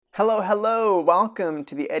Hello, hello. Welcome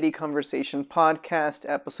to the Eddie Conversation Podcast,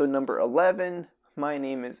 episode number 11. My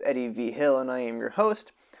name is Eddie V. Hill, and I am your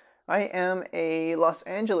host. I am a Los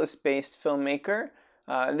Angeles-based filmmaker.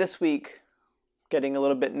 This week, getting a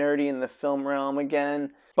little bit nerdy in the film realm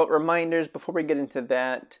again. But reminders before we get into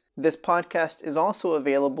that, this podcast is also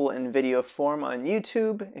available in video form on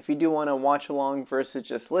YouTube. If you do want to watch along versus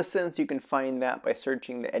just listen, you can find that by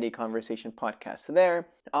searching the Eddie Conversation Podcast there.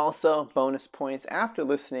 Also, bonus points after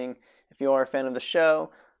listening. If you are a fan of the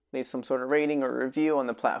show, leave some sort of rating or review on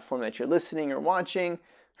the platform that you're listening or watching.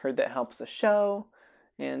 Heard that helps the show.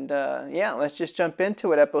 And let's just jump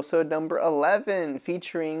into it. Episode number 11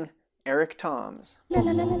 featuring Eric Toms.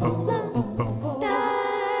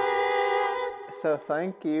 So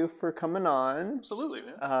thank you for coming on. Absolutely,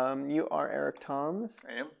 man. You are Eric Toms.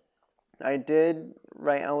 I am. I did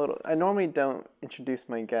write a little. I normally don't introduce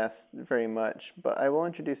my guests very much, but I will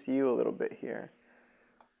introduce you a little bit here.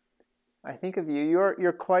 I think of you.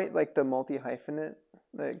 You're quite like the multi-hyphenate,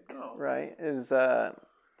 right?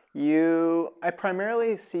 I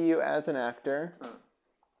primarily see you as an actor,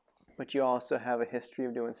 but you also have a history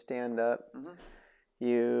of doing stand-up. Mm-hmm.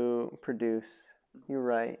 You produce. You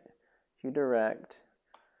write. You direct.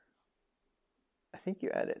 I think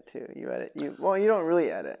you edit too. You don't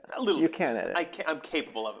really edit. A little bit. You can edit. I'm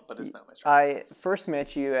capable of it, but it's not my strength. I first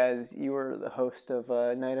met you as you were the host of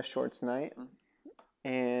Night of Shorts Night. Mm-hmm.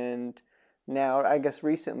 And now, I guess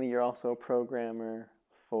recently, you're also a programmer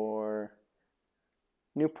for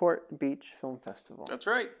Newport Beach Film Festival. That's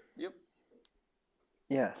right. Yep.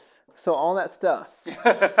 Yes. So all that stuff.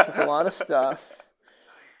 It's a lot of stuff.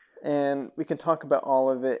 And we can talk about all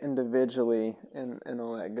of it individually and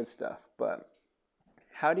all that good stuff. But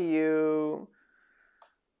how do you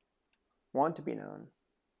want to be known?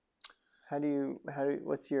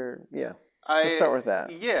 Let's start with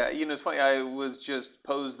that. Yeah, it's funny. I was just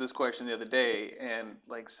posed this question the other day, and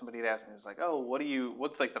like somebody had asked me, it's like, oh,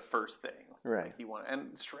 what's like the first thing right you want?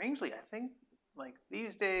 And strangely, I think like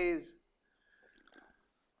these days,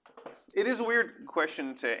 it is a weird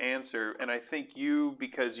question to answer, and I think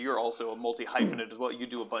because you're also a multi-hyphenate as well, you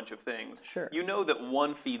do a bunch of things. Sure. You know that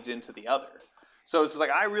one feeds into the other. So it's just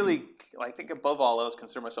like I think above all else,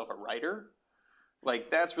 consider myself a writer.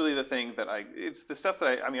 Like that's really the thing it's the stuff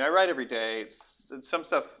that I write every day. It's some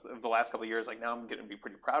stuff of the last couple of years, like now I'm getting to be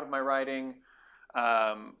pretty proud of my writing.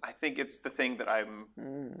 I think it's the thing that I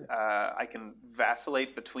can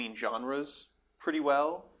vacillate between genres pretty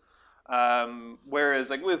well. Whereas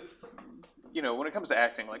like with, when it comes to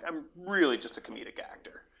acting, like I'm really just a comedic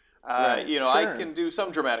actor. Right. Sure. I can do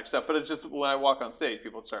some dramatic stuff, but it's just when I walk on stage,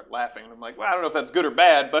 people start laughing, and I'm like, well, I don't know if that's good or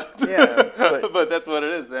bad, but but that's what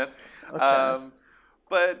it is, man. Okay.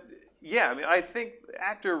 But yeah, I think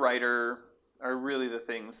actor, writer are really the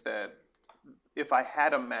things that if I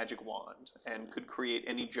had a magic wand and could create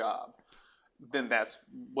any job, then that's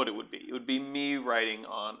what it would be. It would be me writing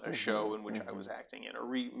on a show in which I was acting in, or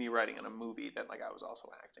me writing on a movie that like I was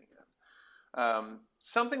also acting in.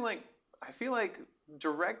 Something like, I feel like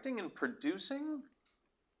directing and producing,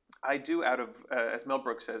 I do out of, as Mel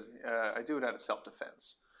Brooks says, I do it out of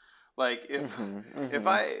self-defense. Like if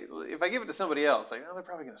I give it to somebody else, like, oh, they're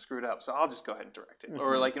probably going to screw it up, so I'll just go ahead and direct it. Mm-hmm.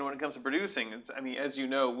 Or like, when it comes to producing, as you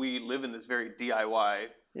know, we live in this very DIY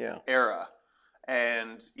era.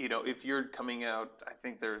 And, if you're coming out,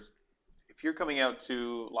 if you're coming out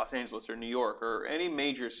to Los Angeles or New York or any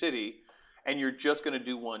major city and you're just going to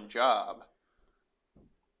do one job,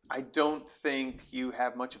 I don't think you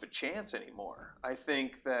have much of a chance anymore. I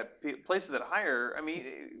think that places that hire,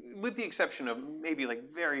 with the exception of maybe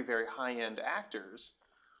like very, very high-end actors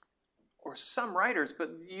or some writers,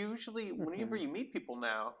 but usually whenever you meet people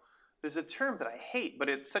now, there's a term that I hate, but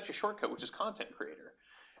it's such a shortcut, which is content creator.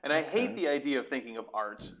 And I hate the idea of thinking of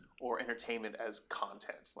art or entertainment as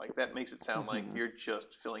content. Like that makes it sound like you're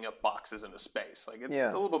just filling up boxes into space. Like it's a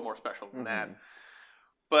little bit more special than that.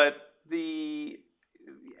 But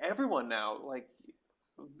everyone now, like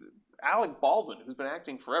Alec Baldwin, who's been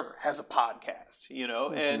acting forever, has a podcast,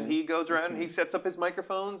 and he goes around and he sets up his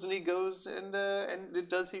microphones and he goes and it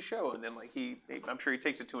does his show. And then like I'm sure he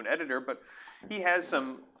takes it to an editor, but he has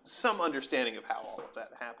some understanding of how all of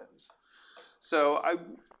that happens. So I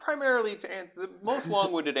primarily, to answer the most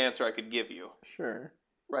long-winded answer I could give you. Sure.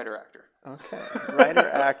 Writer-actor. Okay.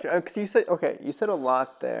 Writer-actor. Because you said a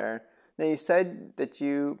lot there. Now you said that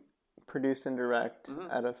you produce and direct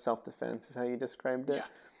out of self-defense is how you described it?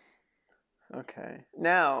 Yeah. Okay.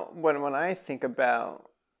 Now, when I think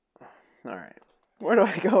about... All right. Where do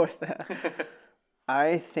I go with that?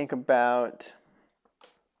 I think about...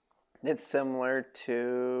 It's similar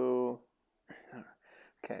to...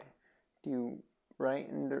 Okay. Do you write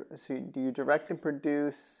and so do you direct and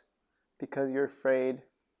produce because you're afraid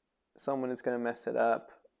someone is going to mess it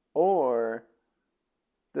up, or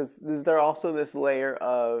is there also this layer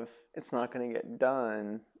of it's not going to get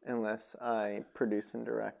done unless I produce and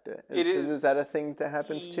direct it? Is that a thing that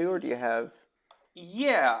happens too, or do you have?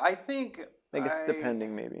 Yeah, I think. I guess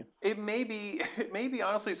depending, maybe. It may be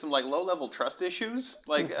honestly some like low level trust issues.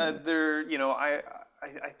 Like there,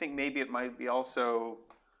 I think maybe it might be also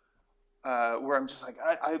where I'm just like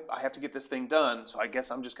I have to get this thing done, so I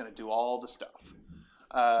guess I'm just going to do all the stuff.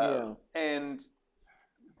 And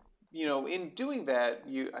in doing that,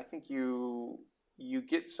 I think you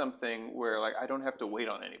get something where like I don't have to wait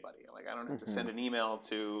on anybody. Like I don't have to send an email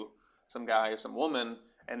to some guy or some woman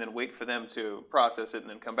and then wait for them to process it and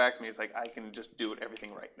then come back to me. It's like I can just do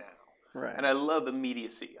everything right now. Right. And I love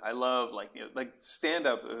immediacy. I love like stand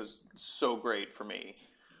up was so great for me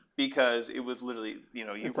because it was literally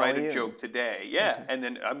you write a joke today, and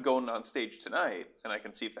then I'm going on stage tonight and I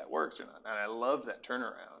can see if that works or not. And I love that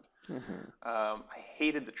turnaround. I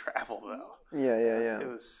hated the travel though. It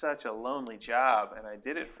was such a lonely job, and I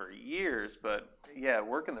did it for years. But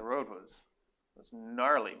working the road was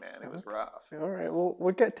gnarly, man. It was rough. All right, well,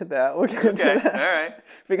 we'll get to that. We'll get to that. All right.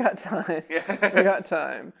 We got time. We got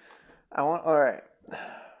time. All right.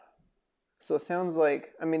 So it sounds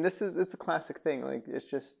like, it's a classic thing. Like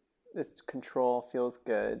it's control feels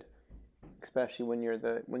good, especially when you're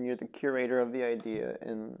the curator of the idea,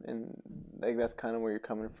 and like that's kind of where you're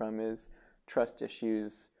coming from. Is trust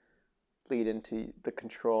issues lead into the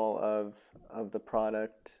control of the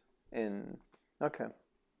product, and okay.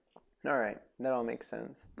 All right, that all makes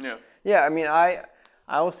sense. Yeah.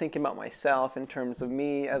 I was thinking about myself in terms of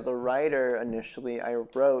me as a writer. Initially, I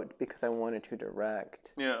wrote because I wanted to direct.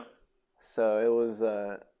 Yeah. So it was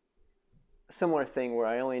a similar thing where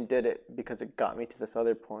I only did it because it got me to this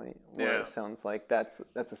other point. Where it sounds like that's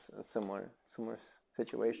a similar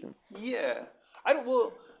situation. Yeah.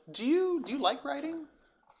 Do you like writing?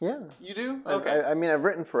 Yeah. You do? Okay. I've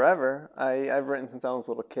written forever. I've written since I was a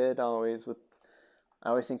little kid. I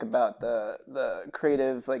always think about the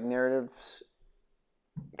creative, like, narratives,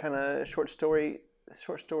 kind of short story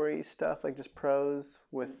stuff, like just prose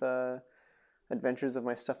with adventures of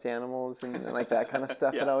my stuffed animals and like that kind of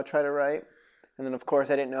stuff that I would try to write. And then, of course,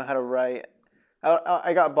 I didn't know how to write.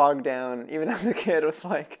 I got bogged down, even as a kid, with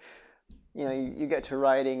like, you get to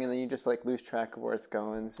writing and then you just like lose track of where it's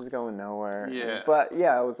going. This is going nowhere. Yeah. But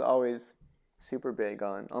yeah, I was always super big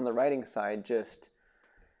on the writing side, just...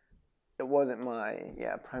 It wasn't my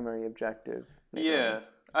primary objective. Yeah,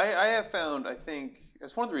 I have found, I think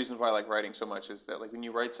it's one of the reasons why I like writing so much is that like when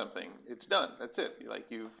you write something, it's done. That's it.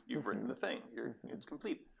 Like you've written the thing. It's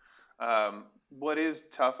complete. What is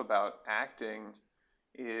tough about acting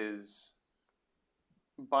is,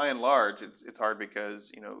 by and large, it's hard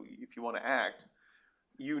because if you want to act,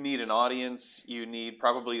 you need an audience, you need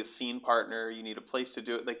probably a scene partner, you need a place to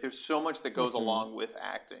do it. Like there's so much that goes along with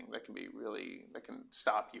acting that can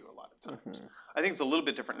stop you a lot of times. I think it's a little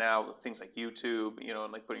bit different now with things like YouTube,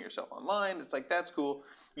 and like putting yourself online. It's like, that's cool.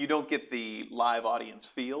 You don't get the live audience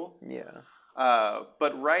feel. Yeah.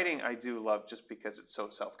 But writing I do love just because it's so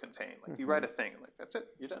self-contained. Like you write a thing, like that's it,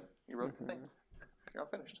 you're done. You wrote the thing. You're all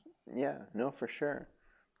finished. Yeah, no, for sure.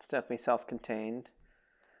 It's definitely self-contained.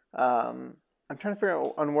 I'm trying to figure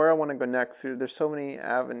out on where I want to go next. There's so many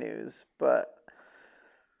avenues, but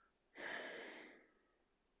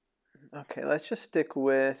okay, let's just stick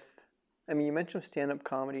with. You mentioned stand-up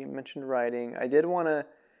comedy. You mentioned writing. I did want to.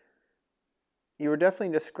 You were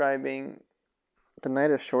definitely describing the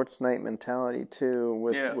night of shorts night mentality too,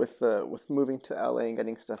 with moving to LA and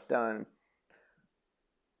getting stuff done.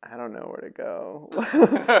 I don't know where to go.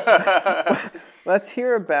 Let's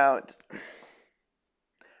hear about.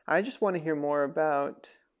 I just want to hear more about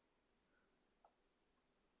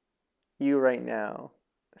you right now.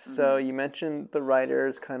 So you mentioned the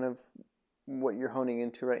writers, kind of what you're honing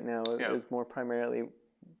into right now is more primarily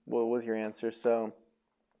what was your answer. So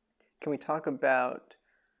can we talk about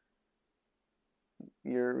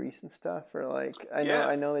your recent stuff, or like I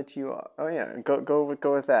know that you go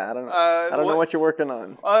with that. I don't know what you're working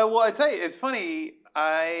on. Well, I tell you, it's funny.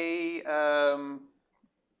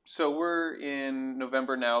 So we're in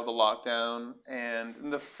November now, the lockdown, and in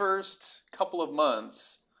the first couple of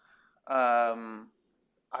months, I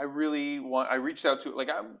reached out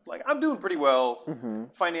to I'm doing pretty well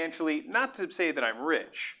financially. Not to say that I'm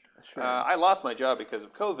rich. Sure. I lost my job because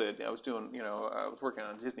of COVID. I was doing I was working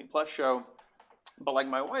on a Disney Plus show, but like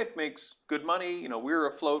my wife makes good money. We're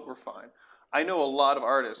afloat. We're fine. I know a lot of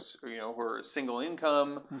artists, who are single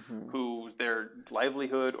income, who their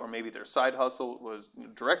livelihood or maybe their side hustle was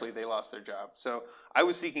directly they lost their job. So I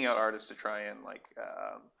was seeking out artists to try and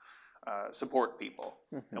support people.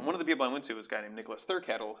 And one of the people I went to was a guy named Nicholas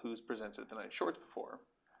Thurkettle, who's presented at the Night Shorts before.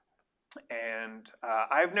 And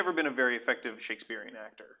I've never been a very effective Shakespearean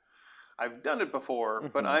actor. I've done it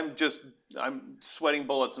before, but I'm sweating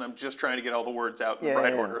bullets and I'm just trying to get all the words out in the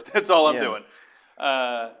right order. That's all I'm doing.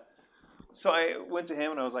 So I went to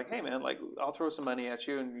him and I was like, hey man, I'll throw some money at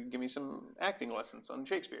you and you give me some acting lessons on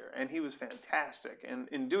Shakespeare. And he was fantastic. And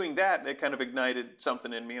in doing that, it kind of ignited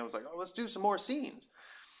something in me. I was like, oh, let's do some more scenes.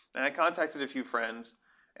 And I contacted a few friends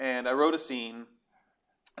and I wrote a scene.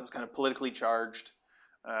 It was kind of politically charged.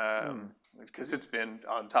 Because it's been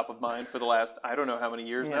on top of mind for the last, I don't know how many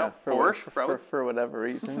years now. Probably. For whatever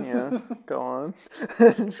reason, Go on.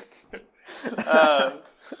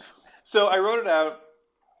 So I wrote it out,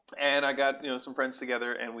 and I got some friends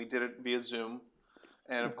together, and we did it via Zoom.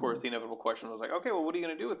 And of course, the inevitable question was like, okay, well, what are you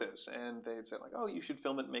going to do with this? And they had said oh, you should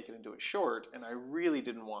film it and make it into a short. And I really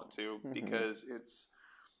didn't want to because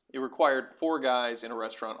it required 4 guys in a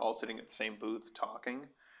restaurant all sitting at the same booth talking.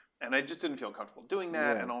 And I just didn't feel comfortable doing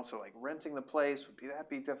that. And also, renting the place would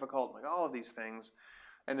be difficult. All of these things.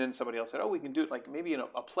 And then somebody else said, oh, we can do it maybe in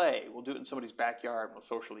a play. We'll do it in somebody's backyard. We'll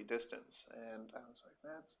socially distance. And I was like,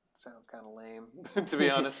 that sounds kind of lame, to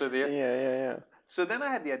be honest with you. Yeah. So then I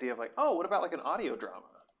had the idea of oh, what about an audio drama?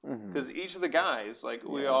 Because each of the guys,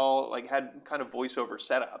 we all had kind of voiceover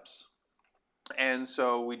setups. And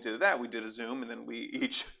so we did that. We did a Zoom, and then we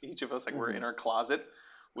each of us were in our closet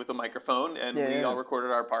with a microphone, and we all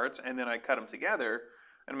recorded our parts, and then I cut them together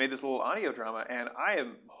and made this little audio drama, and I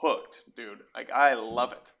am hooked, dude. I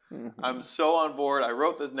love it. I'm so on board. I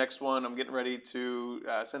wrote the next one. I'm getting ready to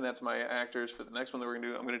send that to my actors for the next one that we're going to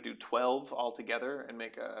do. I'm going to do 12 all together and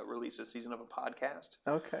release a season of a podcast.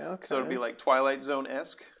 Okay. So it'll be Twilight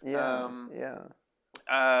Zone-esque. Yeah.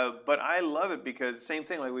 But I love it because same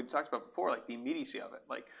thing, we talked about before, the immediacy of it.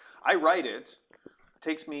 I write it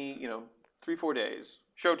takes me, 3-4 days,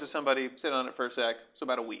 show it to somebody, sit on it for a sec, so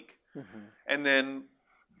about a week. And then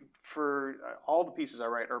for all the pieces I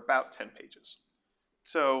write are about 10 pages.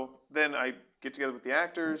 So then I get together with the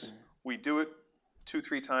actors, we do it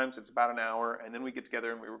 2-3 times, it's about an hour, and then we get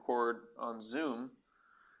together and we record on Zoom,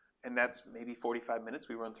 and that's maybe 45 minutes,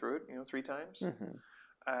 we run through it, 3 times.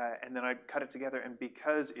 And then I cut it together, and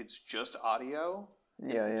because it's just audio,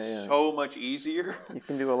 so much easier. You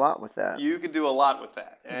can do a lot with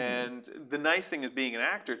that. And the nice thing is being an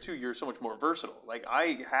actor, too, you're so much more versatile.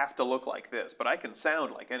 I have to look like this, but I can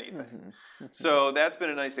sound like anything. So that's been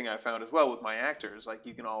a nice thing I found as well with my actors.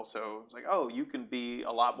 You can also, it's you can be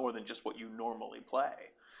a lot more than just what you normally play.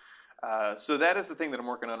 So that is the thing that I'm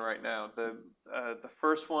working on right now. The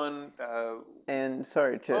first one... and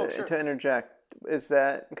sorry to interject. Is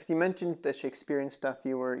that because you mentioned the Shakespearean stuff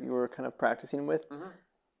you were kind of practicing with?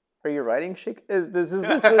 Are you writing Shakespeare? Does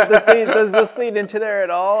this lead into there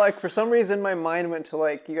at all? For some reason, my mind went to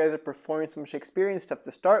you guys are performing some Shakespearean stuff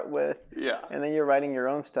to start with, and then you're writing your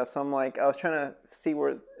own stuff. So I'm I was trying to see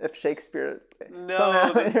if Shakespeare.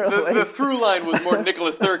 No, the through line was more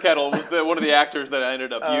Nicholas Thurkettle was one of the actors that I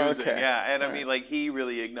ended up using. Okay. Yeah, and I mean he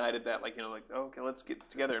really ignited that. Okay, let's get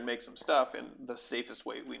together and make some stuff in the safest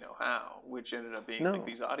way we know how, which ended up being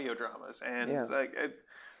these audio dramas. And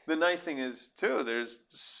the nice thing is too, there's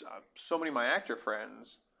so many of my actor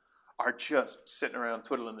friends are just sitting around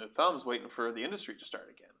twiddling their thumbs, waiting for the industry to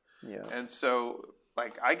start again. Yeah, and so.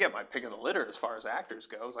 I get my pick of the litter as far as actors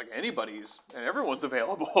goes. Anybody's and everyone's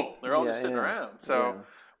available. They're all just sitting around. So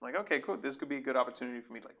I'm okay, cool. This could be a good opportunity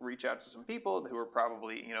for me to reach out to some people who are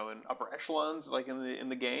probably in upper echelons in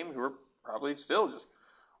the game who are probably still just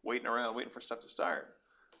waiting around, waiting for stuff to start.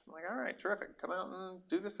 So I'm all right, terrific. Come out and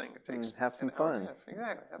do this thing. It takes have some fun.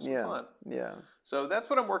 Exactly, have some fun. Yeah. So that's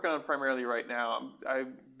what I'm working on primarily right now. I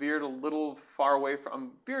veered a little far away from.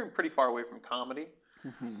 I'm veering pretty far away from comedy.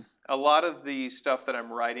 A lot of the stuff that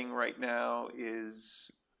I'm writing right now is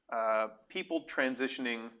people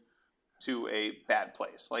transitioning to a bad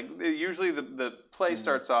place. Usually the play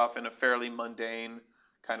starts off in a fairly mundane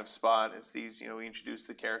kind of spot. It's these, we introduce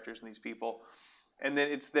the characters and these people. And then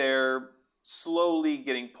it's they're slowly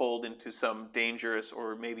getting pulled into some dangerous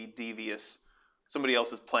or maybe devious somebody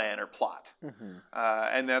else's plan or plot.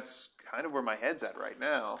 And that's kind of where my head's at right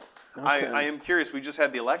now. Okay. I am curious. We just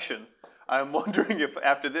had the election. I'm wondering if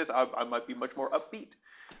after this I might be much more upbeat.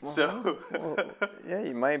 Yeah,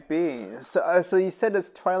 you might be. So you said it's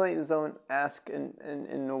Twilight Zone-esque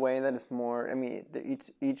in a way that it's more. I mean,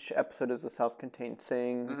 each episode is a self-contained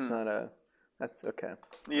thing. It's not a. That's okay.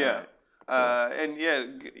 Yeah. Right. And yeah,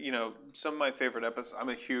 some of my favorite episodes. I'm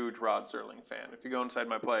a huge Rod Serling fan. If you go inside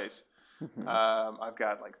my place, I've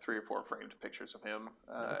got like 3 or 4 framed pictures of him.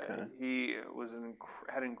 He was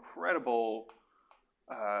had incredible,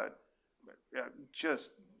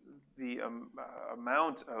 just the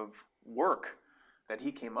amount of work that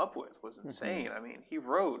he came up with was insane. I mean, he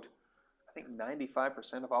wrote, I think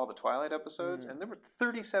 95% of all the Twilight episodes, and there were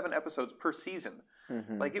 37 episodes per season.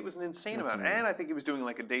 Like, it was an insane amount. And I think he was doing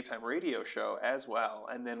like a daytime radio show as well,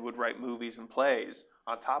 and then would write movies and plays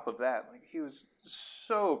on top of that. Like, he was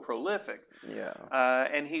so prolific. Yeah.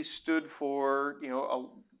 And he stood for,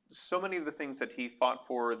 so many of the things that he fought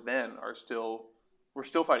for then we're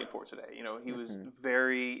still fighting for today. He was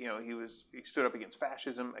very, he stood up against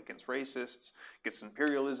fascism, against racists, against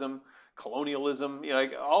imperialism, colonialism,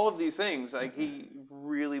 like all of these things. Like, he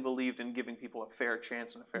really believed in giving people a fair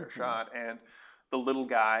chance and a fair shot, and the little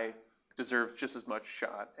guy deserves just as much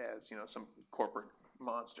shot as some corporate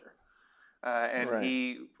monster. And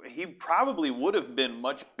he probably would have been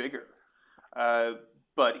much bigger,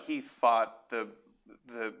 but he fought the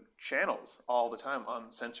channels all the time on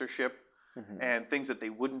censorship and things that they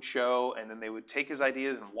wouldn't show, and then they would take his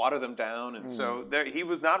ideas and water them down, and so he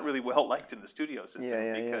was not really well liked in the studio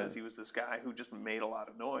system because he was this guy who just made a lot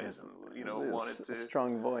of noise and wanted to, a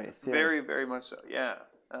strong voice. Very, very much so. Yeah.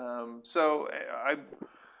 So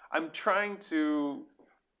I'm trying to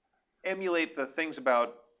emulate the things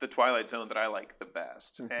about the Twilight Zone that I like the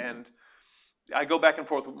best, and I go back and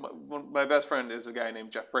forth. My best friend is a guy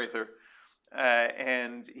named Jeff Prather.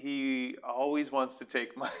 And he always wants to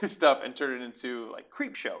take my stuff and turn it into like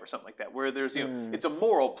Creep Show or something like that, where there's it's a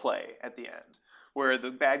moral play at the end, where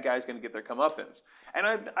the bad guy's going to get their comeuppance.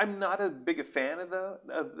 And I'm not a big fan of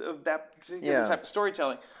that particular type of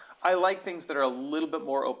storytelling. I like things that are a little bit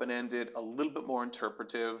more open-ended, a little bit more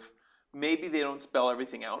interpretive. Maybe they don't spell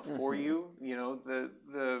everything out for you.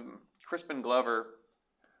 The Crispin Glover,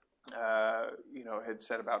 had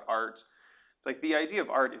said about art. It's like the idea of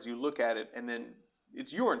art is you look at it and then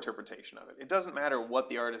it's your interpretation of it. It doesn't matter what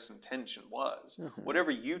the artist's intention was.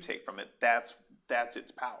 Whatever you take from it, that's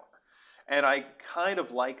its power. And I kind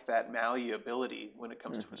of like that malleability when it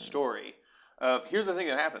comes to a story. Here's the thing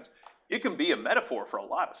that happens. It can be a metaphor for a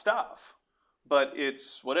lot of stuff, but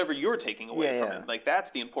it's whatever you're taking away from it. Like,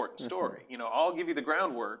 that's the important story. I'll give you the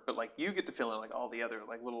groundwork, but like you get to fill in like all the other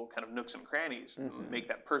like little kind of nooks and crannies and make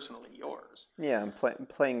that personally yours. Yeah, and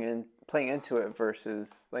playing into it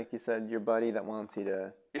versus, like you said, your buddy that wants you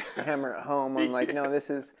to hammer it home on like, no, this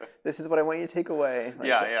is what I want you to take away. Like,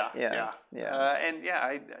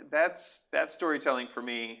 that storytelling for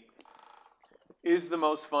me is the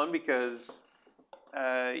most fun because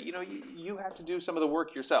you have to do some of the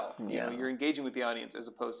work yourself. You're engaging with the audience as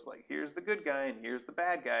opposed to like, here's the good guy and here's the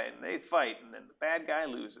bad guy, and they fight and then the bad guy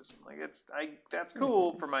loses. Like, that's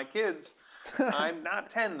cool for my kids. I'm not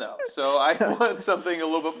 10 though, so I want something a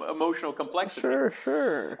little bit emotional complexity.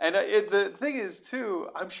 Sure. And the thing is too,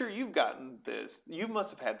 I'm sure you've gotten this. You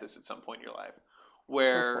must have had this at some point in your life,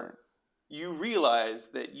 where you realize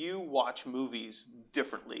that you watch movies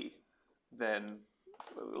differently than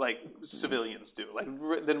like civilians do,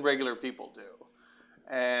 than regular people do.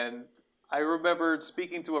 And I remember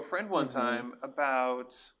speaking to a friend one time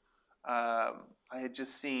about I had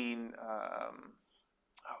just seen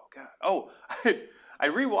I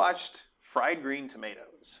rewatched Fried Green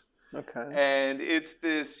Tomatoes. Okay. And it's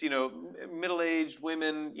this, middle-aged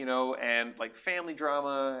women, and like family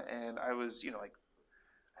drama, and I was,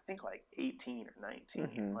 I think like 18 or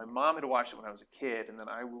 19. My mom had watched it when I was a kid, and then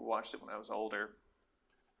I watched it when I was older.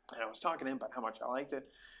 And I was talking to him about how much I liked it.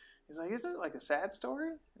 He's like, isn't it like a sad story?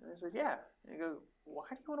 And I said, yeah. And he goes, why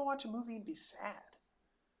do you want to watch a movie and be sad?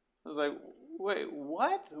 I was like, wait,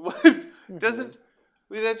 what? Doesn't...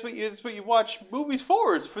 That's what you watch movies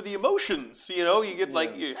for. Is for the emotions. You get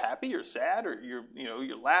like you're happy, you're sad, or you're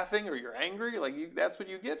laughing, or you're angry. Like that's what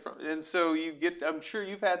you get from it. And so you get. I'm sure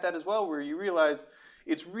you've had that as well, where you realize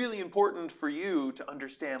it's really important for you to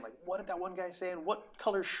understand, like, what did that one guy say, and what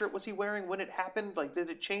color shirt was he wearing when it happened? Like, did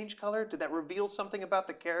it change color? Did that reveal something about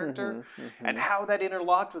the character, and how that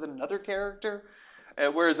interlocked with another character?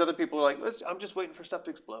 Whereas other people are like, I'm just waiting for stuff to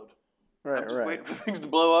explode. I'm just waiting for things to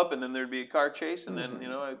blow up, and then there'd be a car chase, and then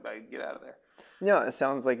I get out of there. No, it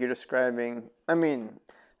sounds like you're describing. Okay,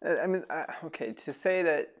 to say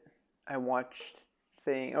that I watched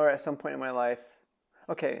or at some point in my life.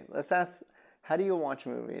 Okay, let's ask. How do you watch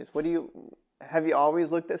movies? Have you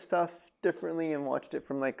always looked at stuff differently and watched it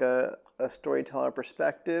from like a storyteller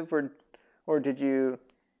perspective, or did you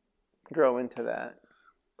grow into that?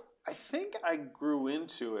 I think I grew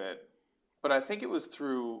into it, but I think it was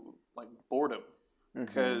through like boredom,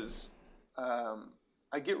 because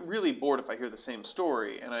I get really bored if I hear the same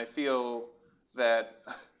story, and I feel that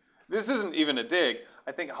this isn't even a dig.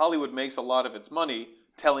 I think Hollywood makes a lot of its money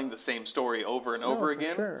telling the same story over and over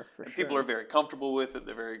again. And people are very comfortable with it.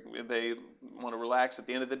 They want to relax at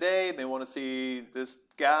the end of the day. They want to see this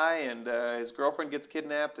guy and his girlfriend gets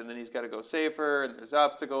kidnapped, and then he's got to go save her, and there's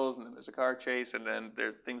obstacles, and then there's a car chase, and then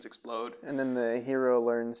things explode. And then the hero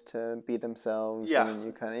learns to be themselves. Yeah. And then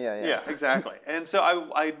you kind of, Yeah, exactly. And so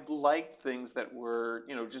I liked things that were,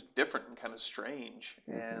 just different and kind of strange.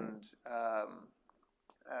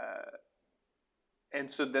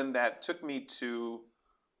 And so then that took me to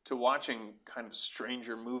watching kind of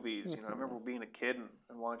stranger movies. I remember being a kid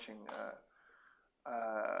and watching,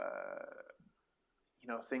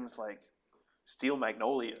 things like Steel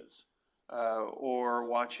Magnolias, or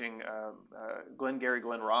watching Glenn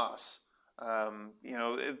Ross.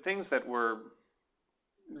 Things that were,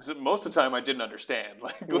 most of the time I didn't understand.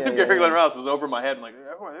 Like Glenn Ross was over my head. I'm like,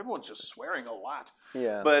 everyone's just swearing a lot.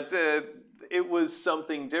 Yeah. But it was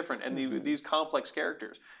something different. And these complex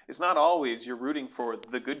characters, it's not always you're rooting for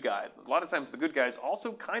the good guy. A lot of times the good guy is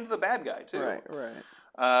also kind of the bad guy too. Right.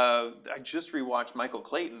 I just rewatched Michael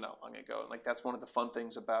Clayton not long ago. And that's one of the fun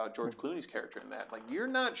things about George Clooney's character in that. You're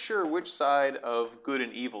not sure which side of good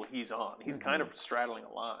and evil he's on. He's kind of straddling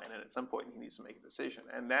a line. And at some point he needs to make a decision.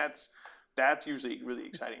 And that's usually really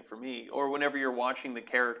exciting for me. Or whenever you're watching the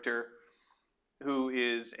character who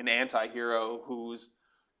is an anti-hero, who's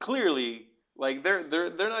clearly they're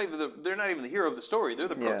not even the hero of the story. They're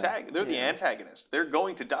the protagonist. They're the antagonist. They're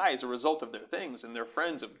going to die as a result of their things, and their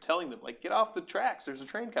friends are telling them get off the tracks. There's a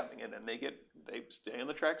train coming, and then they stay on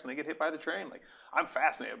the tracks and they get hit by the train. I'm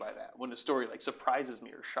fascinated by that when a story surprises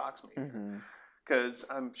me or shocks me, because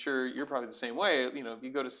I'm sure you're probably the same way. If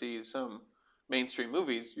you go to see some mainstream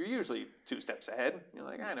movies, you're usually 2 steps ahead. You're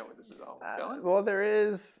like, I know where this is all going. Well,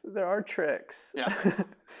 there are tricks. Yeah.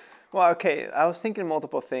 Well, okay. I was thinking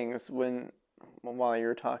multiple things while you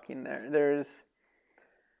were talking there.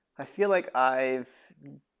 I feel like I've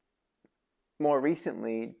more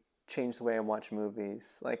recently changed the way I watch movies.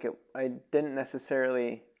 I didn't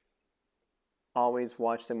necessarily always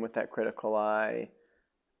watch them with that critical eye,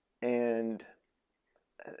 and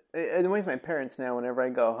it annoys my parents now whenever I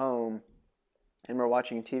go home and we're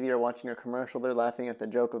watching TV or watching a commercial, they're laughing at the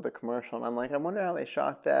joke of the commercial, and I'm like, I wonder how they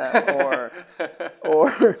shot that,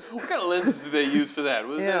 or what kind of lenses did they use for that?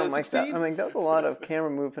 Was that a 16? I'm like, that was a lot of camera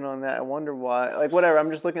movement on that. I wonder why. Whatever. I'm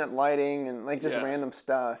just looking at lighting and random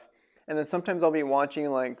stuff, and then sometimes I'll be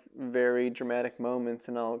watching very dramatic moments,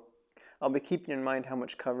 and I'll be keeping in mind how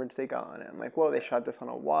much coverage they got on it. I'm like, whoa, they shot this on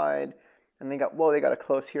a wide, and they got a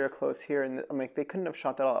close here, and I'm like, they couldn't have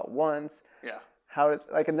shot that all at once. Yeah.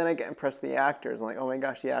 And then I get impressed with the actors. I'm like, oh my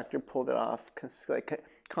gosh, the actor pulled it off, because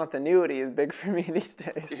continuity is big for me these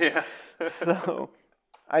days. Yeah. So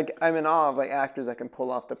I'm in awe of actors that can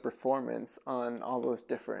pull off the performance on all those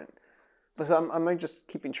different. So I'm just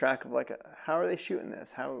keeping track of how are they shooting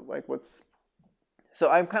this? What's.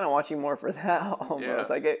 So I'm kind of watching more for that almost.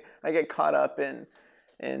 Yeah. I get caught up in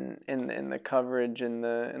the coverage and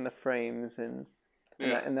the frames and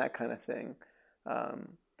that kind of thing,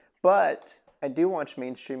 but I do watch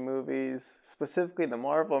mainstream movies, specifically the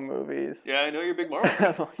Marvel movies. Yeah, I know you're a big Marvel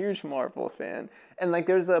fan. I'm a huge Marvel fan. And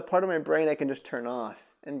there's a part of my brain I can just turn off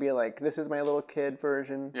and be like, this is my little kid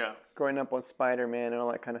version. Yeah. Growing up on Spider-Man and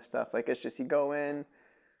all that kind of stuff. It's just you go in.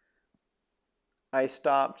 I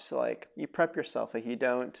stopped, you prep yourself. You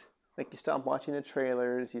don't, you stop watching the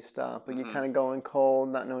trailers. You stop. You kind of go in cold,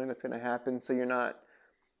 not knowing what's going to happen. So you're not.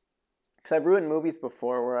 Because I've ruined movies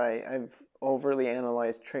before where I've overly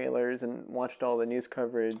analyzed trailers and watched all the news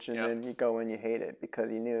coverage, and then you go in, you hate it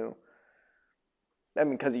because you knew.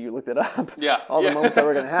 Because you looked it up. Yeah. All the moments that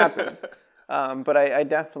were going to happen. But I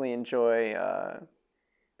definitely enjoy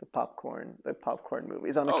the popcorn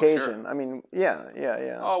movies on occasion. Sure.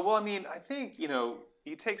 Yeah. Oh, well, I think,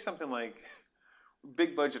 you take something like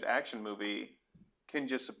big budget action movie can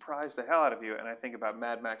just surprise the hell out of you. And I think about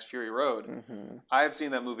Mad Max Fury Road. Mm-hmm. I have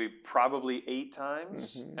seen that movie probably 8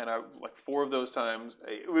 times. Mm-hmm. And 4 of those times,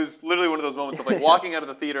 it was literally one of those moments of walking out of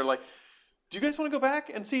the theater do you guys want to go back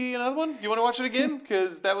and see another one? Do you want to watch it again?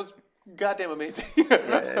 Because that was goddamn amazing.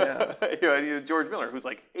 Yeah. George Miller, who's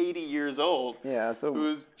 80 years old. Yeah.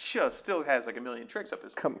 Who's just still has a million tricks up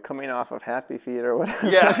his sleeve. Coming off of Happy Feet or whatever.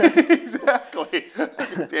 Yeah, exactly.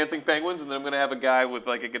 Dancing penguins, and then I'm going to have a guy with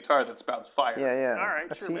a guitar that spouts fire. Yeah. All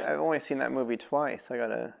right, man. I've only seen that movie twice. I got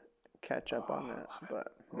to catch up on that. But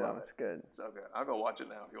no, it's good. So good. I'll go watch it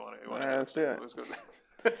now if you want to. Let's do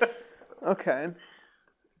it. Okay.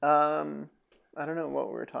 I don't know what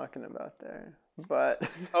we were talking about there, but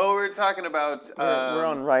oh, we're talking about we're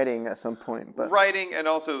on writing at some point, but writing and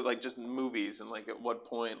also like just movies and like at what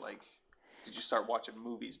point like did you start watching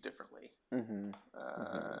movies differently? And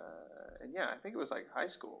yeah, I think it was like high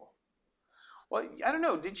school. Well, I don't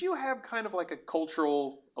know. Did you have kind of like a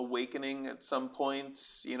cultural awakening at some point?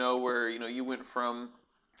 You know, where you went from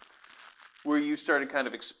where you started kind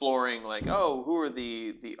of exploring like, oh, who are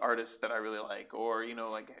the artists that I really like, or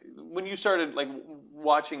like when you started like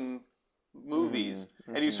watching movies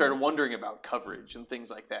and you started wondering about coverage and things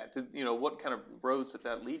like that. What kind of roads did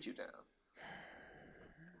that lead you down?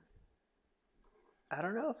 I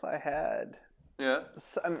don't know if I had. Yeah.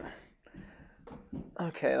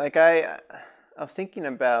 Okay, like I was thinking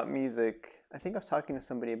about music. I think I was talking to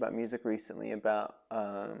somebody about music recently about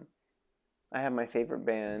I have my favorite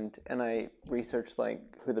band and I researched like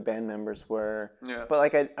who the band members were. Yeah. But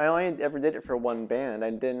like I only ever did it for one band.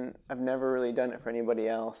 I've never really done it for anybody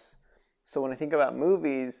else. So when I think about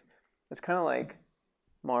movies, it's kind of like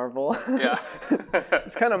Marvel. Yeah.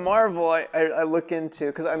 It's kind of Marvel. I look into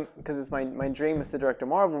because it's my dream is to direct a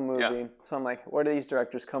Marvel movie. Yeah. So I'm like, where do these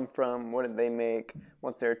directors come from? What did they make?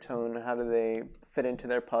 What's their tone? How do they fit into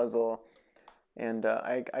their puzzle? And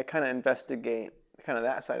I kind of investigate kind of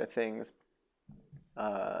that side of things.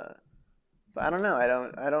 But I don't know. I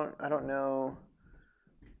don't know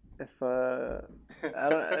if I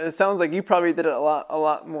don't. It sounds like you probably did it a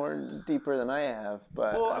lot more deeper than I have.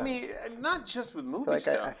 But well, I mean, not just with movie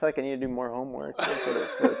stuff. I feel like I need to do more homework.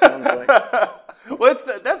 That's what it sounds like. Well,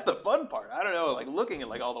 that's the fun part. I don't know, like looking at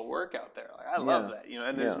like all the work out there. Like, I love that,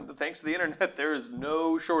 and there's thanks to the internet, there is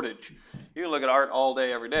no shortage. You can look at art all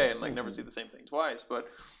day, every day, and like never see the same thing twice. But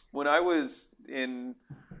when I was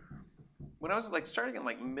like starting in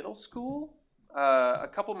like middle school, a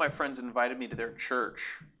couple of my friends invited me to their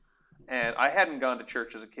church, and I hadn't gone to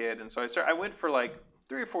church as a kid, and so I went for like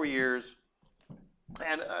 3 or 4 years,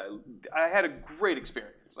 and I had a great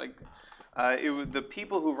experience. Like the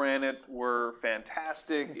people who ran it were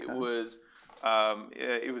fantastic. Okay. It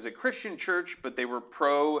was a Christian church, but they were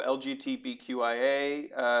pro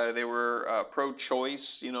LGBTQIA. They were pro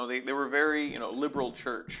choice. They were very liberal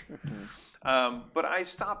church. But I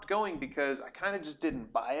stopped going because I kind of just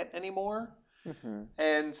didn't buy it anymore.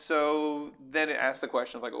 And so then it asked the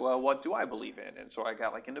question of like, well, what do I believe in? And so I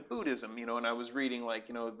got like into Buddhism, and I was reading like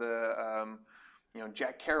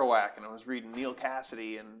Jack Kerouac, and I was reading Neil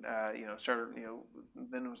Cassidy, and started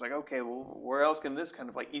then it was like, okay, well, where else can this kind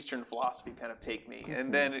of like Eastern philosophy kind of take me?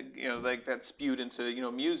 And then it, like that spewed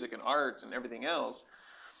into music and art and everything else.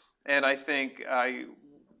 And I think I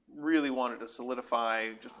really wanted to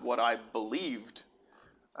solidify just what I believed.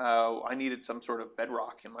 I needed some sort of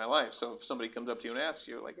bedrock in my life. So if somebody comes up to you and asks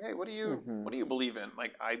you, like, "Hey, what do you believe in?"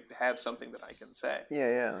 Like, I have something that I can say.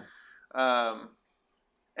 Yeah.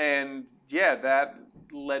 And yeah, that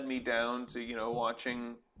led me down to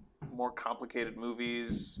watching more complicated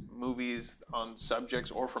movies on subjects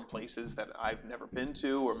or from places that I've never been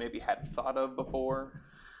to or maybe hadn't thought of before.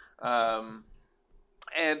 And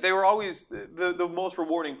they were always the most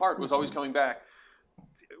rewarding part was always coming back,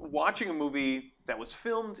 watching a movie that was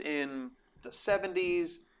filmed in the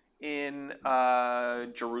 70s in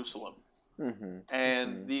Jerusalem,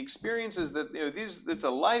 and the experiences that it's a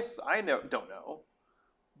life I don't know,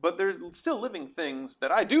 but they're still living things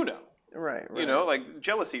that I do know. Right. Like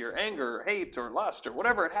jealousy or anger or hate or lust or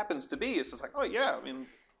whatever it happens to be. It's just like, oh yeah, I mean,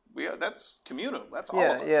 that's communal. That's all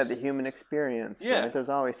of us. Yeah, the human experience. Yeah. Right? There's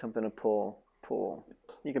always something to pull.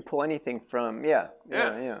 You can pull anything from. Yeah.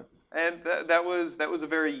 And that was a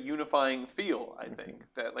very unifying feel. I think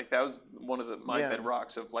that was one of my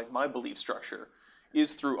bedrocks of like my belief structure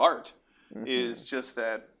is through art. Is just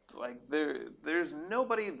that like there's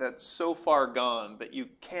nobody that's so far gone that you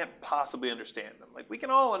can't possibly understand them. Like we can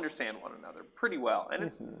all understand one another pretty well, and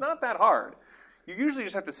it's not that hard. You usually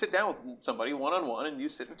just have to sit down with somebody one-on-one, and you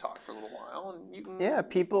sit and talk for a little while, and you can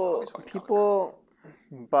people.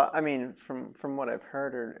 But I mean, from what I've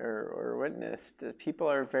heard or witnessed, people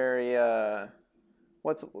are very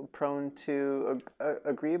what's prone to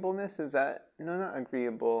agreeableness. Is that not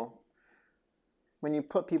agreeable? When you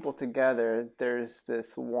put people together, there's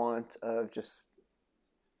this want of just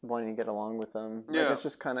wanting to get along with them. Like it's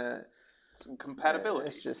just kind of some compatibility.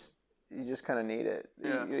 It's just you just kind of need it.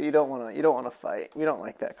 Yeah. You don't want to fight. We don't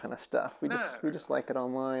like that kind of stuff. We just like it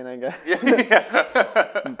online, I guess.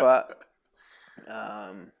 But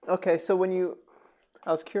okay, so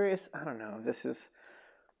I was curious. I don't know. This is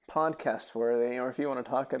podcast worthy, or if you want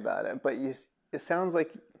to talk about it. But it sounds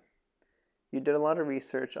like you did a lot of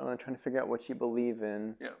research on trying to figure out what you believe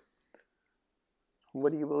in. Yeah.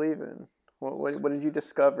 What do you believe in? What did you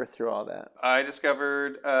discover through all that? I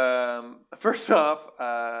discovered, first off,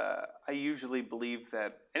 I usually believe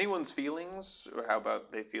that anyone's feelings, or how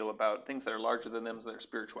about they feel about things that are larger than them, is their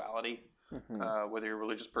spirituality. Whether you're a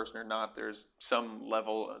religious person or not, there's some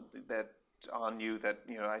level that on you that,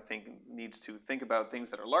 I think needs to think about things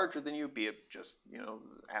that are larger than you, be it just,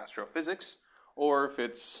 astrophysics, or if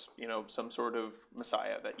it's, some sort of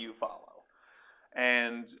messiah that you follow.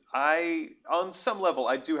 And on some level,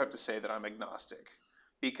 I do have to say that I'm agnostic,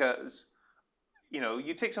 because,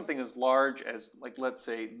 you take something as large as, like, let's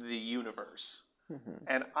say, the universe,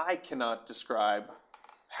 and I cannot describe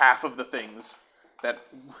half of the things that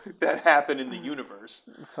happen in the universe.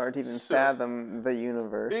 It's hard to even fathom the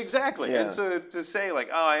universe. Exactly. Yeah. And so to say,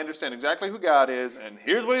 like, I understand exactly who God is, and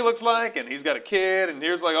here's what he looks like, and he's got a kid, and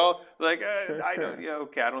here's like all, like, I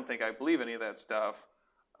don't think I believe any of that stuff.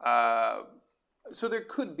 So there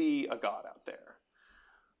could be a God out there.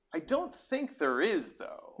 I don't think there is,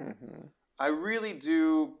 though. I really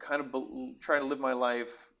do kind of try to live my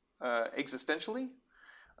life existentially.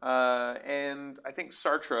 And I think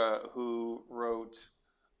Sartre, who wrote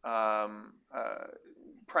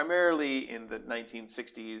primarily in the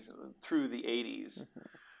 1960s through the 80s,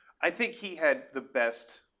 I think he had the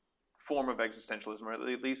best form of existentialism, or at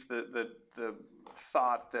least the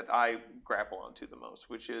thought that I grapple onto the most,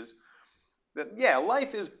 which is that,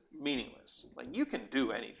 life is meaningless. Like, you can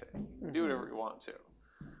do anything. You can do whatever you want to.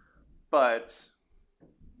 But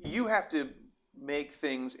you have to make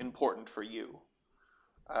things important for you.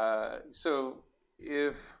 So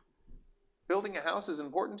if building a house is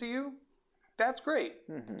important to you, that's great.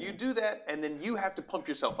 You do that, and then you have to pump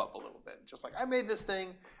yourself up a little bit. Just like, I made this thing,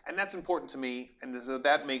 and that's important to me, and so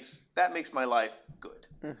that makes my life good.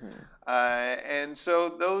 And so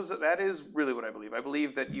that is really what I believe. I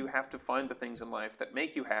believe that you have to find the things in life that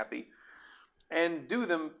make you happy, and do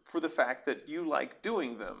them for the fact that you like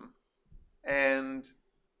doing them, and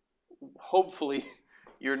hopefully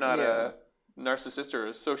you're not a narcissist or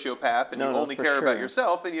a sociopath, and you only care about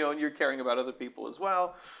yourself, and and you're caring about other people as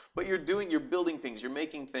well. But you're building things, you're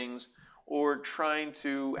making things, or trying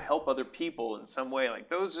to help other people in some way. Like,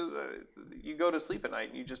 those are you go to sleep at night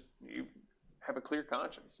and you have a clear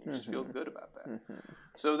conscience. You just feel good about that.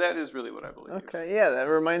 So that is really what I believe. Okay, yeah, that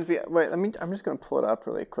reminds me. Wait, I'm just going to pull it up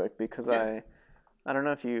really quick, because I don't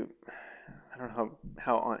know if you, I don't know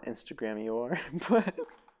how on Instagram you are, but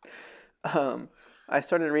I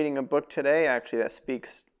started reading a book today, actually, that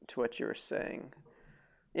speaks to what you were saying.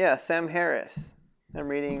 Yeah, Sam Harris. I'm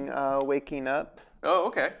reading Waking Up. Oh,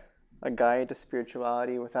 okay. A Guide to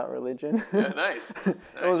Spirituality Without Religion. Yeah, nice. It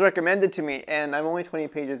was recommended to me, and I'm only 20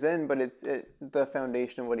 pages in, but the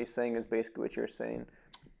foundation of what he's saying is basically what you're saying.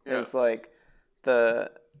 Yeah. It's like the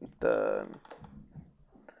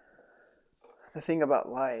thing about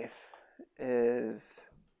life is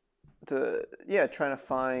trying to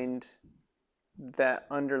find that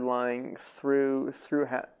underlying the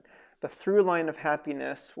through line of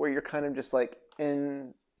happiness, where you're kind of just like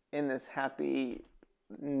in this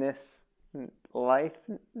happiness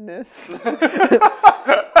lifeness. So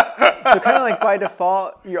kind of like by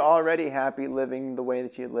default, you're already happy living the way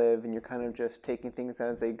that you live, and you're kind of just taking things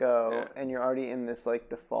as they go, and you're already in this like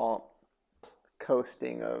default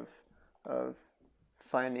coasting of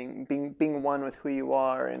finding being one with who you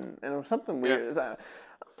are, and something weird.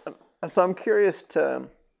 So I'm curious to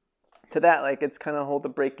that, like, it's kind of the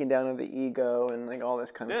breaking down of the ego and like all this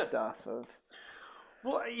kind of stuff of.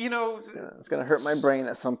 Well, it's gonna hurt my brain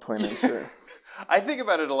at some point, I'm sure. I think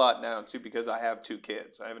about it a lot now too, because I have two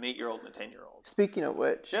kids. I have an 8-year-old and a 10-year-old. Speaking of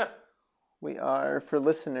which, we are, for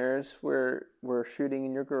listeners, we're shooting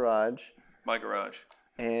in your garage. My garage.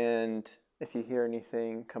 And if you hear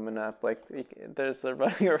anything coming up, like there's a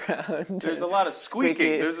running around. There's a lot of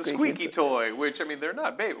squeaking. There's a squeaky toy, which, I mean, they're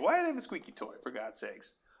not baby. Why do they have a squeaky toy, for God's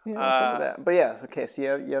sakes? Yeah, I'll tell that. But yeah, okay. So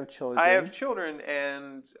you have children. I have children,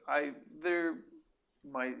 and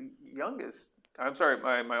my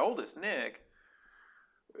oldest, Nick,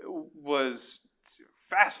 was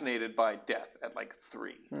fascinated by death at like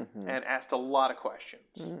 3 and asked a lot of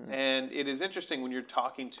questions. And it is interesting when you're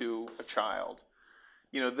talking to a child.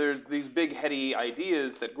 There's these big heady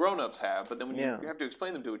ideas that grown-ups have, but then when you have to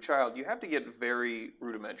explain them to a child, you have to get very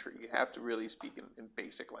rudimentary. You have to really speak in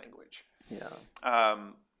basic language.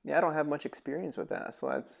 I don't have much experience with that, so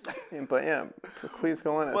that's. But please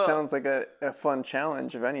go on. It sounds like a fun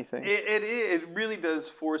challenge, if anything. It really does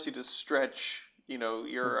force you to stretch,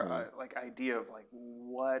 your like idea of like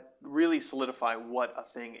what really solidify what a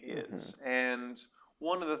thing is. And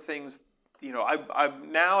one of the things,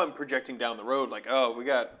 I'm projecting down the road, like, oh, we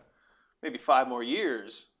got maybe 5 more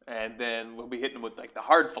years, and then we'll be hitting them with like the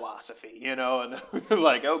hard philosophy, you know, and they're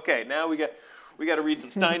like, okay, now we got to read some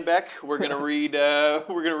Steinbeck. We're gonna read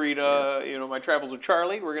you know, My Travels with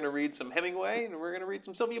Charlie. We're gonna read some Hemingway, and we're gonna read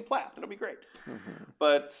some Sylvia Plath. It'll be great.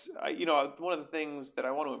 But you know, one of the things that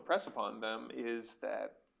I want to impress upon them is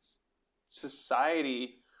that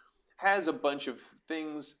society has a bunch of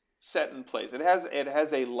things set in place. It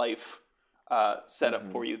has a life set up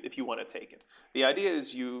for you if you want to take it. The idea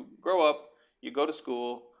is you grow up, you go to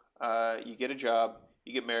school, you get a job,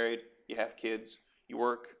 you get married, you have kids, you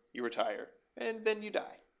work, you retire, and then you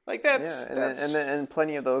die. Like and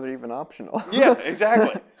plenty of those are even optional. Yeah,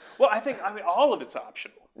 exactly. Well, I mean all of it's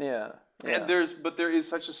optional. Yeah. And there is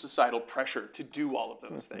such a societal pressure to do all of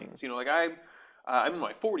those things. You know, like I'm in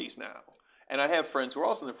my 40s now, and I have friends who are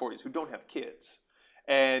also in their 40s who don't have kids.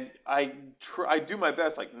 And I do my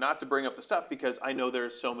best, like, not to bring up the stuff because I know there are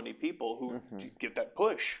so many people who get that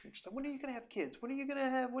push. Just like, when are you gonna have kids? When are you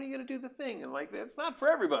gonna do the thing? And like, it's not for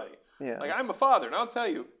everybody. Yeah. Like, I'm a father, and I'll tell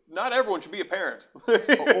you, not everyone should be a parent.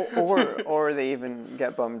 or they even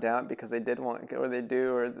get bummed out because they did want, or they do,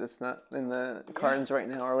 or it's not in the cards right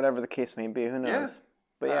now, or whatever the case may be. Who knows? Yeah.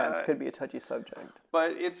 But yeah, it could be a touchy subject.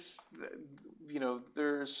 But it's, you know,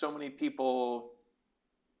 there's so many people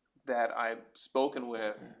that I've spoken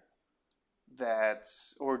with that,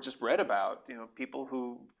 or just read about, you know, people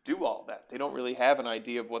who do all that. They don't really have an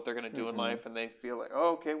idea of what they're going to do in life, and they feel like,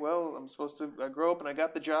 oh, okay, well, I'm supposed to grow up, and I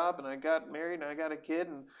got the job, and I got married, and I got a kid,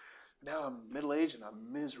 and now I'm middle-aged, and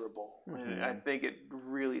I'm miserable. And I think it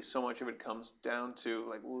really, so much of it comes down to,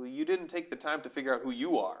 like, well, you didn't take the time to figure out who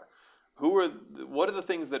you are. What are the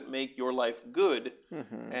things that make your life good,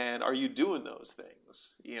 and are you doing those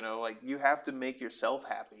things? You know, like, you have to make yourself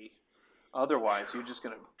happy. Otherwise, you're just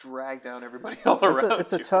going to drag down everybody all around you.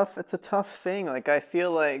 It's a tough thing. Like, I feel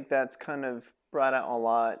like that's kind of brought out a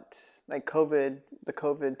lot. Like the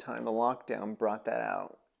COVID time, the lockdown brought that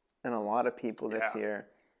out in a lot of people this year.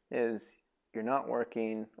 Is you're not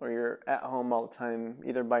working, or you're at home all the time,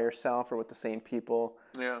 either by yourself or with the same people.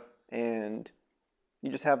 Yeah. And you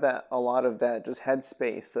just have a lot of that just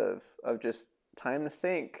headspace of just time to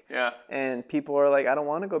think. Yeah. And people are like, I don't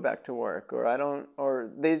want to go back to work, or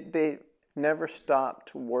they never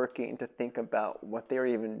stopped working to think about what they were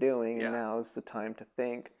even doing, and now is the time to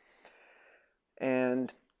think.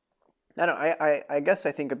 And I guess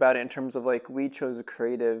I think about it in terms of, like, we chose a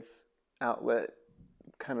creative outlet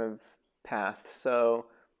kind of path. So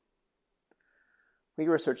we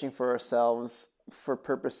were searching for ourselves for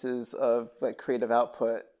purposes of, like, creative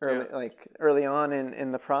output early on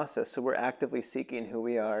in the process. So we're actively seeking who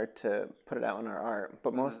we are to put it out in our art.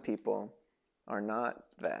 But most people are not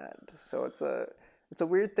that. So it's a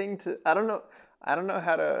weird thing to, I don't know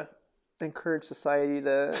how to encourage society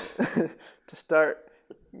to to start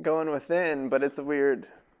going within, but it's a weird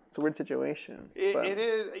situation. It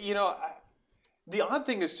is, you know, the odd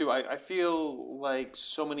thing is too, I feel like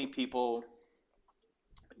so many people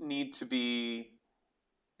need to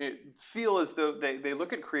feel as though they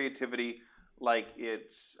look at creativity like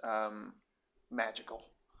it's magical.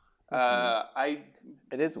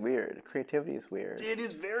 It is weird. Creativity is weird. It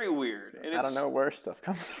is very weird. And I don't know where stuff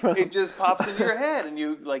comes from. It just pops into your head, and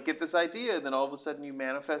you, like, get this idea, and then all of a sudden you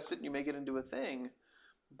manifest it and you make it into a thing.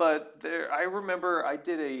 But I remember I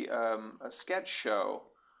did a sketch show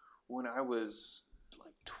when I was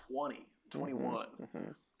like 21.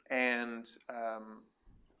 And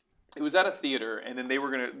it was at a theater, and then they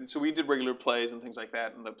were so we did regular plays and things like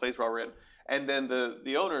that, and the plays were all written. And then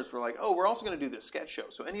the owners were like, oh, we're also going to do this sketch show.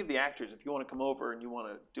 So any of the actors, if you want to come over and you want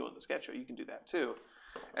to do on the sketch show, you can do that too.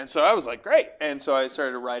 And so I was like, great. And so I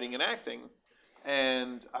started writing and acting.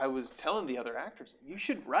 And I was telling the other actors, you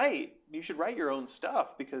should write your own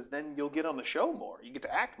stuff, because then you'll get on the show more. You get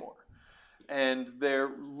to act more. And they're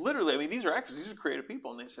literally, I mean, these are actors, these are creative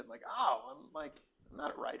people. And they said, like, oh, I'm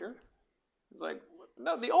not a writer. It's like,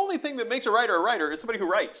 no, the only thing that makes a writer is somebody who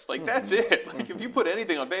writes. Like, that's it. Like, if you put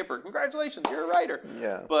anything on paper, congratulations, you're a writer.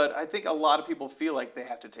 Yeah. But I think a lot of people feel like they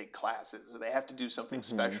have to take classes, or they have to do something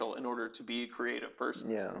special in order to be a creative person.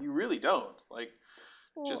 Yeah. So you really don't. Like,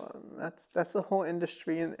 just that's the whole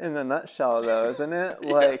industry in a nutshell, though, isn't it?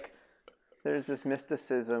 Like, there's this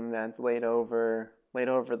mysticism that's laid over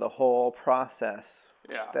the whole process.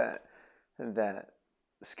 Yeah. That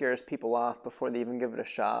scares people off before they even give it a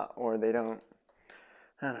shot, or they don't.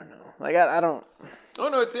 I don't know. Like, I don't. Oh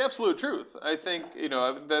no, it's the absolute truth. I think, you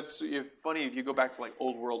know, that's funny if you go back to, like,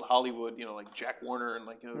 old world Hollywood, you know, like Jack Warner and,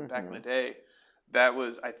 like, you know, back in the day. That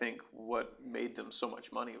was, I think, what made them so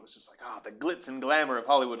much money. It was just like, the glitz and glamour of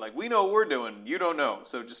Hollywood. Like, we know what we're doing, you don't know.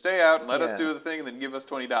 So just stay out and let us do the thing, and then give us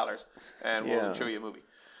 $20, and we'll show you a movie.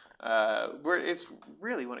 Where it's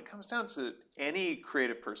really, when it comes down to any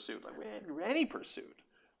creative pursuit, like any pursuit,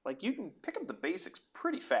 like you can pick up the basics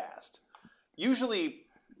pretty fast. Usually,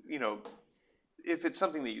 if it's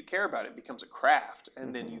something that you care about, it becomes a craft,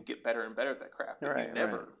 and then you get better and better at that craft. But you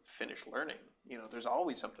never finish learning. There's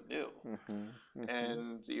always something new,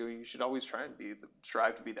 and you should always strive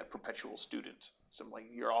to be that perpetual student. So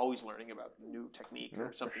you're always learning about the new technique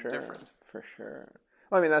or something different. For sure.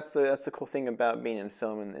 Well, I mean, that's the cool thing about being in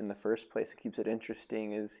film in the first place. It keeps it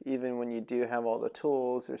interesting. Is even when you do have all the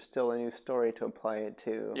tools, there's still a new story to apply it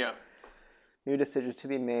to. Yeah. New decisions to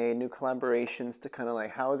be made, new collaborations to kind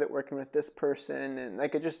of how is it working with this person, and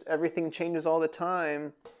everything changes all the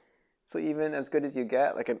time. So even as good as you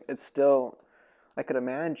get, it's still, I could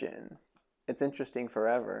imagine, it's interesting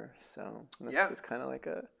forever. So this is kind of like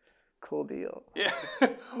a cool deal. Yeah,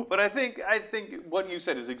 but I think what you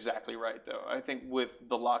said is exactly right, though. I think with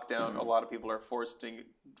the lockdown, a lot of people are forced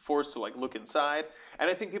to look inside, and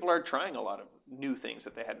I think people are trying a lot of new things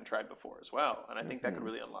that they hadn't tried before as well. And I think that could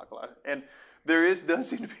really unlock a lot. And does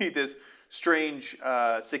seem to be this strange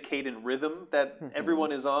circadian rhythm that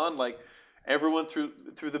everyone is on, Everyone through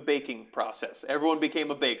the baking process. Everyone became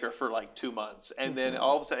a baker for 2 months, and then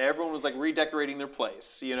all of a sudden, everyone was redecorating their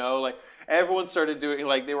place. Everyone started doing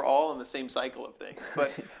they were all in the same cycle of things.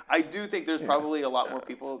 But I do think there's probably a lot more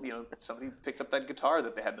people. Somebody picked up that guitar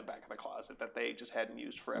that they had in the back of the closet that they just hadn't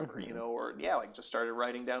used forever. Or just started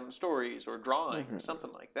writing down stories or drawing or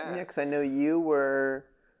something like that. Yeah, because I know you were.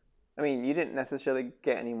 I mean, you didn't necessarily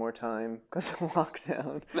get any more time because of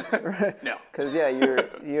lockdown, right? No. Because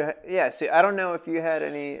See, I don't know if you had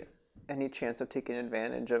any chance of taking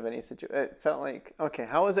advantage of any situation. It felt okay.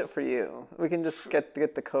 How was it for you? We can just get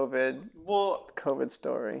the COVID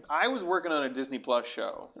story. I was working on a Disney Plus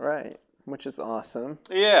show, right? Which is awesome.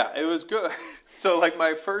 Yeah, it was good. So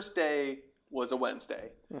my first day was a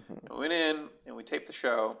Wednesday. I went in and we taped the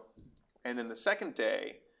show, and then the second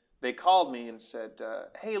day, they called me and said,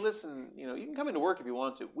 hey, listen, you can come into work if you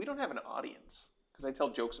want to. We don't have an audience, because I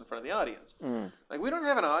tell jokes in front of the audience. We don't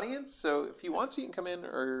have an audience, so if you want to, you can come in,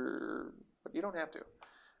 but you don't have to.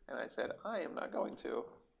 And I said, I am not going to,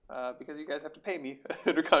 because you guys have to pay me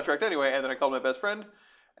under contract anyway. And then I called my best friend,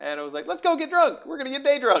 and I was like, let's go get drunk. We're going to get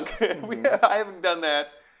day drunk. I haven't done that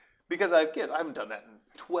because I have kids. I haven't done that in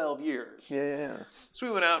 12 years. Yeah. So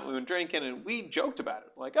we went out and we went drinking, and we joked about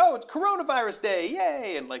it. Oh, it's coronavirus day,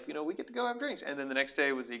 yay! And we get to go have drinks. And then the next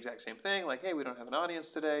day was the exact same thing. Hey, we don't have an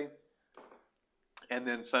audience today. And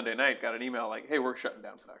then Sunday night got an email hey, we're shutting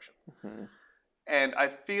down production. And I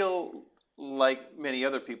feel like many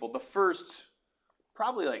other people, the first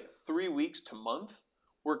probably 3 weeks to month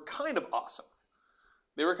were kind of awesome.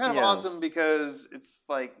 They were kind of awesome because it's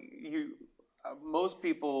most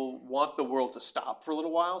people want the world to stop for a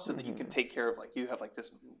little while so that you can take care of you have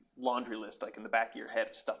this laundry list in the back of your head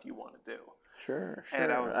of stuff you want to do. Sure.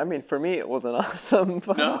 And I mean, for me, it wasn't awesome.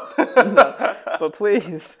 But, no. But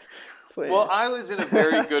please. Well, I was in a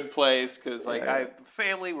very good place because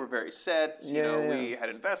family were very set. We had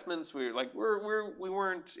investments. We were we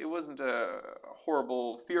weren't. It wasn't a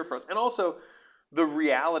horrible fear for us, and also the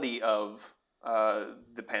reality of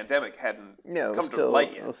the pandemic hadn't come to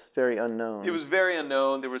light yet. It was very unknown. It was very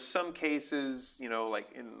unknown. There was some cases,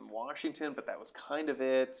 in Washington, but that was kind of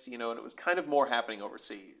it, and it was kind of more happening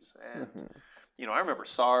overseas. And, I remember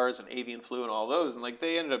SARS and avian flu and all those, and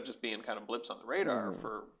they ended up just being kind of blips on the radar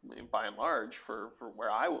by and large, for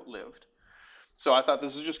where I lived. So I thought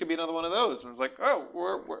this was just going to be another one of those. And I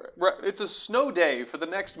was it's a snow day for the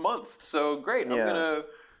next month, so great.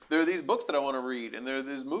 There are these books that I want to read, and there are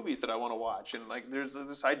these movies that I want to watch, and there's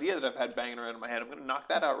this idea that I've had banging around in my head. I'm going to knock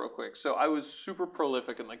that out real quick. So I was super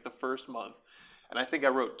prolific in the first month, and I think I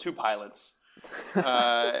wrote 2 pilots,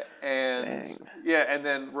 and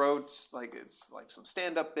then wrote some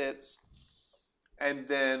stand-up bits, and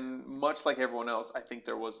then much like everyone else, I think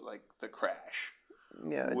there was the crash.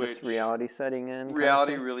 Yeah, just reality setting in.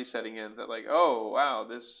 Reality really setting in that oh wow,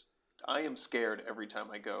 I am scared every time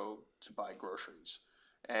I go to buy groceries.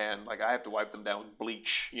 And I have to wipe them down with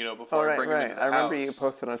bleach, before I bring them into the house. I remember you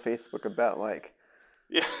posted on Facebook about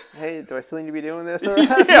hey, do I still need to be doing this?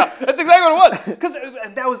 Yeah, that's exactly what it was. Because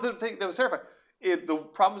that was the thing that was terrifying. The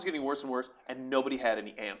problem was getting worse and worse, and nobody had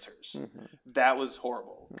any answers. That was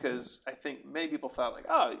horrible because I think many people thought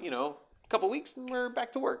a couple weeks and we're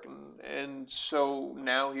back to work, and so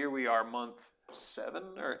now here we are, month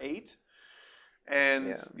 7 or 8,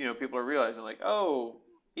 and people are realizing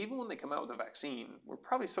even when they come out with a vaccine, we're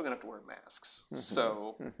probably still going to have to wear masks.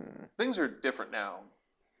 So things are different now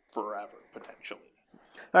forever, potentially.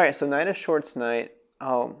 All right, so Night of Shorts night,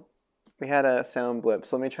 we had a sound blip.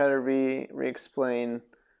 So let me try to re-explain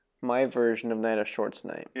my version of Night of Shorts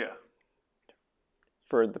Night. Yeah.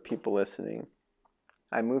 For the people listening.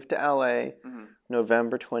 I moved to LA,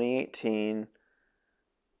 November 2018.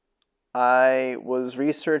 I was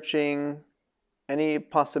researching any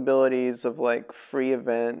possibilities of like free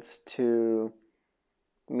events to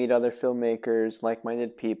meet other filmmakers,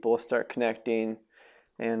 like-minded people, start connecting,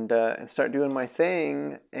 and start doing my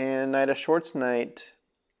thing. And Night of Shorts Night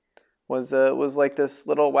was like this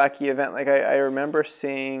little wacky event. Like I remember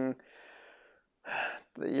seeing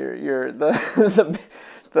the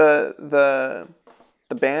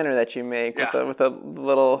banner that you make with a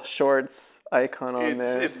little shorts icon on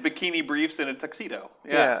there. It's bikini briefs and a tuxedo.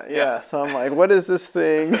 Yeah. So I'm like, what is this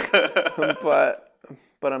thing? but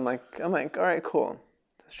I'm like, all right, cool,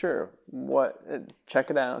 sure.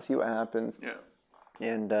 Check it out, see what happens. Yeah.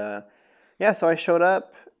 And so I showed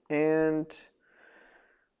up, and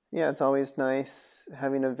it's always nice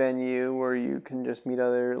having a venue where you can just meet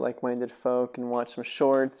other like-minded folk and watch some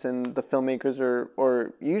shorts, and the filmmakers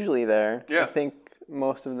are usually there. Yeah. I think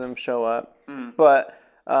most of them show up. But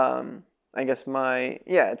I guess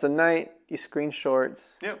it's a night, you screen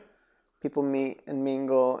shorts. Yep. People meet and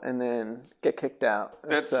mingle and then get kicked out.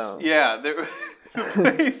 The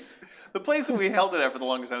place that we held it at for the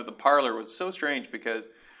longest time, the Parlor, was so strange because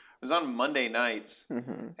it was on Monday nights,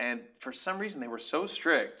 and for some reason they were so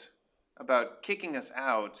strict about kicking us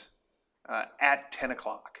out at 10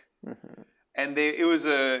 o'clock. And it was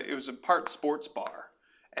a part sports bar,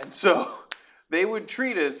 and so they would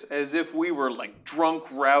treat us as if we were like drunk,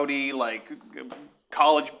 rowdy, like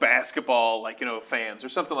college basketball, fans or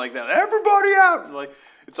something like that. Everybody out! And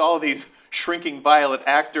it's all of these shrinking violet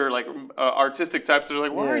actor, artistic types that are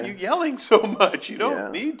like, why are you yelling so much? You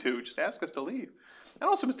don't need to. Just ask us to leave. And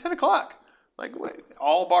also, it was 10 o'clock.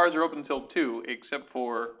 All bars are open until 2, except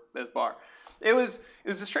for this bar. It was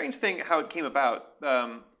a strange thing how it came about.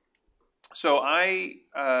 So I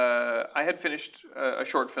had finished a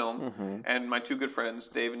short film, and my two good friends,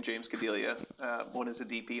 Dave and James Cadelia, one is a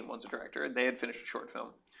DP and one's a director, they had finished a short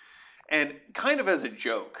film. And kind of as a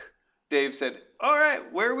joke, Dave said, all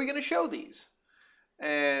right, where are we going to show these?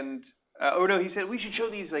 And, he said, we should show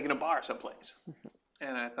these in a bar someplace.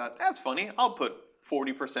 And I thought, that's funny, I'll put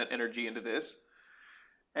 40% energy into this.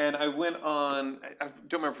 And I went on, I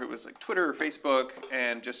don't remember if it was Twitter or Facebook,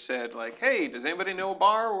 and just said hey, does anybody know a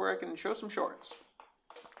bar where I can show some shorts?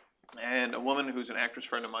 And a woman who's an actress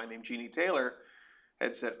friend of mine named Jeannie Taylor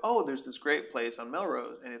had said, oh, there's this great place on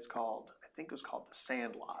Melrose, and I think it was called The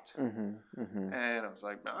Sandlot. And I was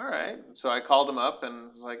like, all right. So I called him up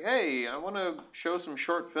and was like, hey, I want to show some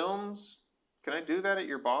short films. Can I do that at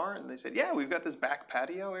your bar? And they said, yeah, we've got this back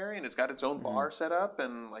patio area, and it's got its own bar set up,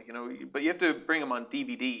 and but you have to bring them on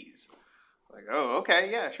DVDs. Oh,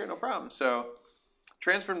 okay, yeah, sure, no problem. So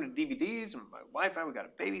transferred them to DVDs, and my wife and I, we got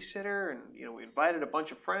a babysitter, and we invited a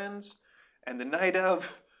bunch of friends. And the night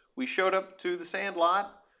of, we showed up to the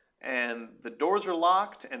Sandlot, and the doors are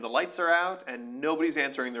locked, and the lights are out, and nobody's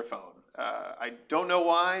answering their phone. I don't know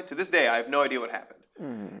why. To this day, I have no idea what happened.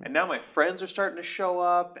 And now my friends are starting to show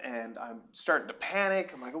up, and I'm starting to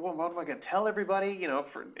panic. I'm like, well, what am I going to tell everybody?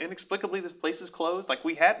 Inexplicably, this place is closed. I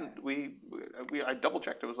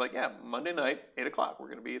double-checked. It was Monday night, 8 o'clock, we're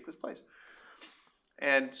going to be at this place.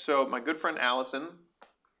 And so my good friend Allison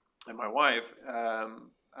and my wife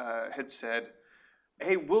had said,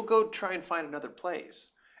 hey, we'll go try and find another place.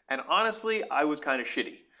 And honestly, I was kind of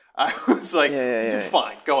shitty. I was like,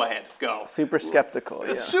 fine, go ahead, go. Super skeptical,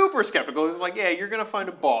 Super skeptical. I was like, you're going to find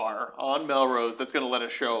a bar on Melrose that's going to let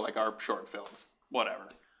us show, our short films. Whatever.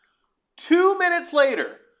 2 minutes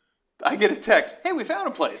later, I get a text, hey, we found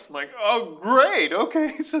a place. I'm like, oh, great,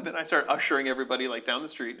 okay. So then I start ushering everybody, down the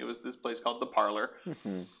street, and it was this place called The Parlor.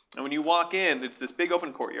 And when you walk in, it's this big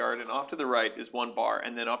open courtyard, and off to the right is one bar,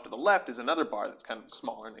 and then off to the left is another bar that's kind of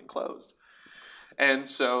smaller and enclosed. And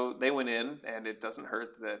so they went in, and it doesn't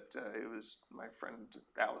hurt that it was my friend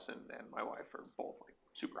Allison and my wife are both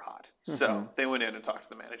super hot. So they went in and talked to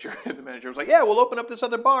the manager, and the manager was like, yeah, we'll open up this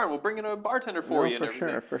other bar, and we'll bring in a bartender for you and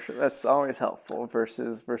everything. For sure. That's always helpful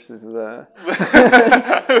versus the...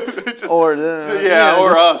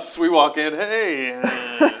 or us. We walk in, hey,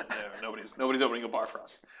 nobody's opening a bar for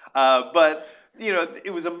us. But...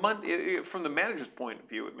 it was a Monday. From the manager's point of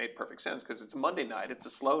view, it made perfect sense because it's a Monday night. It's a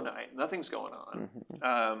slow night. Nothing's going on.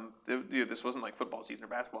 This wasn't football season or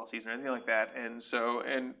basketball season or anything like that. And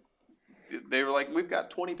they were like, we've got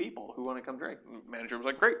 20 people who want to come drink. And the manager was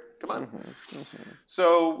like, great, come on.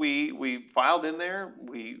 So we filed in there.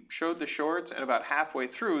 We showed the shorts, and about halfway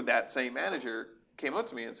through, that same manager came up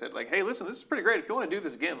to me and said, hey, listen, this is pretty great. If you want to do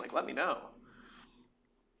this again, let me know.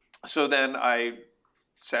 So then I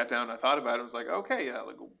sat down and I thought about it. I was like, okay,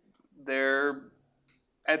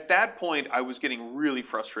 at that point, I was getting really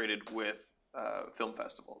frustrated with film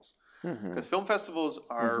festivals. Because film festivals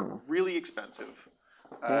are really expensive.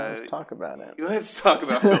 Let's talk about it. Let's talk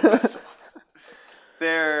about film festivals.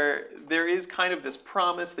 There is kind of this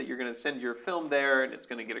promise that you're going to send your film there, and it's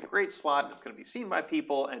going to get a great slot, and it's going to be seen by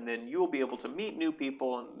people, and then you'll be able to meet new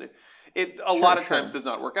people. And it a lot of times does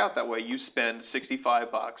not work out that way. You spend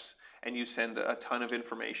 $65, and you send a ton of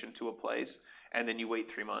information to a place, and then you wait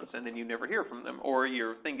 3 months, and then you never hear from them, or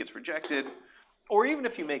your thing gets rejected, or even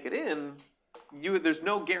if you make it in, there's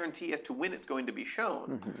no guarantee as to when it's going to be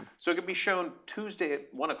shown. So it could be shown Tuesday at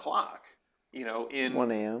 1 o'clock. In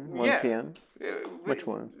 1 a.m., 1 p.m. Which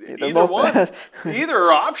one? Either one. Either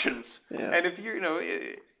are options. Yeah. And if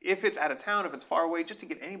if it's out of town, if it's far away, just to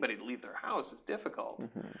get anybody to leave their house is difficult.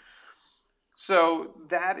 So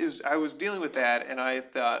I was dealing with that, and I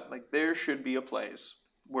thought there should be a place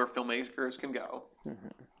where filmmakers can go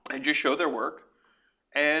and just show their work,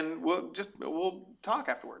 and we'll talk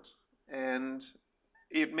afterwards. And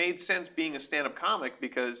it made sense being a stand-up comic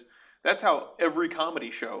because that's how every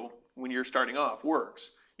comedy show, when you're starting off,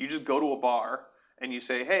 works. You just go to a bar and you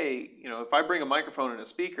say, hey, if I bring a microphone and a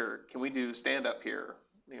speaker, can we do stand-up here,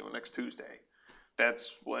 next Tuesday?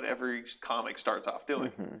 That's what every comic starts off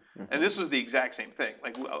doing. And this was the exact same thing.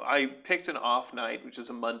 I picked an off night, which is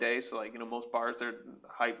a Monday. So most bars, their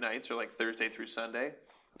hype nights are Thursday through Sunday.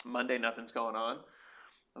 Monday, nothing's going on.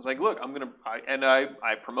 I was like, look,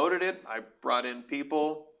 I promoted it. I brought in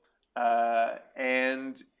people,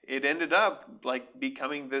 and it ended up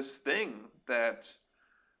becoming this thing that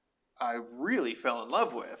I really fell in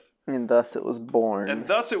love with. And thus it was born.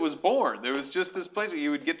 There was just this place where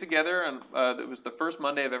you would get together, and it was the first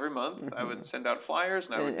Monday of every month. I would send out flyers.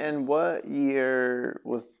 And what year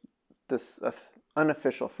was this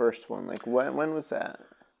unofficial first one? When was that?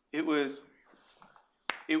 It was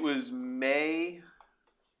May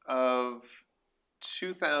of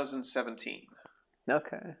 2017.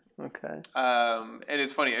 Okay. And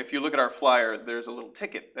it's funny, if you look at our flyer, there's a little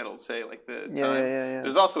ticket that'll say the time. Yeah.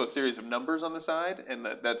 There's also a series of numbers on the side, and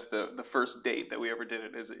that's the first date that we ever did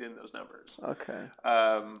it is in those numbers. Okay.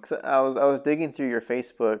 'Cause I was digging through your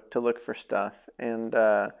Facebook to look for stuff, and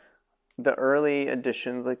the early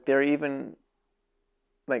editions, they're even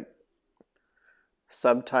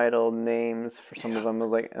subtitled names for some of them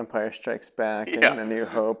was Empire Strikes Back and A New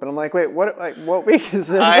Hope, and I'm like, wait, what week is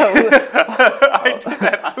this? I did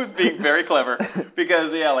that. I was being very clever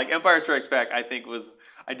because Empire Strikes Back I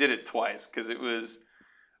did it twice because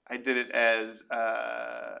I did it as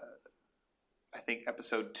I think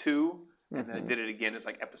episode 2. And then I did it again as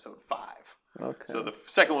episode 5. Okay. So the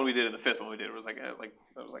second one we did and the fifth one we did was I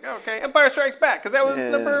was okay, Empire Strikes Back, because that was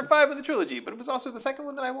number 5 of the trilogy, but it was also the second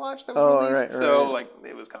one that I watched that was released. Right. So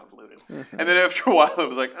it was convoluted. And then after a while, it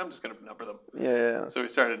was I'm just gonna number them. Yeah. So we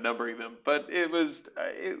started numbering them, but it was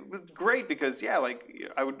great because I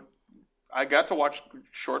got to watch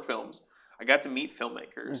short films. I got to meet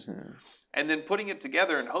filmmakers. And then putting it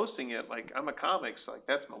together and hosting it, I'm a comic, so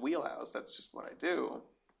that's my wheelhouse. That's just what I do.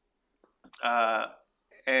 But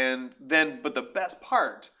the best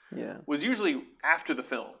part was usually after the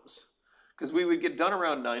films, because we would get done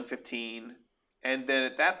around 9:15, and then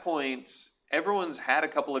at that point, everyone's had a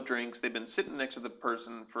couple of drinks. They've been sitting next to the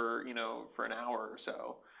person for an hour or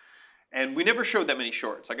so. And we never showed that many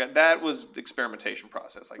shorts. That was the experimentation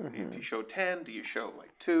process. If you show 10, do you show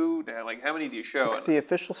 2? How many do you show? The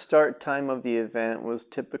official start time of the event was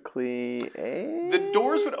typically 8? The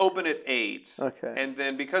doors would open at 8. Okay. And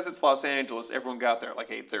then because it's Los Angeles, everyone got there at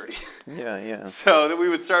 8:30. Yeah. So then we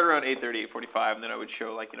would start around 8:30, 8:45, and then I would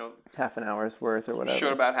show half an hour's worth or whatever.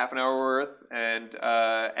 Showed about half an hour worth, and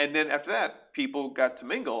then after that, people got to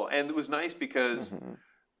mingle, and it was nice because.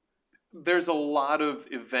 There's a lot of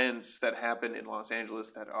events that happen in Los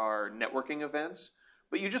Angeles that are networking events,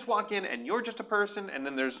 but you just walk in and you're just a person, and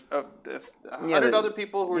then there's 100 other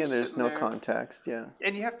people who are just sitting there. There's no context,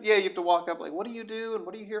 And you have to walk up what do you do and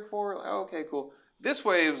what are you here for? Oh, okay, cool. This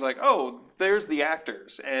way it was there's the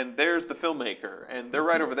actors and there's the filmmaker and they're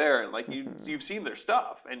right over there, and you've seen their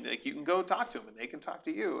stuff, and you can go talk to them and they can talk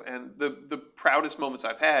to you. And the proudest moments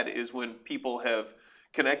I've had is when people have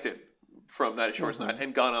connected from Night of Shorts Night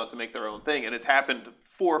and gone out to make their own thing, and it's happened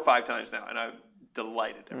 4 or 5 times now, and I'm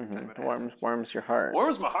delighted every time it happens. Warms your heart.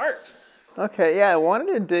 Warms my heart. Okay, I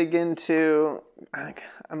wanted to dig into,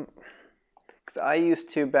 because I used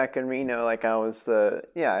to back in Reno, I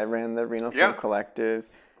ran the Reno Film Collective,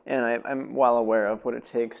 and I'm well aware of what it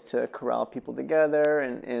takes to corral people together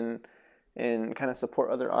and kind of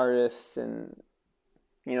support other artists and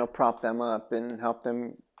prop them up and help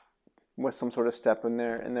them with some sort of step in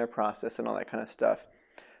their process and all that kind of stuff.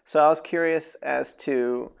 So I was curious as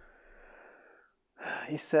to,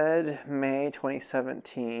 you said May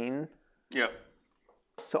 2017. Yep.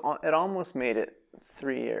 So it almost made it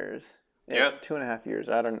 3 years. Yeah. 2.5 years.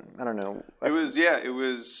 I don't know. It was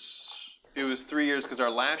 3 years because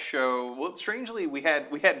our last show. Well, strangely, we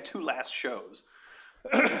had two last shows.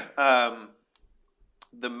 The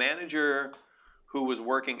manager who was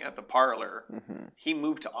working at the parlor, he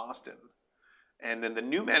moved to Austin. And then the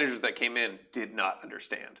new managers that came in did not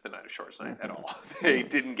understand the Night of Shorts Night at all. They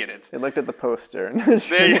didn't get it. They looked at the poster. And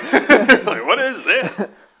they're like, what is this?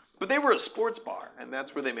 But they were a sports bar, and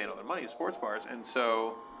that's where they made all their money, sports bars. And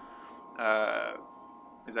so,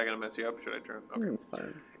 is that going to mess you up? Should I turn? Okay. It's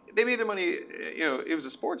fine. They made their money, it was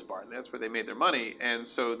a sports bar, and that's where they made their money. And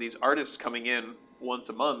so these artists coming in once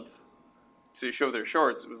a month to show their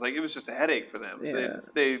shorts, it was just a headache for them. So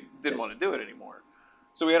they didn't want to do it anymore.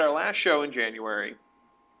 So we had our last show in January.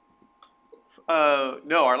 No,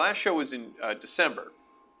 our last show was in December.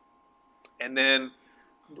 And then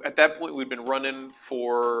at that point, we'd been running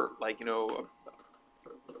for about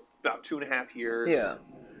 2.5 years. Yeah.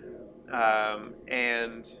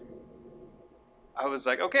 And I was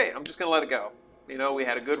like, okay, I'm just going to let it go. We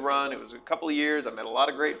had a good run. It was a couple of years. I met a lot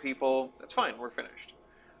of great people. That's fine. We're finished.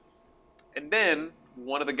 And then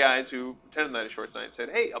one of the guys who attended Night of Shorts Night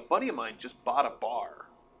said, hey, a buddy of mine just bought a bar.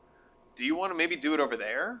 Do you want to maybe do it over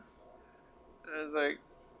there? And I was like,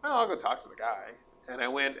 oh, I'll go talk to the guy. And I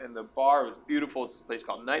went, and the bar was beautiful. It's this place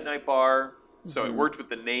called Night Night Bar. So it worked with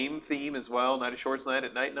the name theme as well, Night of Shorts Night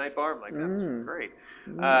at Night Night Bar. I'm like, that's great.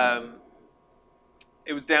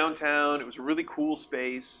 It was downtown. It was a really cool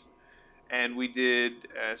space. And we did,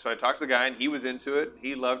 so I talked to the guy, and he was into it.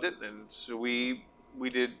 He loved it. And so we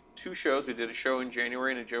did 2 shows. We did a show in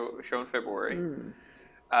January and a show in February.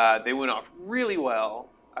 They went off really well.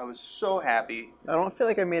 I was so happy. I don't feel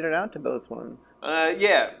like I made it out to those ones.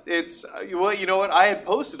 Yeah, it's well, you know what? I had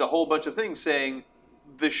posted a whole bunch of things saying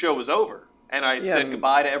the show was over, and I said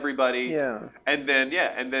goodbye to everybody. Yeah, and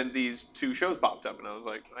then these 2 shows popped up, and I was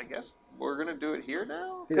like, I guess we're gonna do it here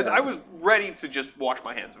now, because I was ready to just wash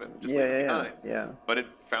my hands of it, and just leave it behind. Yeah. But it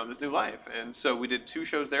found this new life, and so we did 2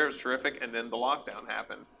 shows there. It was terrific, and then the lockdown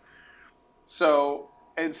happened. So,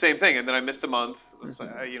 and same thing, and then I missed a month. It was,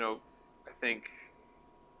 I think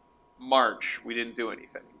March, we didn't do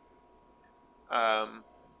anything. And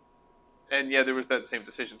there was that same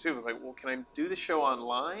decision too. It was like, well, can I do the show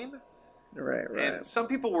online? Right. And some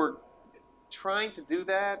people were trying to do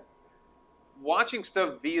that. Watching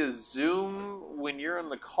stuff via Zoom when you're on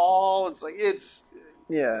the call, it's like, it's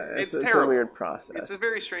terrible. It's a weird process. It's a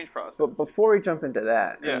very strange process. But before we jump into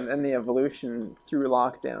that and the evolution through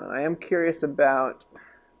lockdown, I am curious about.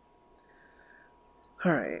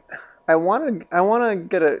 All right, I want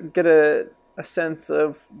to get a sense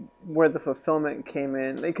of where the fulfillment came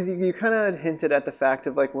in, because you kind of hinted at the fact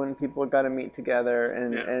of like when people got to meet together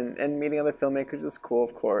and meeting other filmmakers is cool,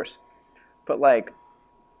 of course, but like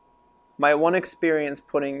my one experience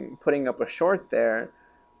putting up a short there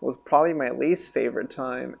was probably my least favorite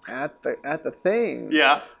time at the thing.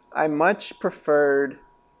 Yeah, I much preferred.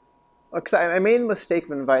 Because I made the mistake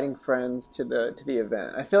of inviting friends to the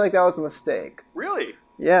event. I feel like that was a mistake. Really?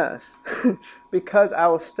 Yes. Because I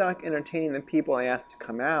was stuck entertaining the people I asked to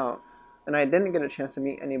come out, and I didn't get a chance to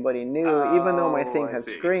meet anybody new, even though my thing had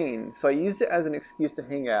screened. So I used it as an excuse to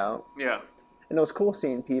hang out. Yeah. And it was cool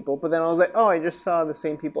seeing people, but then I was like, oh, I just saw the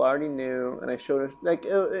same people I already knew, and I showed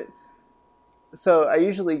it. So I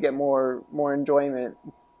usually get more enjoyment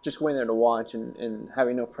just going there to watch and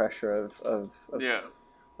having no pressure of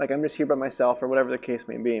like I'm just here by myself or whatever the case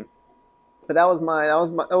may be. But that was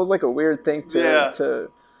like a weird thing to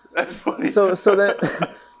That's funny. So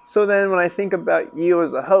then when I think about you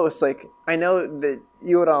as a host, like I know that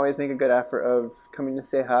you would always make a good effort of coming to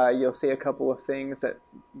say hi. You'll say a couple of things that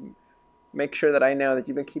make sure that I know that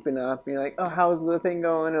you've been keeping up. And you're like, oh, how's the thing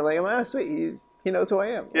going? And like, oh, sweet, he knows who I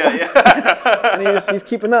am. Yeah. And he's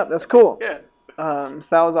keeping up. That's cool. Yeah. So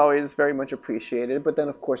that was always very much appreciated. But then,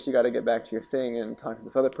 of course, you got to get back to your thing and talk to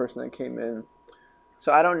this other person that came in.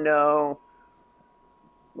 So I don't know,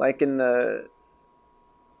 like I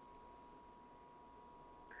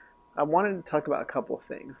wanted to talk about a couple of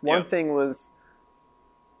things. One thing was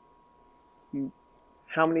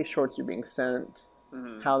how many shorts you're being sent,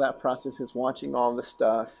 how that process is, watching all the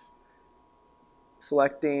stuff,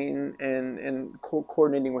 selecting and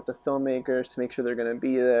coordinating with the filmmakers to make sure they're going to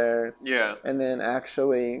be there. Yeah. And then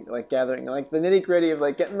actually like gathering like the nitty gritty of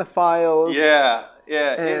like getting the files. Yeah.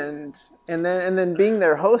 And then being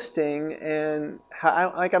there hosting, and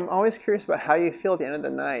how I'm always curious about how you feel at the end of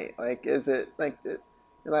the night. Like, is it like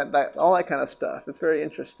and that all that kind of stuff. It's very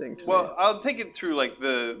interesting to me. Well, I'll take it through like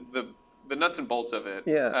the nuts and bolts of it.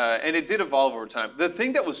 Yeah. And it did evolve over time. The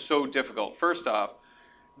thing that was so difficult, first off,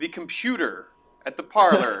 the computer at the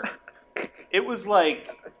parlor, it was like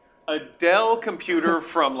a Dell computer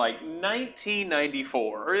from like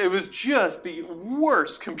 1994. It was just the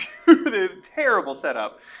worst computer, terrible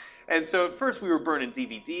setup. And so at first we were burning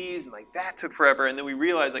DVDs, and like that took forever. And then we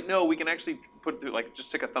realized like, no, we can actually put it through, like just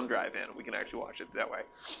stick a thumb drive in, and we can actually watch it that way.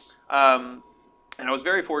 And I was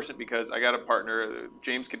very fortunate because I got a partner,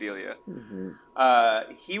 James Cadelia.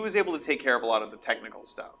 Mm-hmm. He was able to take care of a lot of the technical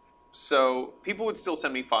stuff. So people would still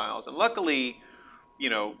send me files. And luckily, you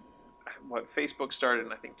know, Facebook started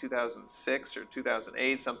in, I think, 2006 or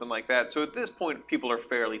 2008, something like that. So at this point, people are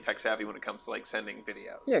fairly tech savvy when it comes to like sending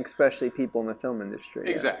videos. Yeah, especially people in the film industry.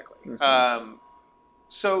 Exactly. Yeah. Mm-hmm.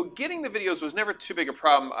 So getting the videos was never too big a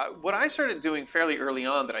problem. What I started doing fairly early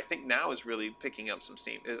on that I think now is really picking up some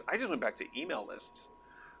steam is I just went back to email lists.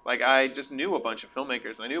 Like I just knew a bunch of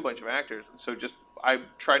filmmakers and I knew a bunch of actors. And so I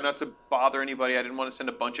tried not to bother anybody. I didn't want to send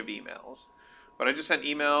a bunch of emails. But I just sent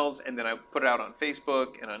emails and then I put it out on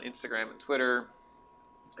Facebook and on Instagram and Twitter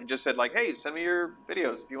and just said like, hey, send me your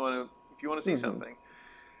videos if you want to see something.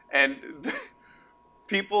 And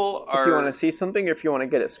people are... If you want to see something or if you want to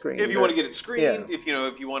get it screened. If you want to get it screened, yeah.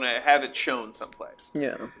 if you want to have it shown someplace.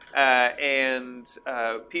 Yeah. And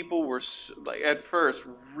people were, like, at first,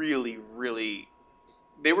 really, really...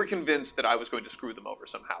 They were convinced that I was going to screw them over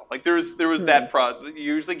somehow. Like, there was that...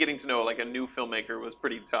 Usually getting to know, like, a new filmmaker was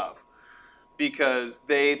pretty tough. Because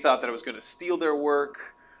they thought that I was going to steal their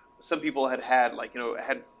work. Some people had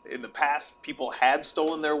in the past, people had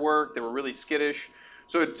stolen their work. They were really skittish.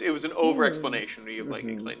 So it was an over-explanation. You like,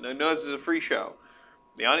 no, this is a free show.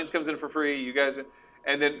 The audience comes in for free. You guys,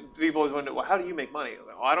 and then people always wonder, well, how do you make money?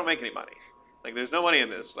 Like, well, I don't make any money. Like, there's no money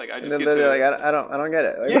in this. Like, I just get to. Like, I don't get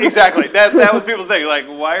it. Like, yeah, exactly. That was people's thing. Like,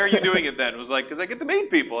 why are you doing it then? It was like, because I get to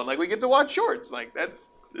meet people and like we get to watch shorts. Like,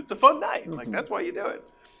 it's a fun night. Like, that's why you do it.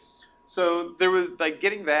 So there was like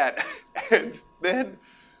getting that, and then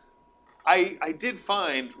I did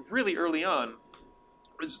find really early on.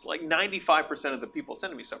 It's like 95% of the people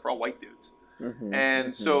sending me stuff are all white dudes.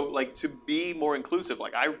 And so like to be more inclusive,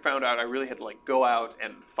 like I found out I really had to like go out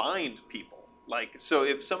and find people. Like, so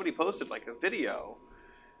if somebody posted like a video,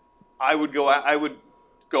 I would go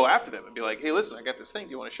after them and be like, hey, listen, I got this thing.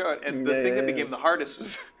 Do you want to show it? And the thing that became the hardest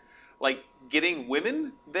was like getting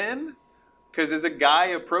women then. Because there's a guy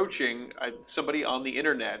approaching somebody on the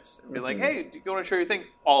internet and be like, hey, do you want to show your thing?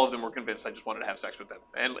 All of them were convinced I just wanted to have sex with them.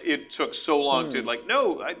 And it took so long to like,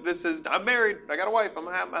 no, I'm married. I got a wife. I'm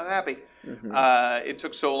happy. It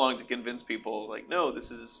took so long to convince people like, no,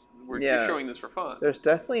 we're just showing this for fun. There's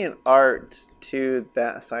definitely an art to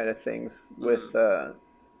that side of things with, I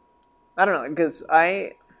don't know, because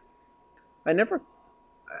I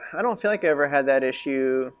don't feel like I ever had that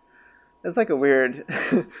issue. It's like a weird...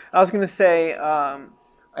 I was going to say, I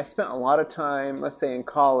spent a lot of time, let's say in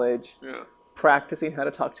college, practicing how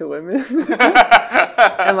to talk to women.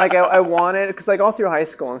 And like I wanted... Because like all through high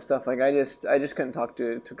school and stuff, like I just couldn't talk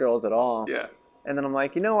to girls at all. Yeah. And then I'm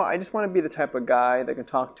like, you know what? I just want to be the type of guy that can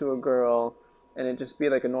talk to a girl and it just be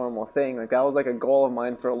like a normal thing. Like that was like a goal of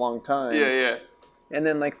mine for a long time. Yeah, yeah. And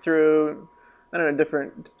then like through, I don't know,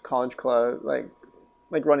 different college club, like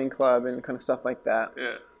running club and kind of stuff like that.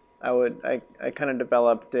 Yeah. I kind of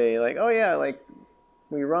developed a like, oh yeah, like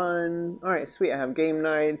we run, all right, sweet, I have game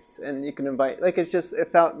nights and you can invite, like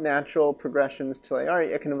it felt natural progressions to like, all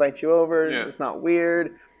right, I can invite you over, it's not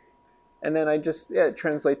weird. And then it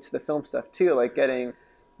translates to the film stuff too, like getting,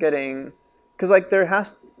 because like there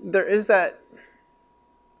is that,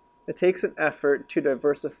 it takes an effort to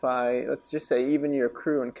diversify, let's just say even your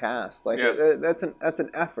crew and cast, like that's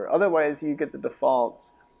an effort. Otherwise you get the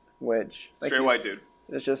defaults, which like, straight white dude.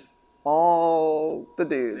 It's just all the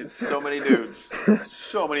dudes. It's so many dudes.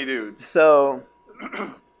 So many dudes. So,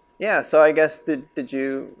 yeah. So I guess did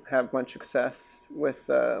you have much success with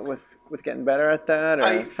getting better at that? Or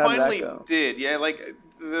I finally did. Yeah, like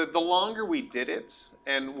the longer we did it,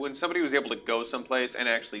 and when somebody was able to go someplace and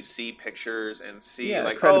actually see pictures and see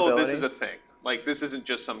like, oh, this is a thing. Like this isn't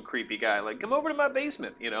just some creepy guy. Like come over to my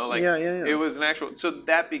basement. You know, like it was an actual. So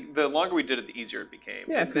the longer we did it, the easier it became.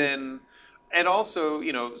 Yeah, and then. And also,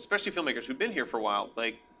 you know, especially filmmakers who've been here for a while,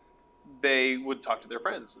 like, they would talk to their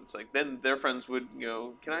friends. And it's like, then their friends would, you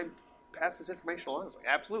know, can I pass this information along? I was like,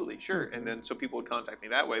 absolutely, sure. And then so people would contact me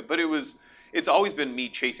that way. But it's always been me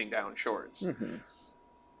chasing down shorts.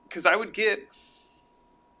 Because I would get,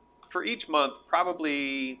 for each month,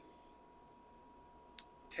 probably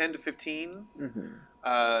 10 to 15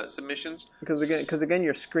 submissions. Because again,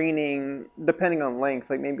 you're screening depending on length,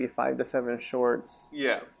 like maybe 5 to 7 shorts.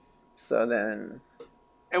 Yeah. So then.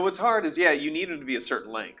 And what's hard is, you need them to be a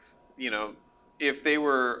certain length. If they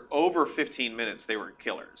were over 15 minutes, they were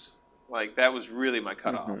killers. Like, that was really my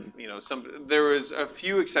cutoff. Mm-hmm. There was a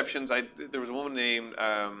few exceptions. There was a woman named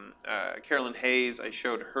Carolyn Hayes. I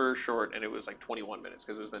showed her short, and it was like 21 minutes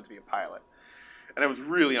because it was meant to be a pilot. And I was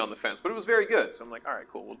really on the fence, but it was very good. So I'm like, all right,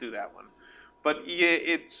 cool, we'll do that one. But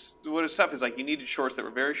yeah, what is tough is, like, you needed shorts that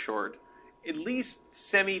were very short, at least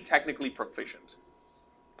semi-technically proficient,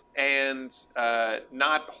 and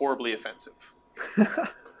not horribly offensive.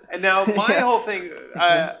 And now my whole thing,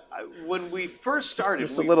 when we first started,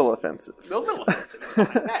 just a little offensive. A little offensive. It's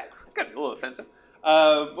not bad. It's got to be a little offensive.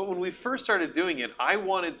 But when we first started doing it, I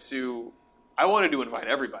wanted to invite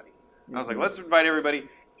everybody. I was like, let's invite everybody.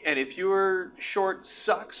 And if your short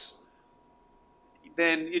sucks,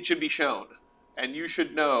 then it should be shown. And you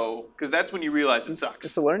should know, because that's when you realize it sucks.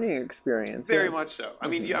 It's a learning experience. Very much so. I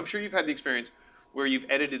mean, I'm sure you've had the experience where you've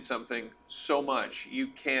edited something so much you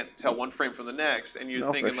can't tell one frame from the next, and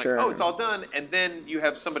you're thinking like, oh, it's all done, and then you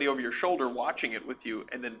have somebody over your shoulder watching it with you,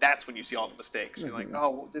 and then that's when you see all the mistakes. You're like,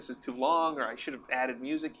 oh, this is too long, or I should have added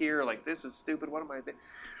music here, or like, this is stupid, what am I doing?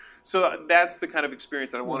 So that's the kind of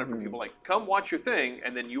experience that I wanted for people. Like, come watch your thing,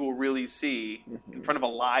 and then you will really see in front of a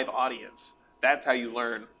live audience. That's how you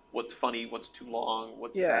learn what's funny, what's too long,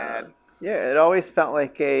 what's sad. Yeah, it always felt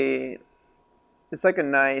like it's like a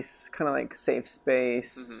nice kind of like safe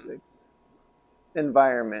space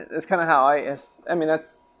environment. It's kind of how I mean,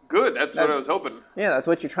 that's good. That's what I was hoping. Yeah, that's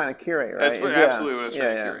what you're trying to curate, right? That's absolutely what I was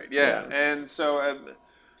trying to curate. Yeah. And so,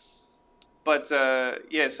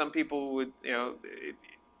 some people would,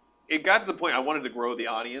 it got to the point I wanted to grow the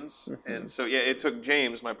audience. And so, it took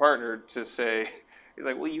James, my partner, to say, he's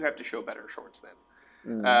like, well, you have to show better shorts then.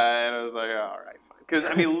 And I was like, oh, all right, fine. Because,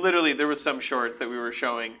 I mean, literally, there was some shorts that we were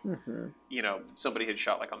showing, somebody had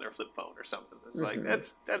shot like on their flip phone or something. It's like,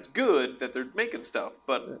 that's good that they're making stuff,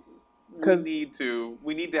 but we need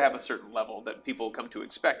to have a certain level that people come to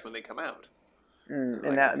expect when they come out.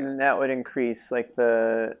 And that would increase like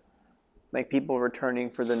people returning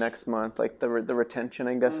for the next month, like the retention,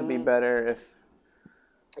 I guess, would be better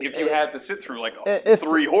if you had to sit through like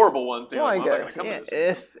 3 horrible ones. Well, like, I guess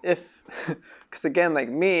if because again, like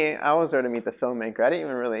me, I was there to meet the filmmaker. I didn't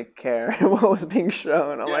even really care what was being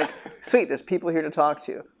shown. I'm like, sweet, there's people here to talk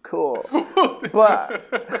to. Cool. But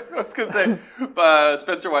I was gonna say,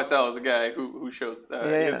 Spencer Whitesell is a guy who shows. He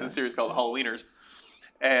has a series called Halloweeners,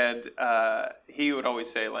 and he would always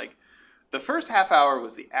say like, the first half hour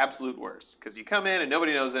was the absolute worst because you come in and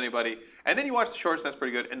nobody knows anybody, and then you watch the shorts, and that's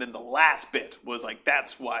pretty good, and then the last bit was like,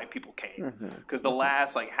 that's why people came, because the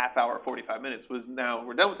last like half hour, 45 minutes was, now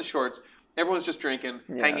we're done with the shorts, everyone's just drinking,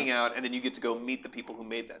 hanging out, and then you get to go meet the people who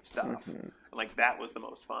made that stuff, and like that was the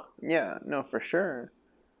most fun. Yeah, no, for sure.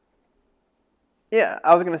 Yeah,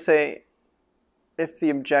 I was gonna say, if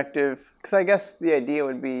the objective, because I guess the idea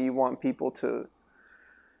would be you want people to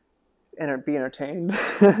be entertained.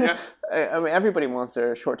 I mean, everybody wants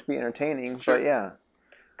their short to be entertaining, but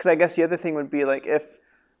because I guess the other thing would be like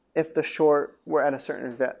if the short were at a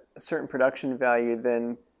certain production value,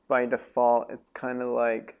 then by default it's kind of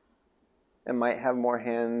like it might have more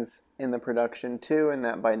hands in the production too, and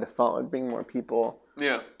that by default would bring more people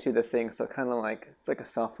to the thing. So kind of like it's like a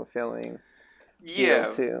self-fulfilling.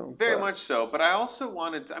 Too, very much so. But I also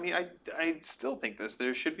wanted to, I mean, I still think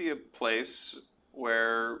there should be a place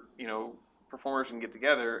where, performers can get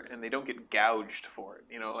together and they don't get gouged for it.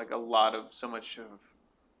 Like so much of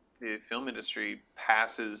the film industry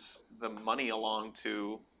passes the money along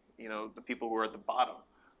to, the people who are at the bottom.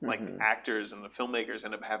 Like actors and the filmmakers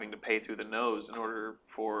end up having to pay through the nose in order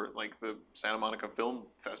for like the Santa Monica Film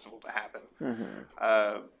Festival to happen.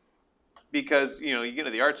 Because, you get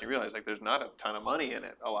into the arts and you realize like there's not a ton of money in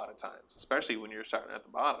it a lot of times, especially when you're starting at the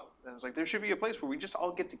bottom. And it's like there should be a place where we just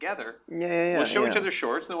all get together. We'll show each other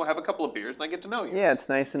shorts, and then we'll have a couple of beers, and I get to know you. Yeah, it's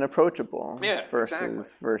nice and approachable. Yeah,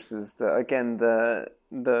 versus how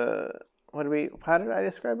did I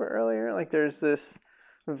describe it earlier? Like there's this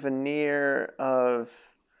veneer of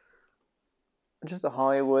just the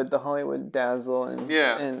Hollywood dazzle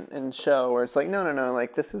and show where it's like no,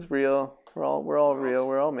 like this is real. We're all real.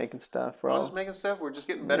 We're all making stuff. We're all just making stuff. We're just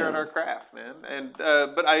getting better at our craft, man. And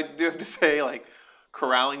but I do have to say, like,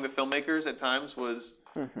 corralling the filmmakers at times was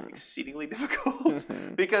exceedingly difficult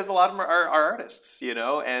because a lot of them are artists,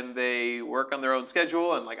 and they work on their own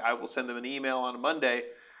schedule. And like, I will send them an email on a Monday,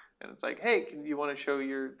 and it's like, hey, you want to show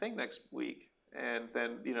your thing next week? And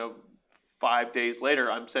then 5 days later,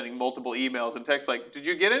 I'm sending multiple emails and texts like, did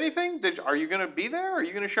you get anything? Are you going to be there? Are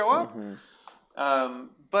you going to show up?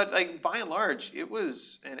 But like by and large, it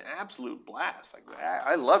was an absolute blast. Like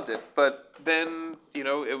I loved it. But then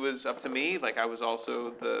it was up to me. Like I was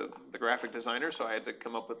also the graphic designer, so I had to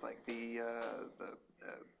come up with like the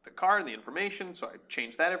card, the information. So I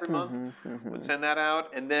changed that every month. Would send that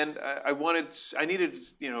out, and then I needed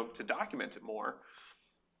to document it more.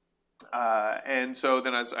 And so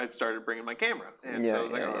then I started bringing my camera, and so I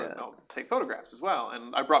was like, I'll take photographs as well.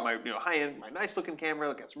 And I brought my high-end, my nice-looking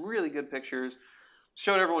camera, got some really good pictures,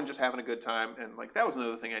 showed everyone just having a good time, and like that was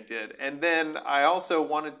another thing I did. And then I also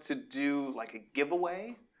wanted to do like a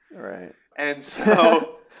giveaway, right? And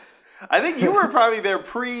so I think you were probably there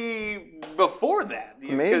before that,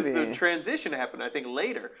 because the transition happened I think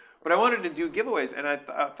later. But I wanted to do giveaways, and I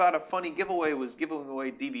thought a funny giveaway was giving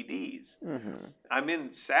away DVDs. I'm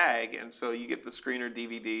in SAG, and so you get the screener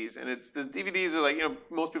DVDs, and the DVDs are like,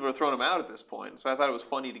 most people are throwing them out at this point, so I thought it was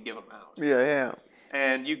funny to give them out. Yeah.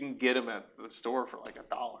 And you can get them at the store for like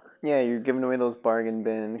 $1. Yeah, you're giving away those bargain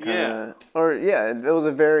bin kind of. Or it was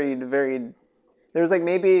a very, there was like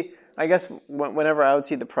maybe, I guess whenever I would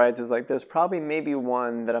see the prizes, like there's probably maybe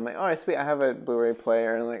one that I'm like, all right, sweet, I have a Blu-ray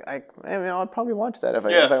player, and like I'll probably watch that if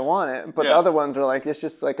I want it. But the other ones are like, it's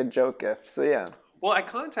just like a joke gift. So yeah. Well, I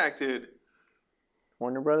contacted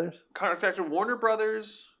Warner Brothers.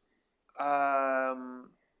 I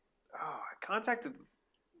contacted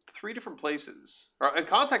 3 different places, or I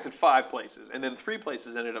contacted 5 places, and then 3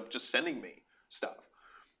 places ended up just sending me stuff.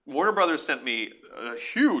 Warner Brothers sent me a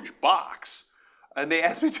huge box. And they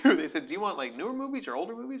asked me they said, do you want like newer movies or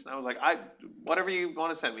older movies? And I was like, whatever you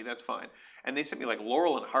want to send me, that's fine. And they sent me like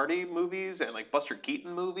Laurel and Hardy movies and like Buster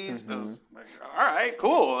Keaton movies. And I was like, all right,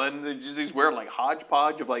 cool. And just these weird like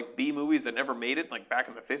hodgepodge of like B movies that never made it, like back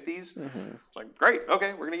in the 50s. It's like, great,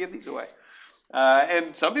 okay, we're going to give these away.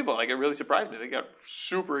 And some people, like, it really surprised me. They got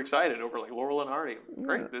super excited over like Laurel and Hardy.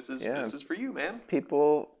 Great, this is for you, man.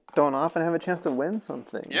 People don't often have a chance to win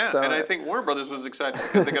something. Yeah, so, and I think Warner Brothers was excited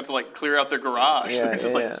because they got to like clear out their garage. They're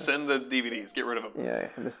just like, send the DVDs, get rid of them. Yeah,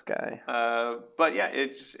 this guy. But yeah,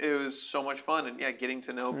 it was so much fun, and getting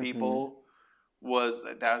to know people was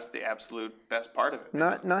the absolute best part of it.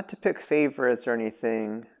 Not to pick favorites or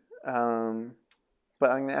anything, but I'm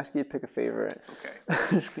going to ask you to pick a favorite. Okay.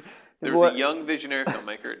 There was a young visionary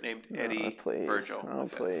filmmaker named Eddie Virgil. Oh,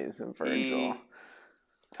 please, Virgil. He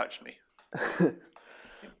touched me.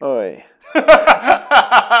 Oi.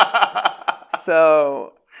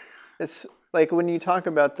 So, it's like when you talk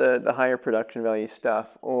about the higher production value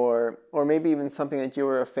stuff, or maybe even something that you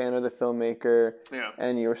were a fan of the filmmaker,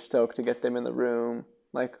 and you were stoked to get them in the room.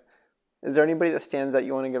 Like, is there anybody that stands out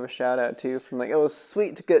you want to give a shout out to? From like, it was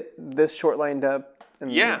sweet to get this short lined up.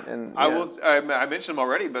 I will. I mentioned him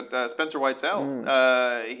already, but Spencer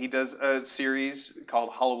Whitesell. He does a series called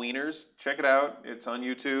Halloweeners. Check it out. It's on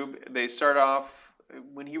YouTube. They start off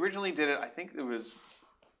when he originally did it. I think the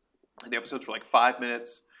episodes were like 5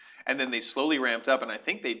 minutes, and then they slowly ramped up, and I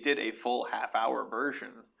think they did a full half-hour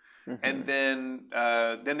version. And then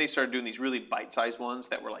they started doing these really bite-sized ones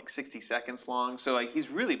that were like 60 seconds long. So like he's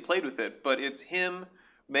really played with it. But it's him,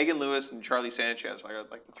 Megan Lewis, and Charlie Sanchez,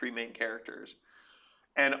 like the 3 main characters.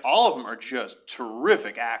 And all of them are just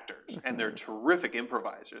terrific actors, and they're terrific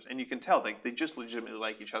improvisers. And you can tell they just legitimately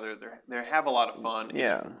like each other. They have a lot of fun.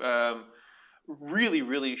 Yeah. It's, really,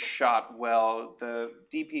 really shot well. The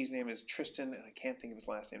DP's name is Tristan, and I can't think of his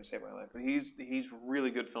last name to save my life. But he's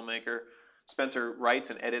really good filmmaker. Spencer writes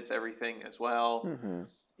and edits everything as well.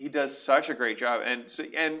 He does such a great job,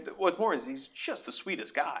 and what's more is he's just the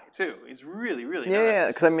sweetest guy too. He's really, really nice. Yeah,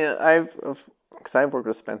 because I mean I've worked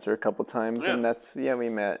with Spencer a couple times, and that's we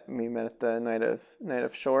met at the night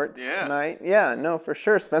of shorts night. Yeah, no, for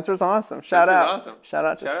sure. Spencer's awesome. Shout out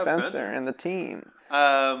to Spencer and the team.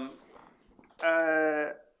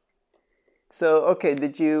 So okay,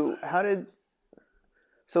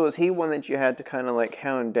 so was he one that you had to kind of like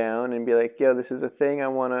hound down and be like, yo, this is a thing I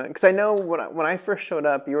want to... Because I know when I first showed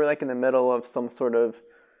up, you were like in the middle of some sort of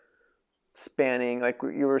spanning, like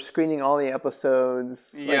you were screening all the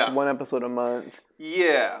episodes, like 1 episode a month.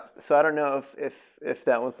 Yeah. So I don't know if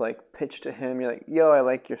that was like pitched to him. You're like, yo, I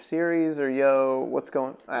like your series, or yo, what's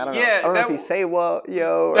going... I don't know. I don't know if you say yo,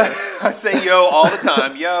 or... I say yo all the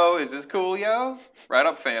time. Yo, is this cool, yo? Right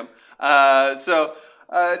up, fam.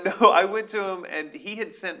 No, I went to him, and he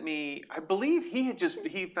had sent me, I believe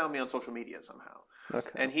he found me on social media somehow. Okay.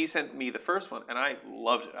 And he sent me the first one, and I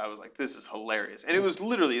loved it. I was like, this is hilarious. And it was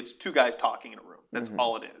literally, it's 2 guys talking in a room. That's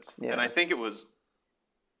all it is. Yeah. And I think it was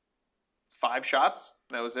 5 shots.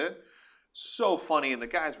 That was it. So funny, and the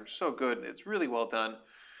guys were so good, and it's really well done.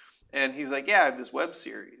 And he's like, yeah, I have this web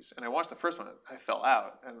series. And I watched the first one. I fell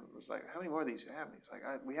out and was like, how many more of these do you have? And he's like,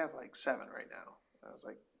 we have like 7 right now. I was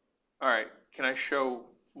like, all right, can I show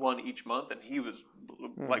one each month? And he was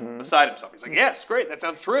like beside himself. He's like, yes, great. That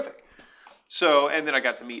sounds terrific. So, and then I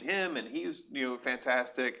got to meet him, and he was,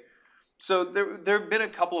 fantastic. So there have been a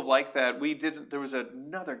couple of like that. There was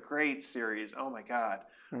another great series. Oh my God.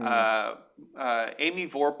 Amy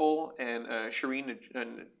Vorpal and Shireen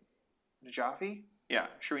Najafi. Yeah,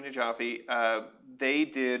 Shireen Najafi. They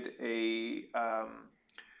did a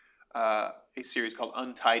series called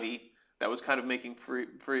Untidy that was kind of making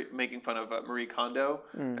fun of Marie Kondo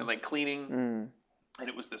and like cleaning. And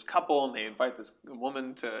it was this couple, and they invite this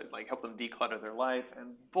woman to like help them declutter their life,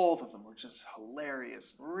 and both of them were just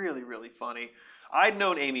hilarious, really, really funny. I'd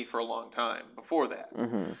known Amy for a long time before that.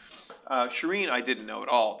 Shireen, I didn't know at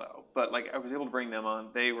all though, but like I was able to bring them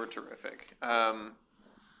on. They were terrific. And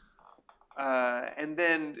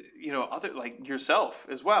then other like yourself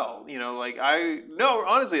as well.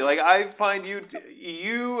 Honestly, like I find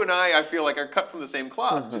you and I feel like are cut from the same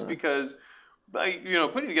cloth, just because.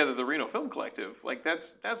 Putting together the Reno Film Collective, like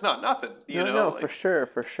that's not nothing. No, for sure.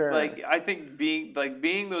 Like I think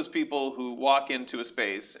being those people who walk into a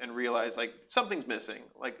space and realize like something's missing.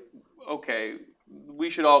 Like, okay, we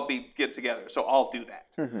should all get together. So I'll do that.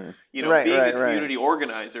 Being a community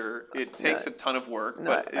organizer, it takes a ton of work,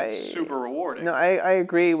 but it's super rewarding. No, I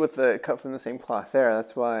agree with the cut from the same cloth there.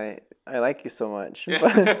 That's why I like you so much.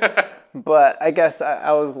 But I guess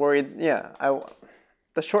I was worried. Yeah,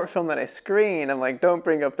 the short film that I screened, I'm like, don't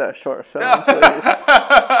bring up that short film, please.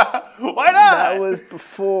 Why not? That was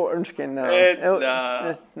before. I'm just kidding. No,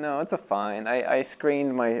 it's a fine. I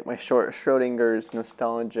screened my short Schrodinger's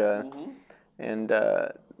Nostalgia, and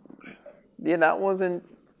that wasn't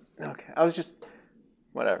okay. I was just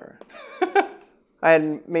whatever. I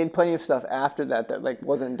had made plenty of stuff after that like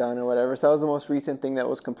wasn't done or whatever. So that was the most recent thing that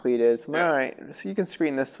was completed. So all right, so you can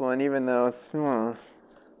screen this one, even though it's.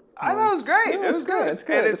 I thought it was great. No, it was good. It's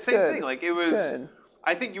good. And it's the same thing. Like it was. Good.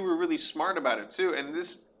 I think you were really smart about it too. And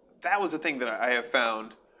that was the thing that I have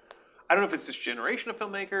found. I don't know if it's this generation of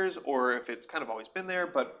filmmakers or if it's kind of always been there,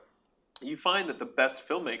 but you find that the best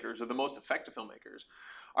filmmakers or the most effective filmmakers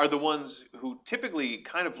are the ones who typically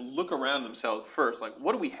kind of look around themselves first. Like,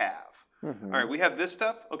 what do we have? All right, we have this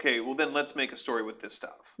stuff. Okay, well then let's make a story with this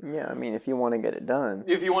stuff. Yeah, I mean, if you want to get it done.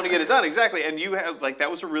 If you want to get it done, exactly. And you have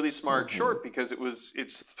that was a really smart short because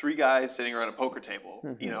it's 3 guys sitting around a poker table,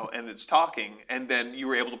 and it's talking, and then you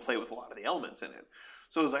were able to play with a lot of the elements in it.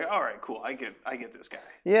 So it was like, all right, cool, I get this guy.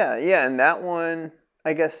 Yeah, and that one,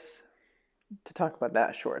 I guess, to talk about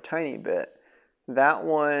that short a tiny bit, that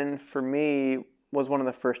one for me was one of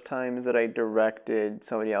the first times that I directed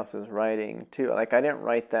somebody else's writing too. Like I didn't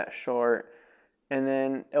write that short, and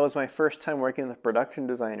then it was my first time working with a production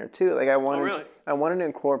designer too. Like I wanted to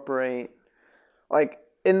incorporate, like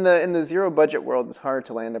in the zero budget world, it's hard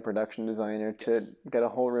to land a production designer to get a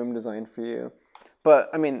whole room designed for you. But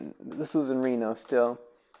I mean, this was in Reno still,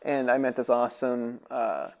 and I met this awesome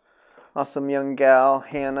young gal,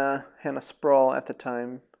 Hannah Sproul at the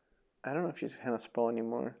time. I don't know if she's Hannah Sproul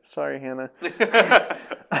anymore. Sorry, Hannah.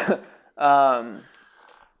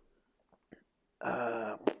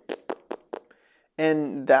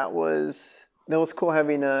 And that was cool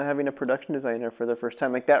having a production designer for the first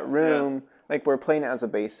time. Like that room, like we're playing it as a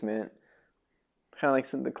basement, kind of like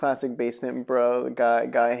the classic basement bro, the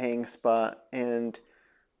guy hang spot, and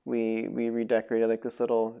we redecorated like this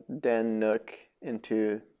little den nook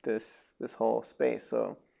into this whole space.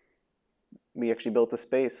 So we actually built the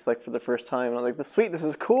space like for the first time, and I was like, "Sweet, this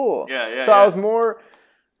is cool." So I was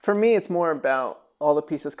for me, it's more about all the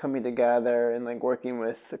pieces coming together and like working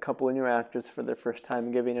with a couple of new actors for their first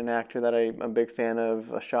time, giving an actor that I'm a big fan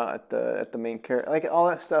of a shot at the main character. Like all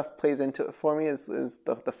that stuff plays into it for me is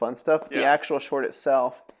the fun stuff. The actual short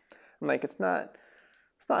itself, I'm like, it's not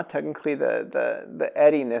technically the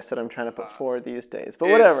Eddie-ness that I'm trying to put forward these days, but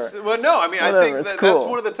whatever. I think that's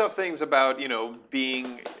one of the tough things about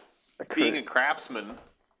being a craftsman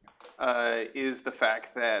is the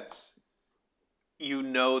fact that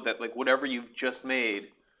that like whatever you've just made,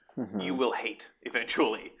 you will hate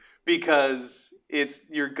eventually because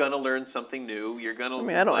you're gonna learn something new. You're gonna. I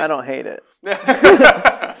mean, I don't hate it.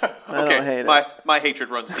 I don't hate it. My hatred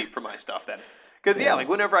runs deep for my stuff then, because like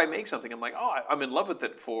whenever I make something, I'm like, I'm in love with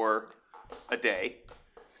it for a day.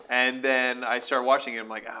 And then I start watching it. I'm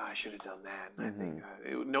like, I should have done that. And I think,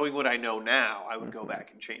 knowing what I know now, I would go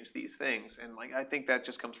back and change these things. And like, I think that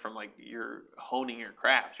just comes from like you're honing your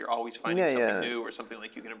craft. You're always finding something new or something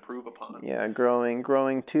like you can improve upon. Yeah,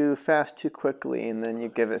 growing too fast, too quickly, and then you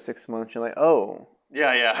give it 6 months. You're like, oh,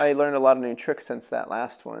 Yeah. I learned a lot of new tricks since that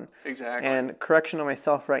last one. Exactly. And correction on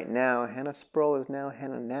myself right now, Hannah Sproul is now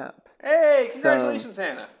Hannah Knapp. Hey, congratulations,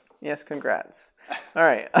 Hannah. Yes, congrats. All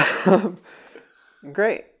right.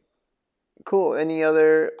 Great. Cool. Any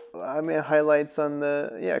other highlights on the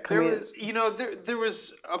there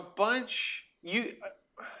was a bunch.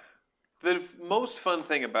 The most fun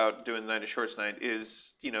thing about doing the Night of Shorts night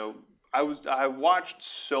is, I watched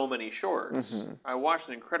so many shorts. Mm-hmm. I watched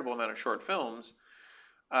an incredible amount of short films,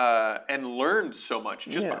 and learned so much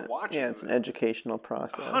just by watching. Yeah, it's an educational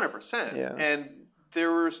process. 100%. Yeah. And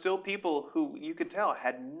there were still people who you could tell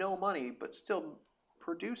had no money, but still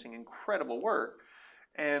producing incredible work.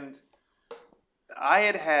 And I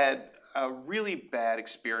had a really bad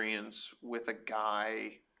experience with a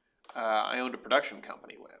guy I owned a production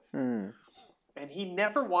company with. Mm. And he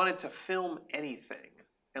never wanted to film anything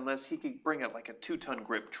unless he could bring it like a 2-ton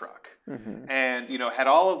grip truck. Mm-hmm. And, had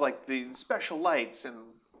all of like the special lights and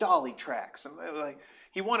dolly tracks. And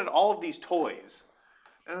he wanted all of these toys.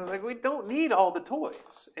 And I was like, we don't need all the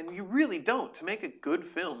toys. And you really don't. To make a good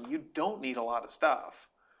film, you don't need a lot of stuff.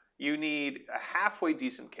 You need a halfway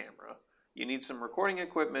decent camera. You need some recording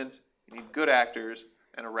equipment, you need good actors,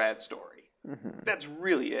 and a rad story. Mm-hmm. That's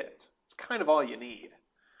really it. It's kind of all you need.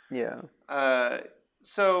 Yeah.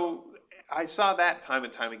 So I saw that time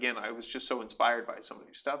and time again. I was just so inspired by some of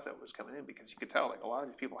these stuff that was coming in because you could tell like a lot of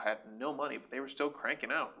these people had no money, but they were still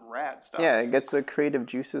cranking out rad stuff. Yeah, it gets the creative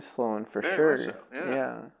juices flowing for sure. So,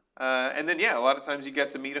 yeah. And then, a lot of times you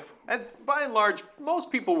get to meet them. And by and large, most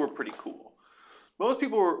people were pretty cool. Most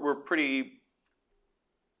people were pretty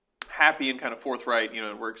happy and kind of forthright,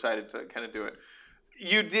 and we're excited to kind of do it.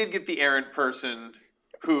 You did get the errant person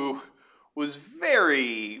who was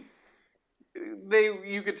very...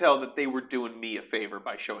 You could tell that they were doing me a favor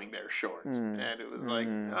by showing their shorts. And it was like,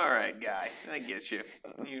 all right, guy, I get you.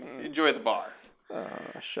 You enjoy the bar. Oh,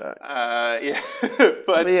 shucks. Yeah.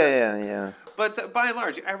 But by and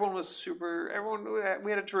large, everyone was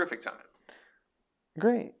we had a terrific time.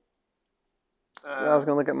 Great. I was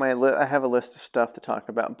going to look at my list. I have a list of stuff to talk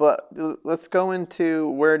about, but let's go into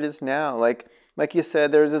where it is now. Like you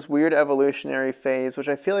said, there's this weird evolutionary phase, which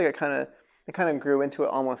I feel like it kind of grew into it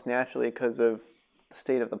almost naturally because of the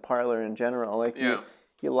state of the parlor in general. Like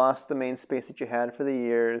you lost the main space that you had for the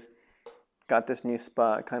years, got this new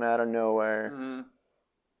spot kind of out of nowhere. Mm-hmm.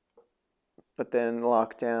 But then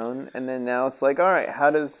lockdown, and then now it's like, all right,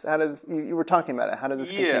 how does you were talking about it? How does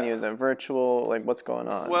this continue? Is it virtual? Like, what's going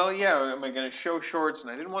on? Well, am I going to show shorts?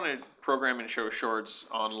 And I didn't want to program and show shorts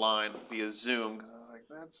online via Zoom because I was like,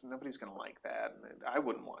 nobody's going to like that. I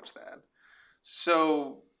wouldn't watch that.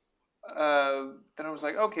 So then I was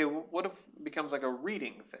like, okay, well, what if it becomes like a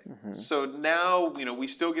reading thing? Mm-hmm. So now, we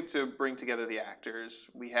still get to bring together the actors.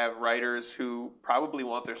 We have writers who probably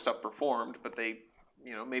want their stuff performed, but they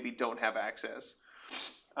maybe don't have access.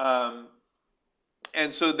 And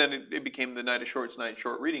so then it became the Night of Shorts night,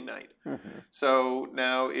 short reading night. Mm-hmm. So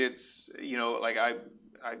now it's, like I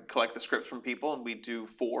collect the scripts from people and we do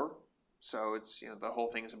 4. So it's, the whole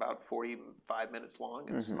thing is about 45 minutes long.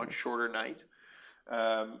 It's a much shorter night.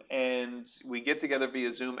 And we get together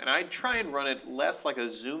via Zoom, and I try and run it less like a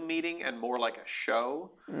Zoom meeting and more like a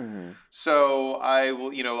show. Mm-hmm. So I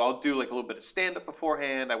will, I'll do like a little bit of stand-up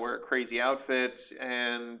beforehand. I wear a crazy outfit,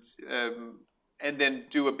 and then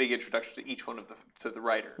do a big introduction to each one of the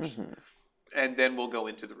writers, and then we'll go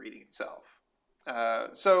into the reading itself.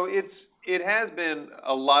 So it has been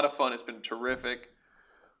a lot of fun. It's been terrific.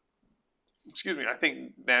 Excuse me. I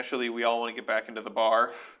think naturally we all want to get back into the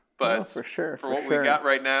bar. But for sure, for what we got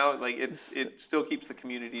right now, like it still keeps the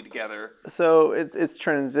community together. So it's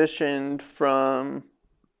transitioned from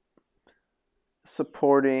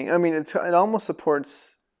supporting. I mean, it almost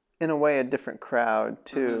supports in a way a different crowd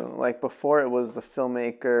too. Mm-hmm. Like before, it was the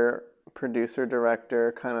filmmaker, producer,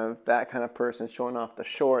 director, that kind of person showing off the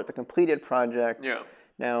short, the completed project. Yeah.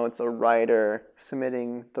 Now it's a writer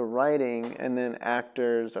submitting the writing, and then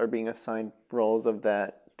actors are being assigned roles of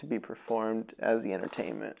that to be performed as the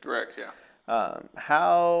entertainment. Correct, yeah.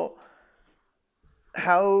 How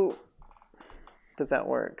does that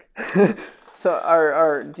work?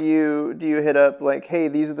 So do you hit up like, hey,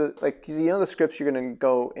 these are the, like, 'cause the scripts you're going to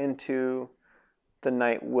go into the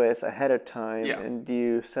night with ahead of time, and do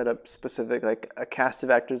you set up specific, like, a cast of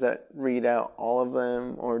actors that read out all of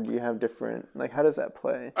them, or do you have different, like, how does that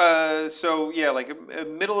play? Like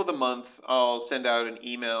middle of the month, I'll send out an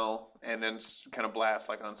email and then kind of blast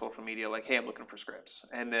like on social media, like, hey, I'm looking for scripts,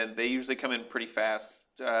 and then they usually come in pretty fast.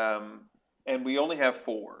 And we only have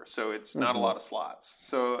 4, so it's not a lot of slots.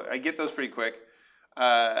 So I get those pretty quick,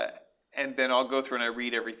 and then I'll go through and I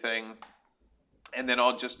read everything. And then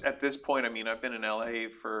I'll just, at this point, I mean, I've been in LA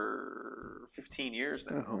for 15 years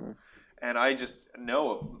now. And I just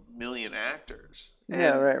know a million actors.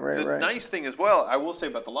 And the nice thing as well, I will say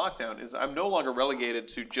about the lockdown, is I'm no longer relegated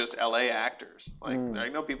to just LA actors. Like, I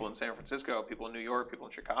know people in San Francisco, people in New York, people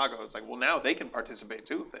in Chicago. It's like, well, now they can participate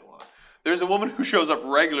too if they want. There's a woman who shows up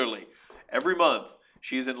regularly every month.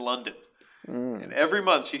 She's in London. And every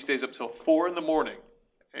month she stays up till 4 in the morning.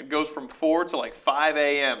 And goes from 4 to like 5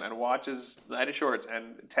 a.m. and watches Night of Shorts.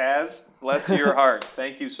 And Taz, bless your hearts.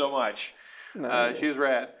 Thank you so much. Nice. She's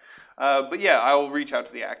rad. But yeah, I will reach out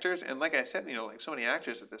to the actors. And like I said, you know, like so many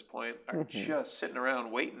actors at this point are just sitting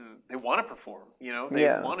around waiting. They want to perform, you know. They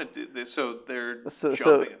want to do this. So they're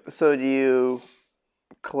jumping at this. So do you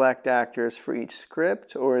collect actors for each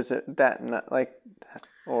script? Or is it that night?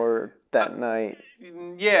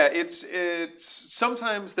 Yeah, it's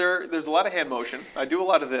sometimes there's a lot of hand motion. I do a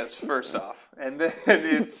lot of this first off, and then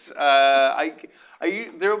it's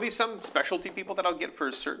there will be some specialty people that I'll get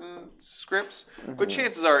for certain scripts, but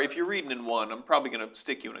chances are if you're reading in one, I'm probably going to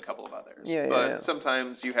stick you in a couple of others.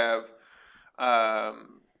 Sometimes you have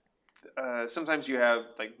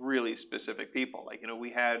like really specific people. Like, you know,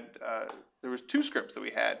 we had there was 2 scripts that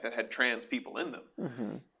we had that had trans people in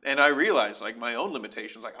them. And I realized, like, my own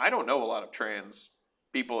limitations. Like, I don't know a lot of trans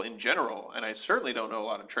people in general, and I certainly don't know a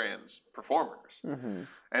lot of trans performers.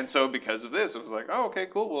 And so because of this, it was like, oh, okay,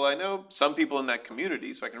 cool. Well, I know some people in that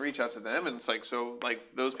community, so I can reach out to them. And it's like, so,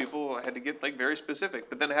 like, those people, I had to get, like, very specific.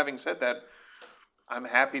 But then having said that, I'm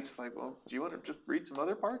happy to, like, well, do you want to just read some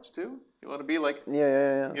other parts, too? You want to be, like, you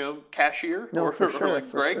know, cashier? Or like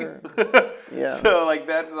Greg? Sure. So, like,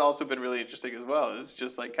 that's also been really interesting as well. It's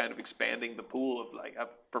just, like, kind of expanding the pool of, like,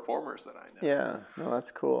 performers that I know. Yeah, no,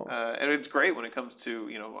 that's cool. And it's great when it comes to,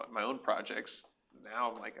 you know, my own projects.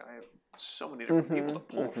 Now, like, I have so many different people to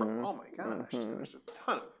pull from. Oh, my gosh. There's a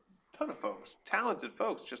ton of folks, talented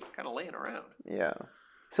folks just kind of laying around. Yeah.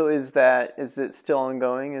 So is it still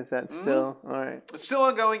ongoing? Is that still all right? It's still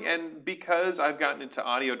ongoing, and because I've gotten into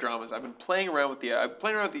audio dramas, I've been playing around with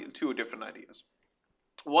the 2 different ideas.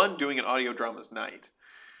 One, doing an audio dramas night,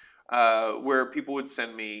 where people would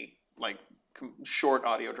send me like short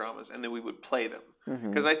audio dramas, and then we would play them.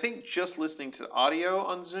 Because I think just listening to audio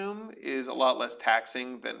on Zoom is a lot less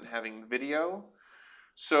taxing than having video.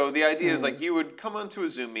 So the idea is like you would come onto a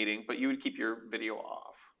Zoom meeting, but you would keep your video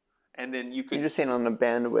off. And then you could... You're just saying on the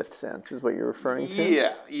bandwidth sense is what you're referring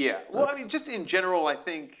to? Yeah. Well, I mean, just in general, I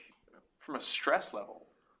think from a stress level,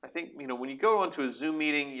 I think, you know, when you go onto a Zoom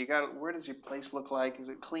meeting, you got, where does your place look like? Is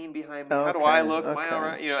it clean behind me? How do I look? Am I all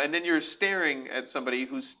right? You know, and then you're staring at somebody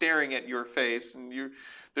who's staring at your face, and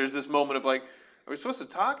there's this moment of like, are we supposed to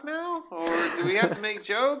talk now? Or do we have to make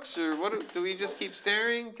jokes? Or what? Do we just keep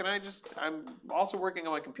staring? I'm also working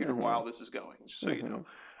on my computer while this is going, just so you know.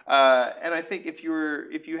 And I think if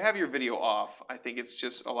you have your video off, I think it's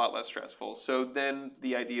just a lot less stressful. So then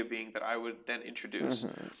the idea being that I would then introduce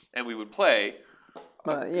and we would play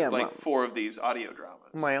 4 of these audio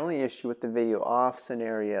dramas. My only issue with the video off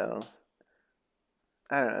scenario,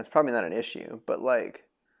 I don't know, it's probably not an issue, but like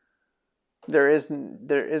there isn't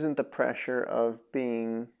the pressure of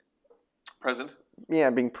being present. Yeah,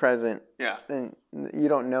 being present. Yeah. And you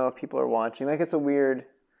don't know if people are watching. Like it's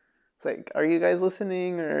like, are you guys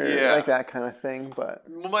listening or like that kind of thing? But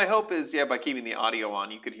well, my hope is, by keeping the audio on,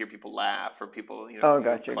 you could hear people laugh or people,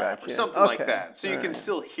 gotcha. or something like that. So you can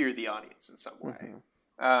still hear the audience in some way.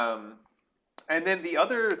 And then the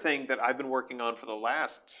other thing that I've been working on for the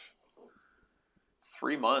last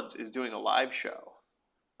 3 months is doing a live show.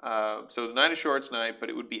 So the Night of Shorts night, but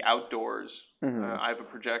it would be outdoors. I have a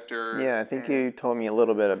projector. Yeah, I think you told me a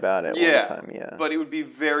little bit about it one time. Yeah, but it would be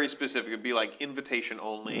very specific. It would be like invitation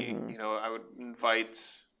only. You know, I would invite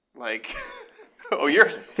like, you're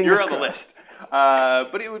on the list.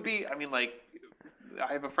 But it would be, I mean, like,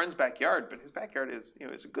 I have a friend's backyard, but his backyard is,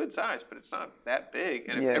 it's a good size, but it's not that big.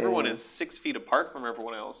 And if everyone is 6 feet apart from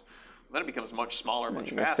everyone else, then it becomes much smaller, much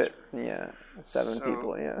faster. Seven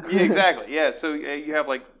people, Yeah, exactly. Yeah, so you have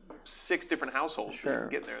like 6 different households that you can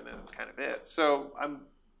get there, and then that's kind of it. So I'm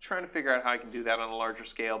trying to figure out how I can do that on a larger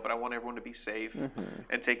scale, but I want everyone to be safe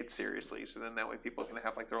and take it seriously. So then that way people can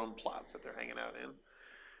have like their own plots that they're hanging out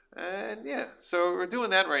in. And so we're doing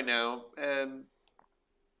that right now.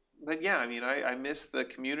 But yeah, I mean, I miss the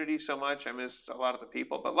community so much. I miss a lot of the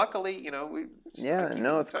people. But luckily, we...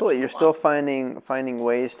 it's cool. You're still finding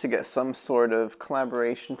ways to get some sort of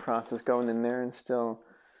collaboration process going in there and still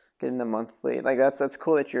getting the monthly. Like, that's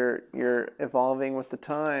cool that you're evolving with the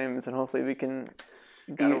times, and hopefully we can...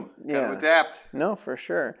 Gotta adapt. No, for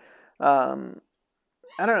sure. I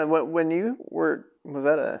don't know, when you were... Was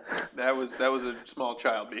that a... That was a small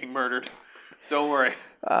child being murdered. Don't worry.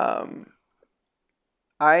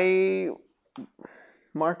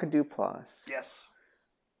 Mark Duplass. Yes.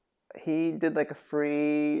 He did like a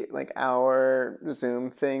free hour Zoom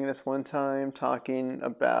thing this one time talking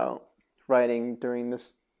about writing during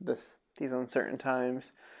these uncertain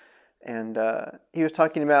times. And he was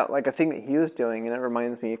talking about like a thing that he was doing, and it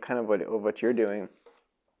reminds me kind of what you're doing.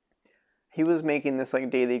 He was making this like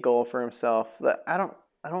daily goal for himself that I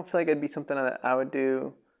don't feel like it'd be something that I would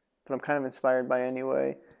do, but I'm kind of inspired by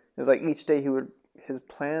anyway. It was like each day his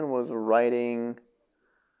plan was writing.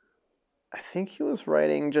 I think he was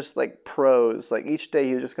writing just like prose. Like each day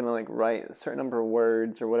he was just gonna like write a certain number of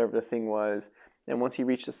words or whatever the thing was. And once he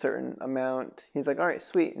reached a certain amount, he's like, all right,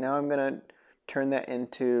 sweet. Now I'm gonna turn that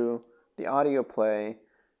into the audio play,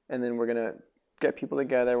 and then we're gonna get people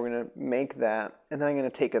together. We're gonna make that, and then I'm gonna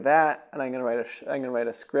take that, and I'm gonna write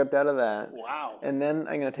a script out of that. Wow. And then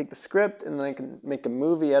I'm gonna take the script, and then I can make a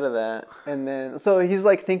movie out of that. And then so he's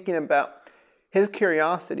like thinking about his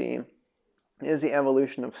curiosity is the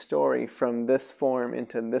evolution of story from this form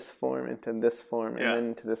into this form into this form and then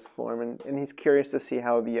into this form, and he's curious to see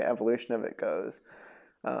how the evolution of it goes.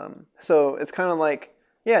 So it's kind of like,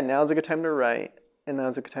 yeah, now's a good time to write, and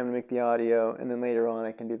now's a good time to make the audio, and then later on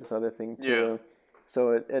I can do this other thing too. Yeah.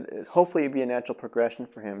 So it hopefully it'd be a natural progression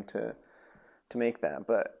for him to make that.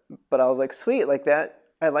 But I was like, sweet, like that.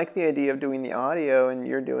 I like the idea of doing the audio, and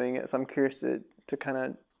you're doing it, so I'm curious to kind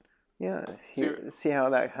of see how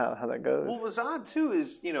that goes. What was odd too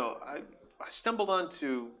is I stumbled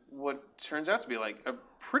onto what turns out to be like a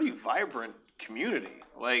pretty vibrant community.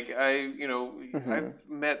 Like I've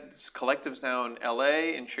met collectives now in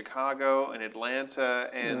LA, in Chicago, in Atlanta,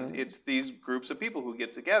 and it's these groups of people who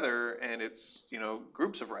get together, and it's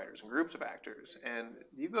groups of writers and groups of actors, and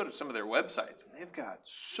you go to some of their websites and they've got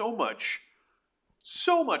so much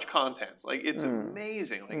content. Like it's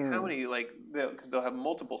amazing. Like how many because they'll have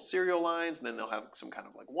multiple serial lines, and then they'll have some kind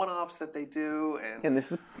of like one-offs that they do, and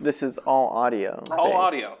this is all audio. All based.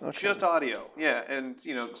 audio, okay. Just audio. Yeah, and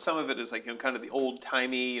some of it is like kind of the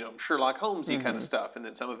old-timey Sherlock Holmes-y kind of stuff, and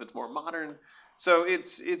then some of it's more modern. So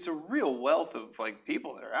it's a real wealth of like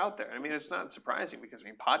people that are out there. I mean, it's not surprising because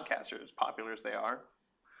podcasts are as popular as they are.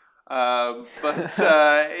 But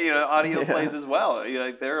audio plays as well.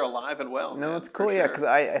 They're alive and well. No, it's cool. Yeah, because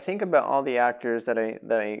I think about all the actors that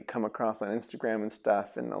I come across on Instagram and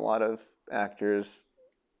stuff, and a lot of actor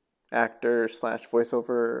 /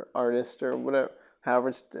 voiceover artist or whatever. How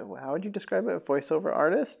would you describe it? A voiceover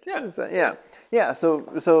artist? Yeah. Yeah.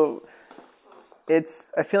 So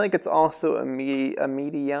it's. I feel like it's also a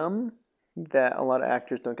medium that a lot of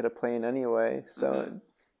actors don't get to play in anyway. So.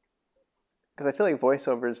 Because I feel like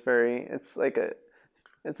voiceover is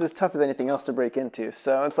it's as tough as anything else to break into.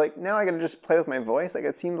 So it's like now I got to just play with my voice. Like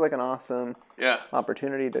it seems like an awesome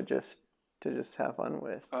opportunity to just have fun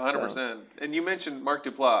with. 100%. And you mentioned Mark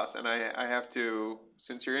Duplass, and I have to,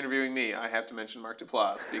 since you're interviewing me, I have to mention Mark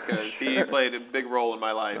Duplass because he played a big role in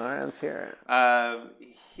my life. All right, let's hear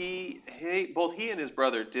it. Both he and his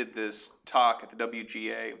brother did this talk at the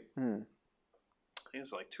WGA. I think it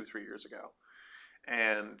was like 2-3 years ago.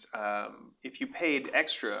 And if you paid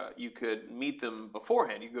extra, you could meet them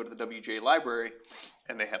beforehand. You could go to the WGA library,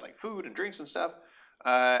 and they had like food and drinks and stuff.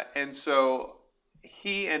 And so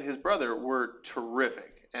he and his brother were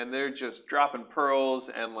terrific, and they're just dropping pearls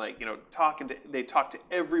and they talk to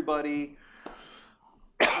everybody.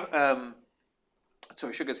 So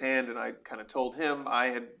I shook his hand, and I kind of told him I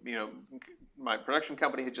had, my production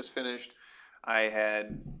company had just finished. I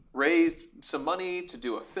had raised some money to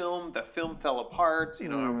do a film. The film fell apart.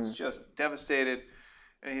 I was just devastated.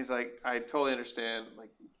 And he's like, I totally understand.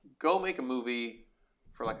 Like, go make a movie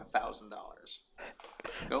for like $1,000.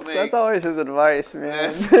 That's always his advice,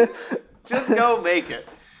 man. Just go make it.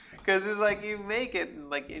 Because it's like you make it,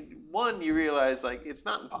 and like one, you realize like it's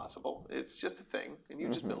not impossible. It's just a thing, and you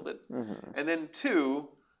just build it. And then two,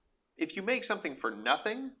 if you make something for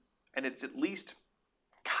nothing, and it's at least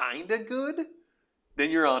kind of good,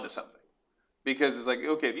 then you're onto something. Because it's like,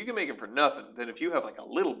 okay, if you can make it for nothing, then if you have like a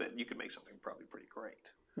little bit, you can make something probably pretty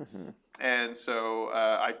great. And so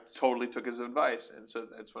I totally took his advice, and so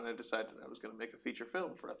that's when I decided I was going to make a feature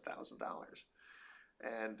film for $1,000.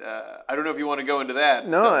 And I don't know if you want to go into that.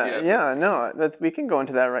 We can go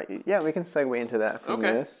into that, right? Yeah, we can segue into that from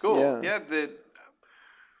this. Okay, cool. Yeah.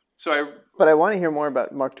 But I want to hear more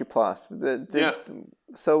about Mark Duplass.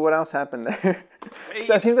 So what else happened there?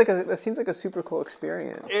 That seems like a super cool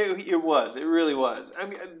experience. It was. It really was. I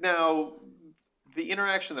mean, now the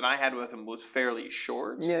interaction that I had with him was fairly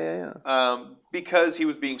short. Because he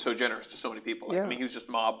was being so generous to so many people. I mean, he was just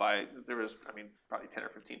mobbed by probably 10 or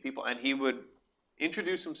 15 people, and he would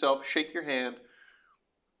introduce himself, shake your hand,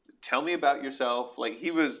 tell me about yourself. Like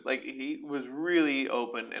he was really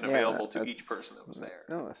open and available to each person that was there.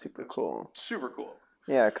 Oh, that's super cool. Super cool.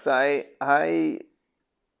 Yeah, because I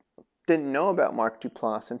didn't know about Mark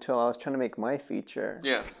Duplass until I was trying to make my feature.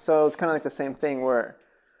 Yeah. So it was kind of like the same thing where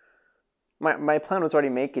my plan was already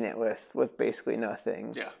making it with basically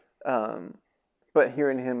nothing. Yeah. But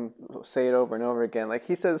hearing him say it over and over again, like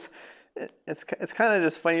he says, it's kind of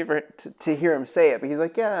just funny to hear him say it. But he's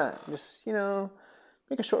like, yeah, just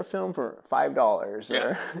make a short film for $5.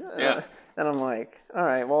 Yeah. Yeah. And I'm like, all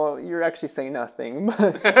right, well, you're actually saying nothing,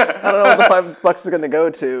 but I don't know what the $5 is going to go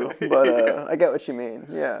to, but I get what you mean.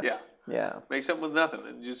 Yeah. Yeah. Yeah. Make something with nothing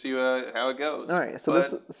and just see how it goes. All right. So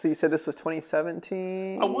so you said this was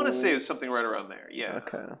 2017? I want to say it was something right around there. Yeah.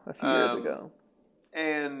 Okay. A few years ago.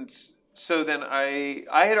 And so then I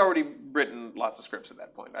had already written lots of scripts at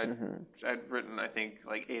that point. I'd written, I think,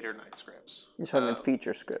 like 8 or 9 scripts. You're talking about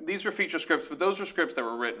feature scripts. These were feature scripts, but those were scripts that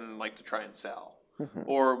were written like to try and sell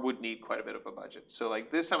or would need quite a bit of a budget. So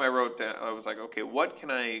like this time I wrote down, I was like, okay, what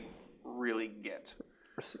can I really get?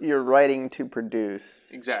 You're writing to produce.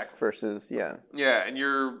 Exactly. Versus, yeah. Yeah, and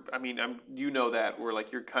you know that, where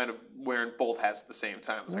like you're kind of wearing both hats at the same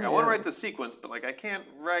time. It's like, I want to write the sequence, but like I can't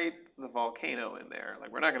write the volcano in there.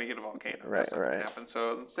 Like we're not going to get a volcano. That's not going to happen.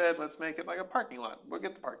 So instead, let's make it like a parking lot. We'll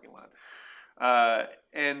get the parking lot.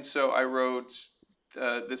 And so I wrote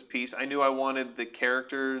this piece. I knew I wanted the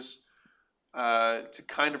characters to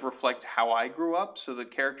kind of reflect how I grew up. So the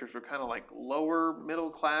characters were kind of like lower middle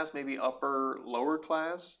class, maybe upper lower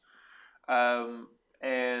class.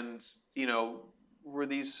 And, were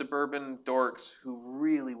these suburban dorks who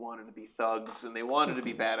really wanted to be thugs and they wanted to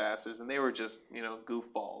be badasses and they were just,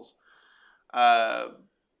 goofballs.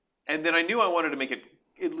 And then I knew I wanted to make it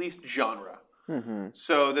at least genre. Mm-hmm.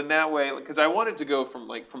 So then that way, because I wanted to go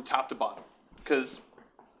from top to bottom, because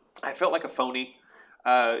I felt like a phony.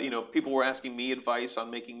 People were asking me advice on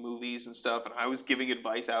making movies and stuff, and I was giving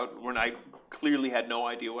advice out when I clearly had no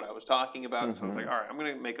idea what I was talking about. Mm-hmm. So I was like, all right, I'm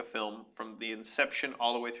going to make a film from the inception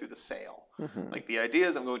all the way through the sale. Mm-hmm. Like the idea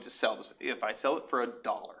is I'm going to sell this. If I sell it for $1,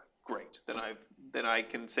 great. Then I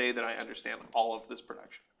can say that I understand all of this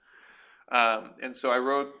production. And so I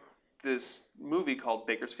wrote this movie called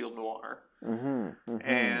Bakersfield Noir,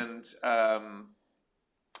 and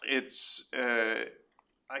it's.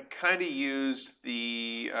 I kind of used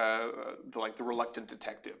the reluctant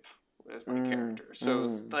detective as my character. So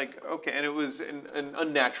it's like, okay, and it was an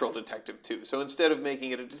unnatural detective too. So instead of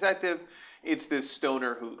making it a detective, it's this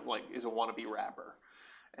stoner who like is a wannabe rapper,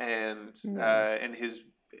 and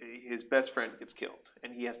his best friend gets killed,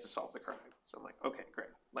 and he has to solve the crime. So I'm like, okay,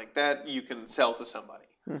 great. Like that you can sell to somebody.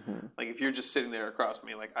 Mm-hmm. Like if you're just sitting there across from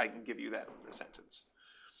me, like I can give you that in a sentence.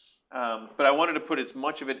 But I wanted to put as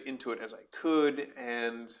much of it into it as I could,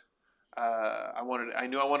 and I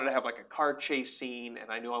knew I wanted to have like a car chase scene, and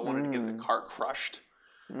I knew I wanted to get the car crushed,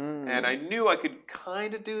 and I knew I could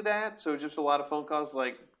kind of do that. So just a lot of phone calls,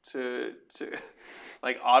 like to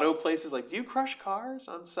like auto places, like, do you crush cars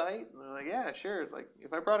on site? And they're like, yeah, sure. It's like,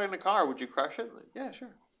 if I brought in a car, would you crush it? I'm like, yeah, sure.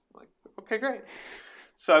 I'm like, okay, great.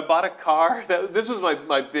 So I bought a car. This was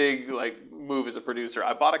my big like move as a producer.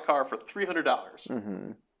 I bought a car for $300.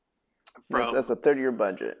 Mm-hmm. That's a third of your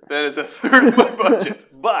budget. That is a third of my budget.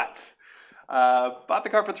 But bought the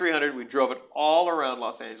car for $300. We drove it all around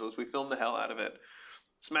Los Angeles. We filmed the hell out of it.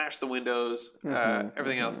 Smashed the windows,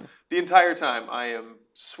 everything else. The entire time I am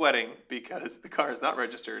sweating because the car is not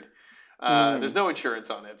registered. There's no insurance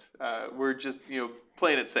on it. We're just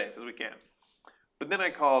playing it safe as we can. But then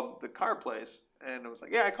I called the car place and I was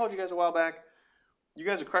like, yeah, I called you guys a while back. You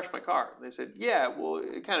guys have crushed my car. They said, yeah, well,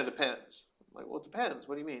 it kind of depends. I'm like, well, it depends.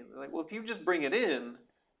 What do you mean? They're like, well, if you just bring it in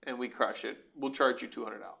and we crush it, we'll charge you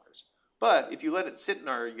 $200. But if you let it sit in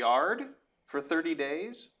our yard for 30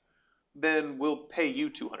 days, then we'll pay you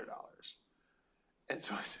 $200. And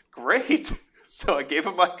so I said, great. So I gave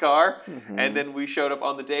them my car, and then we showed up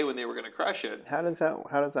on the day when they were going to crush it. How does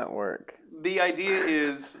that work? The idea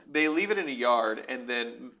is they leave it in a yard, and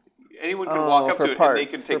then anyone can walk up to it, and they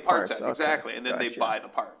can take parts out. Okay. Exactly. And then they buy the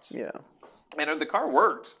parts. Yeah. And the car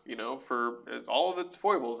worked, for all of its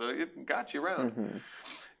foibles. It got you around. Mm-hmm.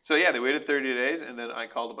 So, yeah, they waited 30 days, and then I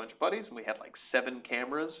called a bunch of buddies, and we had like 7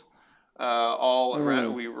 cameras all around it.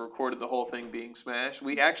 We recorded the whole thing being smashed.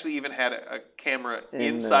 We actually even had a camera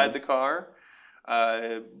inside the car.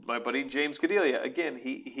 My buddy James Cadelia, again,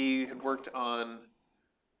 he had worked on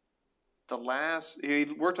the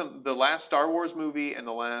last Star Wars movie and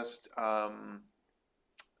the last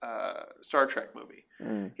Star Trek movie.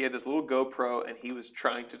 He had this little GoPro, and he was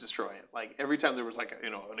trying to destroy it. Like every time there was like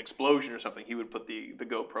an explosion or something, he would put the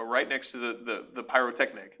GoPro right next to the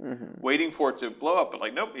pyrotechnic, waiting for it to blow up. But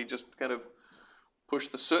like nope, he just kind of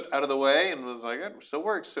pushed the soot out of the way and was like, it still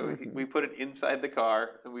works. So we put it inside the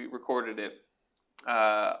car and we recorded it.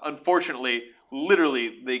 Unfortunately,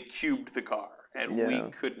 literally, they cubed the car. And we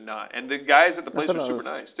could not. And the guys at the place were super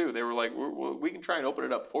nice, too. They were like, we can try and open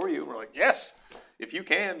it up for you. And we're like, yes, if you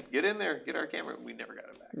can, get in there, get our camera. We never got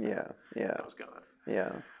it back. Yeah. That was gone.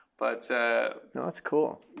 Yeah. But no, that's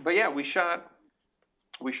cool. But yeah, we shot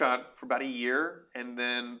for about a year, and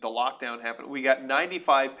then the lockdown happened. We got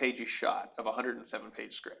 95 pages shot of a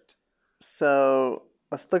 107-page script. So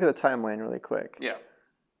let's look at the timeline really quick. Yeah.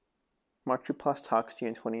 Mark Duplass talks to you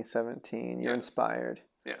in 2017. You're inspired.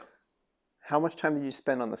 Yeah. How much time did you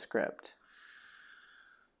spend on the script?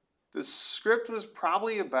 The script was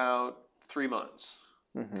probably about 3 months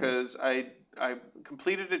because I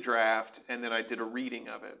completed a draft and then I did a reading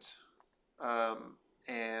of it,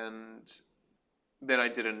 and then I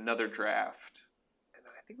did another draft, and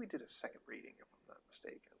then I think we did a second reading if I'm not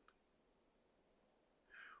mistaken.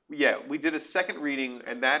 Yeah, we did a second reading,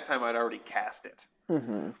 and that time I'd already cast it.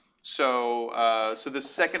 So the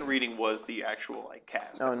second reading was the actual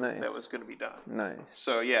cast. Nice. That was going to be done. Nice.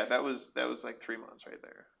 So yeah, that was like 3 months right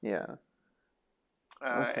there. Yeah.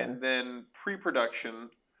 Okay. And then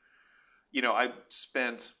pre-production, I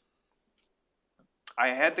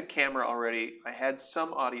had the camera already. I had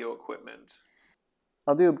some audio equipment.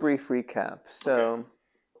 I'll do a brief recap. So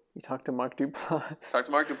you talked to Mark Duplass.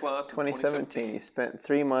 2017. You spent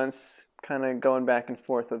 3 months kind of going back and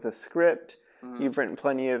forth with the script. You've written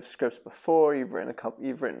plenty of scripts before. You've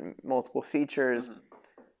written multiple features.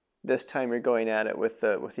 This time you're going at it with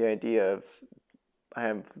the idea of, I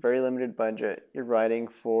have very limited budget. You're writing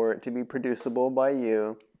for it to be producible by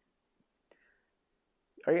you.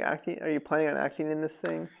 Are you acting? Are you planning on acting in this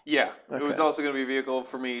thing? Yeah, okay. It was also going to be a vehicle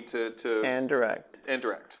for me to and direct.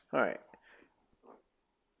 All right.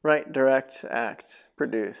 Write, direct, act,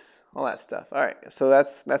 produce, all that stuff. All right. So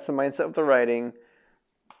that's the mindset of the writing.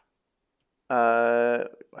 I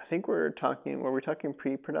think were we talking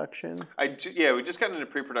pre-production? We just got into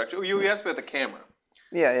pre-production. Oh, you asked about the camera.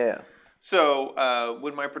 Yeah. So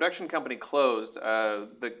when my production company closed,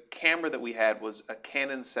 the camera that we had was a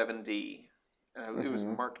Canon 7D. It was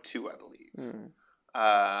Mark II, I believe.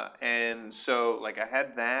 And so I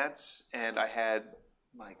had that, and I had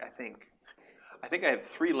I think I had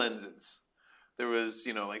 3 lenses. There was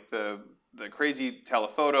the crazy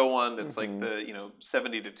telephoto one that's like the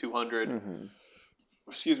 70 to 200.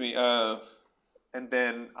 Excuse me. And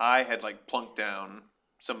then I had plunked down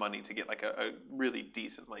some money to get a really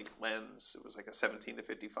decent lens. It was a 17 to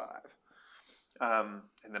 55. And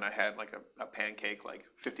then I had a pancake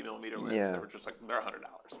 50 millimeter lens. They were just they're $100.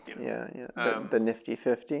 Yeah. The nifty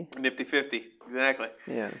 50. Nifty 50, exactly.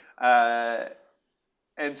 Yeah.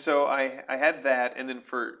 And so I had that, and then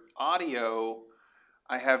for audio,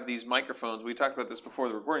 I have these microphones. We talked about this before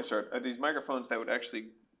the recording started. I have these microphones that would actually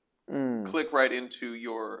click right into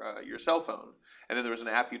your cell phone, and then there was an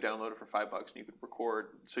app you downloaded for $5, and you could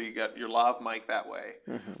record. So you got your lav mic that way.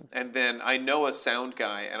 And then I know a sound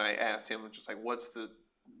guy, and I asked him just what's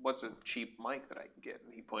a cheap mic that I can get,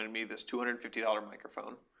 and he pointed me this $250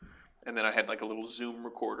 microphone, and then I had a little Zoom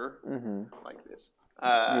recorder like this.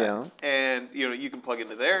 And you can plug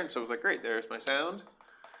into there, and so I was great, there's my sound.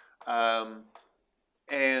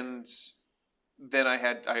 And then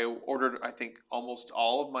I ordered, I think almost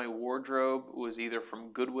all of my wardrobe was either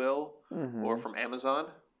from Goodwill or from Amazon.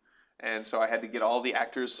 And so I had to get all the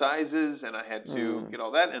actors' sizes, and I had to get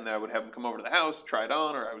all that, and then I would have them come over to the house, try it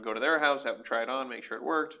on, or I would go to their house, have them try it on, make sure it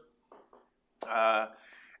worked.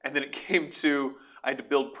 And then it came to, I had to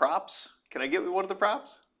build props. Can I get one of the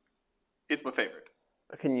props? It's my favorite.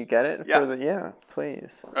 Can you get it? Yeah,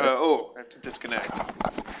 please. I have to disconnect.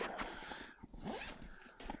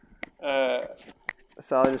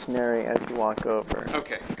 So I'll just narrate as you walk over.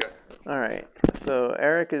 Okay, good. All right. So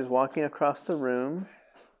Eric is walking across the room.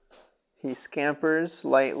 He scampers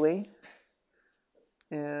lightly.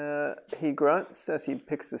 He grunts as he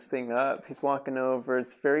picks this thing up. He's walking over.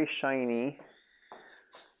 It's very shiny.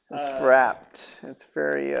 It's wrapped. It's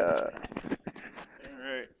very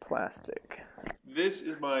plastic. This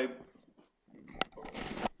is my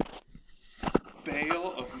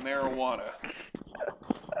bale of marijuana.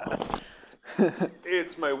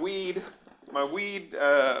 It's my weed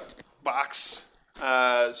box.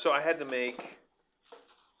 So I had to make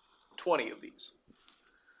 20 of these.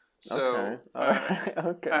 So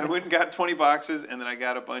okay. I went and got 20 boxes, and then I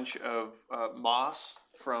got a bunch of moss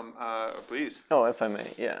from, please. Oh, if I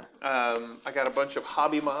may, yeah. I got a bunch of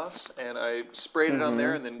hobby moss, and I sprayed it on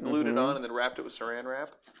there, and then glued it on, and then wrapped it with saran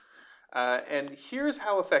wrap. And here's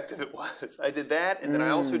how effective it was. I did that, and then I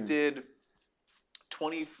also did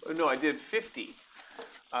 50.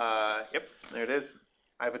 Yep, there it is.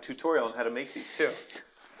 I have a tutorial on how to make these too.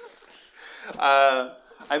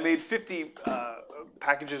 I made 50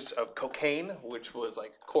 packages of cocaine, which was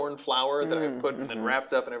like corn flour that I put and then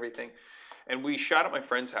wrapped up and everything. And we shot at my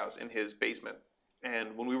friend's house in his basement.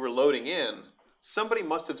 And when we were loading in, somebody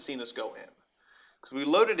must have seen us go in. Because we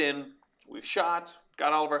loaded in, we shot,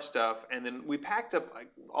 got all of our stuff, and then we packed up like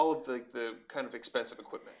all of the kind of expensive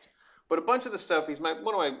equipment. But a bunch of the stuff, he's one of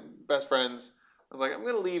my best friends. I was like, I'm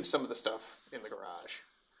going to leave some of the stuff in the garage.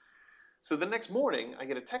 So the next morning, I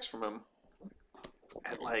get a text from him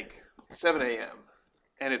at like 7 a.m.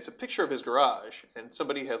 And it's a picture of his garage, and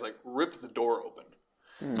somebody has like ripped the door open.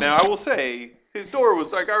 Now, I will say, his door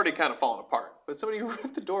was like already kind of falling apart, but somebody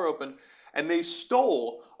ripped the door open, and they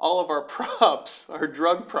stole all of our props, our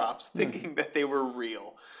drug props, thinking that they were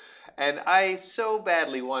real. And I so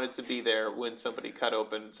badly wanted to be there when somebody cut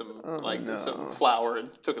open some some flour and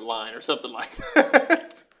took a line or something like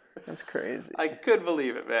that. That's crazy. I couldn't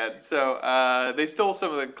believe it, man. So they stole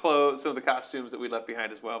some of the clothes, some of the costumes that we left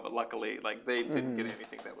behind as well. But luckily, like they didn't get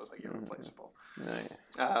anything that was like irreplaceable. Nice.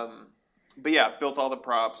 But yeah, built all the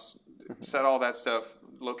props, set all that stuff,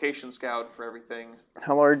 location scout for everything.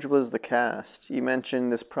 How large was the cast? You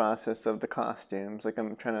mentioned this process of the costumes. Like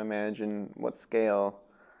I'm trying to imagine what scale.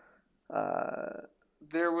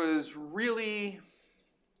 There was really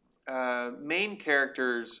main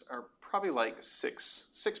characters are probably like six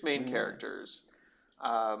main characters,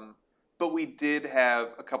 but we did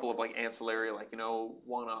have a couple of like ancillary, like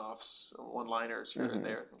one-offs, one-liners here and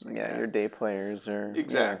there, things like that. Yeah, your day players are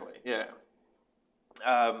exactly. Yeah.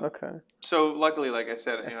 Okay. So luckily, like I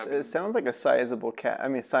said, it sounds like a sizable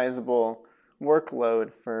sizable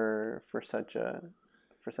workload for such a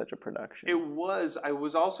production. It was. I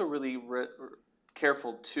was also really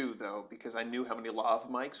careful too, though, because I knew how many lav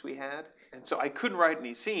mics we had, and so I couldn't write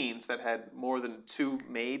any scenes that had more than 2,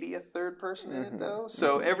 maybe a third person in it, though.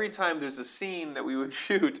 So every time there's a scene that we would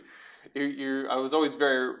shoot, I was always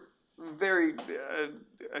very, very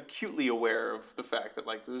acutely aware of the fact that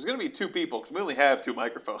like there's going to be 2 people because we only have 2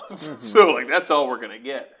 microphones, so like that's all we're going to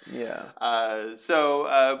get. Yeah.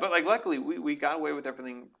 But like luckily we got away with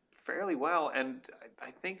everything fairly well, and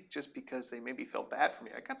I think just because they maybe felt bad for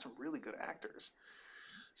me, I got some really good actors.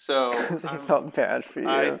 So they felt bad for you.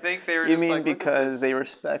 I think they were. You just mean like, because they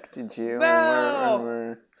respected you?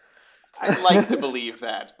 No. I'd like to believe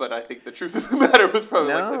that, but I think the truth of the matter was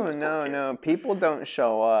probably no. People don't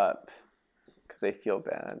show up because they feel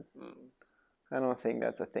bad. I don't think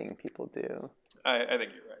that's a thing people do. I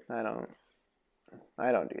think you're right.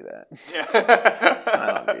 I don't do that. Yeah.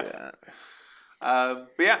 I don't do that. But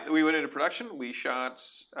yeah, we went into production. We shot.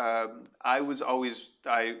 I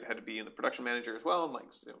had to be in the production manager as well, and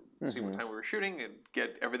like see what time we were shooting and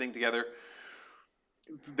get everything together.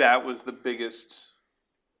 That was the biggest.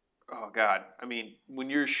 Oh God! I mean, when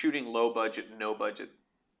you're shooting low budget, no budget,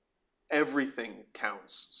 everything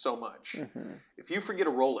counts so much. If you forget a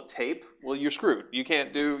roll of tape, well, you're screwed. You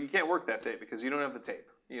can't work that tape because you don't have the tape.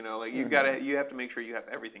 You have to make sure you have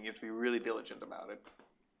everything. You have to be really diligent about it.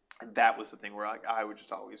 And that was the thing where I would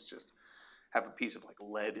just always just have a piece of like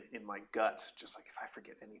lead in my gut, just like if I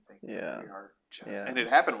forget anything, we are just. Yeah. And it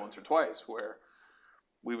happened once or twice where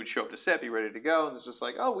we would show up to set, be ready to go, and it's just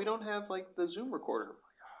like, oh, we don't have like the Zoom recorder. I'm like,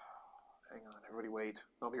 oh, hang on, everybody wait,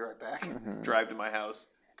 I'll be right back. Drive to my house,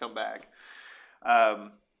 come back.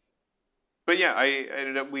 But yeah, I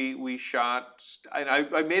ended up we shot, and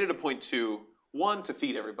I made it a point to 1 to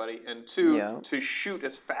feed everybody, and 2 to shoot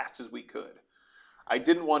as fast as we could. I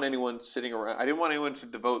didn't want anyone sitting around. I didn't want anyone to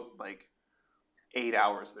devote like 8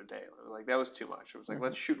 hours of their day. Like that was too much. It was like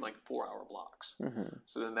let's shoot in like 4-hour blocks.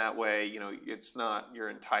 So then that way, it's not your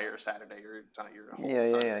entire Saturday or it's not your whole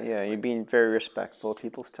Sunday. Yeah. You're being very respectful of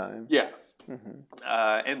people's time. Yeah.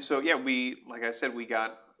 And so like I said, we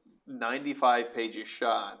got 95 pages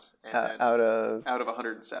shot out of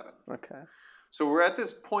 107. Okay. So we're at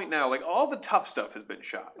this point now, like all the tough stuff has been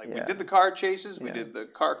shot. Like we did the car chases, we did the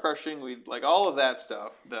car crushing, we like all of that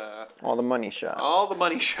stuff. All the money shots. All the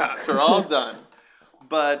money shots are all done.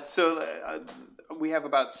 But so we have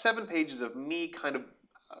about 7 pages of me kind of,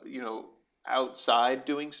 outside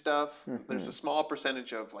doing stuff. There's a small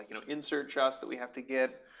percentage of like, insert shots that we have to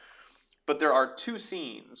get. But there are 2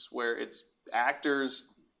 scenes where it's actors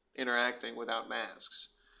interacting without masks.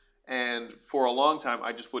 And for a long time,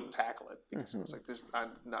 I just wouldn't tackle it because I was like,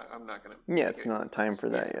 I'm not going to. Yeah, it's not time for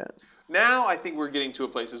that yet. Now I think we're getting to a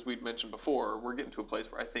place, as we'd mentioned before, we're getting to a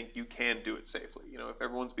place where I think you can do it safely. You know, if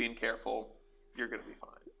everyone's being careful, you're going to be fine.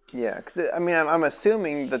 Yeah, because I mean, I'm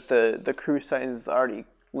assuming that the crew size is already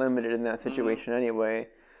limited in that situation anyway.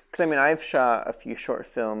 Because I mean, I've shot a few short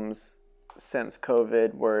films since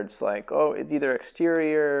COVID where it's like, oh, it's either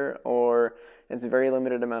exterior or it's a very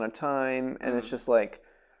limited amount of time, and it's just like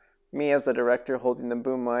me as the director holding the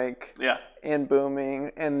boom mic and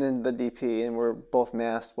booming, and then the DP, and we're both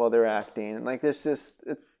masked while they're acting. And like, there's just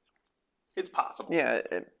it's possible.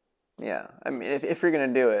 Yeah, I mean, if you're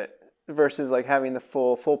gonna do it, versus like having the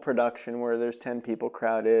full production where there's 10 people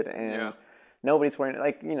crowded and nobody's wearing it,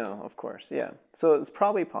 like, you know, of course, so it's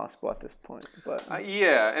probably possible at this point, but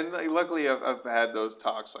and like, luckily I've had those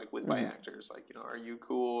talks like with my actors, like, you know, are you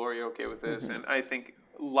cool, are you okay with this? And I think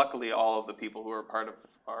luckily all of the people who are part of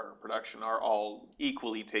our production are all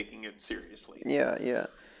equally taking it seriously.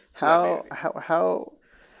 So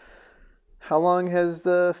how long has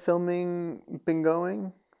the filming been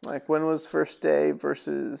going? Like, when was first day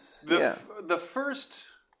versus... The first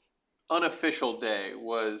unofficial day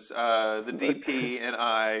was the DP and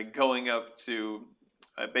I going up to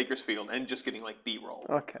Bakersfield and just getting, like, B-roll.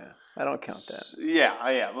 Okay. I don't count that.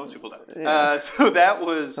 Yeah, most people don't. So that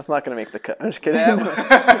was... That's not going to make the cut. I'm just kidding.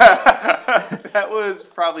 That was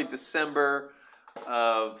probably December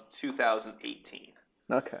of 2018.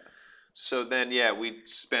 Okay. So then, we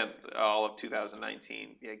spent all of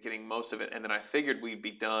 2019 getting most of it. And then I figured we'd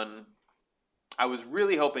be done. I was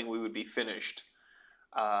really hoping we would be finished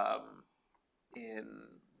in,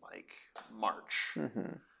 like, March.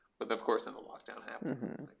 But, of course, then the lockdown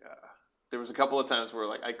happened. Like, there was a couple of times where,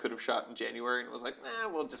 like, I could have shot in January and it was like,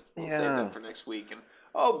 we'll save that for next week. And,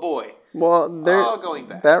 oh, boy. Well, going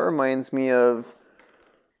back. That reminds me of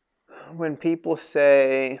when people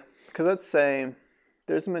say, because let's say...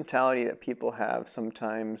 There's a mentality that people have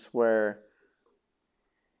sometimes where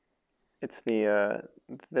it's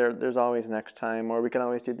there's always next time, or we can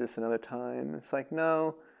always do this another time. It's like,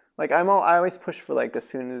 no, like I always push for like as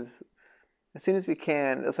soon as we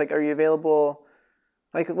can. It's like, are you available?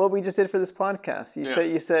 Like what we just did for this podcast.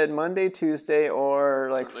 You said Monday, Tuesday, or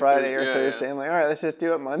like Friday or Thursday. I'm like, all right, let's just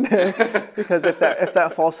do it Monday because if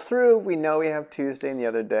that falls through, we know we have Tuesday and the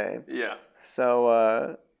other day. Yeah.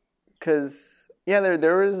 So, because. Yeah,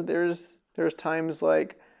 there's times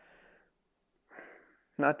like,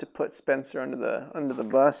 not to put Spencer under the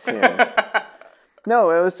bus here. No,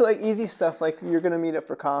 it was like easy stuff like you're gonna meet up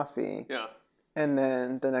for coffee. Yeah. And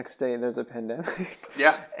then the next day there's a pandemic.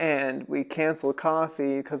 Yeah. And we canceled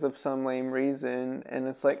coffee because of some lame reason, and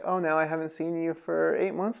it's like, oh, now I haven't seen you for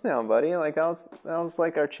 8 months now, buddy. Like that was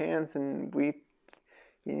like our chance, and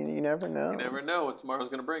you never know. You never know what tomorrow's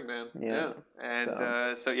going to bring, man. Yeah.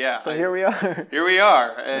 And so here we are. Here we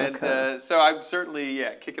are. And so I'm certainly,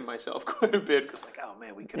 kicking myself quite a bit because, like, oh,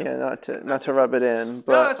 man, we could have... Yeah, not to rub it in.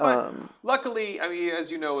 But, no, it's fine. Luckily, I mean,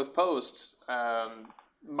 as you know with post,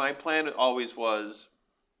 my plan always was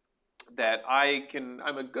that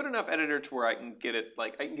I'm a good enough editor to where I can get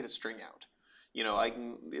a string out. You know, I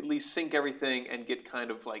can at least sync everything and get kind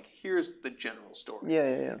of like, here's the general story.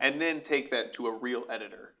 Yeah. And then take that to a real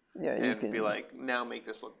editor. Yeah, and be like, now make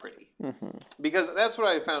this look pretty. Because that's what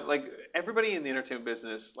I found. Like, everybody in the entertainment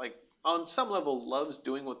business, like, on some level loves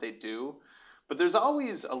doing what they do, but there's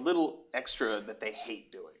always a little extra that they hate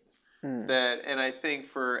doing. And I think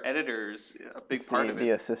for editors, a big part of it,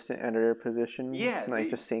 the assistant editor position, just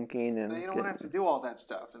syncing, and they don't want to have to do all that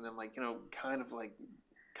stuff, and then, like, you know, kind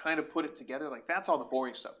of put it together. Like, that's all the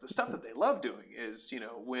boring stuff. The stuff that they love doing is, you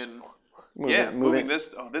know, when moving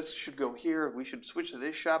this. Oh, this should go here. We should switch to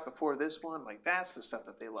this shot before this one. Like, that's the stuff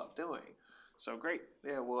that they love doing. So great.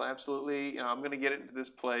 Yeah, well, absolutely. You know, I'm going to get it into this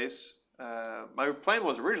place. My plan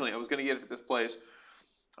was originally I was going to get it to this place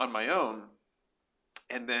on my own,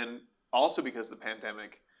 and then also because of the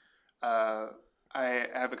pandemic, I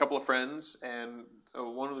have a couple of friends, and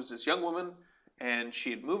one was this young woman. And she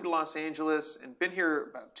had moved to Los Angeles and been here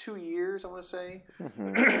about 2 years, I want to say,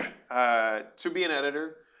 to be an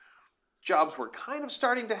editor. Jobs were kind of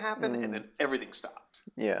starting to happen, and then everything stopped.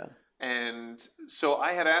 Yeah. And so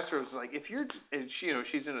I had asked her, I was like,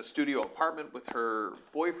 she's in a studio apartment with her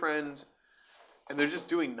boyfriend, and they're just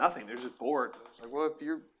doing nothing. They're just bored. I was like, well, if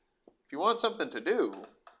you want something to do,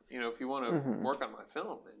 you know, if you want to work on my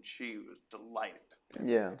film, and she was delighted.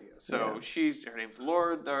 Yeah. So her name's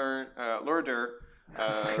Laura Dern. Laura Dern.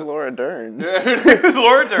 Laura Dern. It's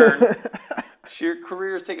Laura Dern. Her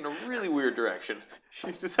career is taking a really weird direction.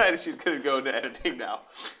 She's decided she's going to go into editing now.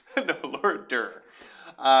 No, Laura Dern.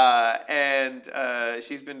 And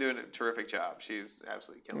she's been doing a terrific job. She's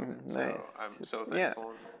absolutely killing it. Nice. So I'm so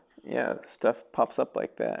thankful. Yeah, stuff pops up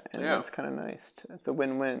like that, and it's kind of nice. It's a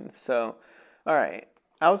win-win. So, all right.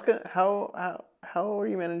 How are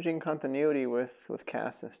you managing continuity with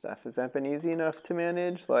cast and stuff? Has that been easy enough to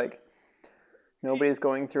manage? Like, nobody's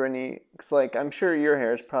going through any. Cause like, I'm sure your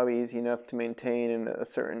hair is probably easy enough to maintain in a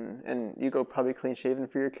certain, and you go probably clean shaven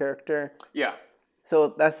for your character. Yeah.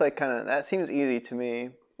 So that's like that seems easy to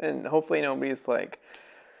me, and hopefully nobody's like,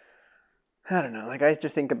 I don't know. Like, I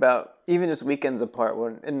just think about even just weekends apart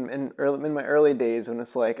when in my early days when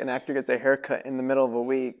it's like an actor gets a haircut in the middle of a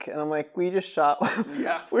week, and I'm like, we just shot.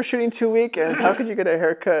 Yeah. We're shooting 2 weekends. How could you get a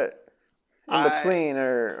haircut in between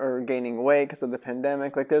or gaining weight because of the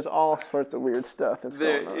pandemic? Like, there's all sorts of weird stuff that's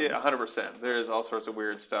going on. 100%. There is all sorts of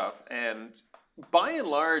weird stuff, and by and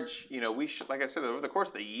large, like I said, over the course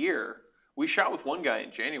of the year, we shot with one guy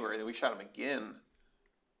in January, then we shot him again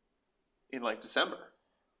in like December.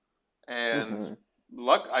 And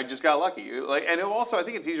I just got lucky. Like, and also, I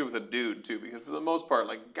think it's easier with a dude too, because for the most part,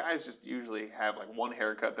 like, guys just usually have like one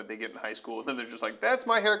haircut that they get in high school, and then they're just like, "That's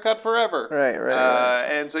my haircut forever." Right.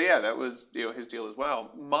 And so yeah, that was his deal as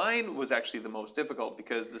well. Mine was actually the most difficult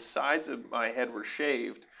because the sides of my head were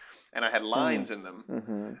shaved, and I had lines in them,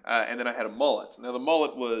 and then I had a mullet. Now the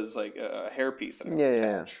mullet was like a hairpiece that I would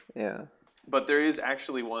attach. Yeah. But there is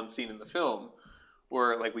actually one scene in the film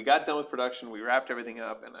where, like, we got done with production, we wrapped everything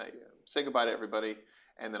up, and I say goodbye to everybody,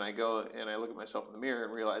 and then I go and I look at myself in the mirror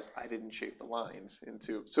and realize I didn't shave the lines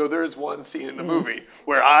into. So there's one scene in the movie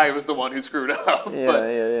where I was the one who screwed up.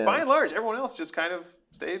 But by and large, everyone else just kind of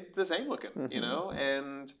stayed the same looking,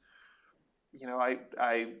 And I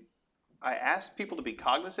asked people to be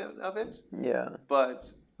cognizant of it. Yeah.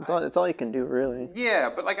 But it's all you can do, really. Yeah,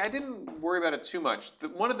 but like, I didn't worry about it too much.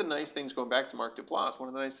 One of the nice things, going back to Mark Duplass, one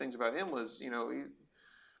of the nice things about him was,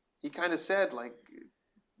 he kind of said, like,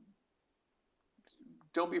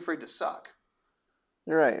 don't be afraid to suck.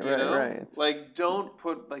 Right. Like, don't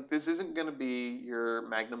put, like, this isn't going to be your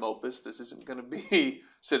magnum opus. This isn't going to be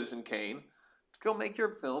Citizen Kane. Go make your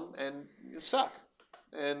film and suck.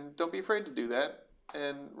 And don't be afraid to do that.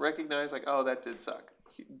 And recognize, like, oh, that did suck.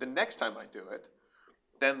 The next time I do it,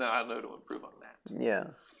 then I'll know to improve on that. Yeah.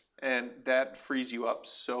 And that frees you up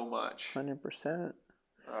so much. 100%.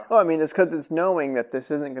 Well, I mean, it's because it's knowing that this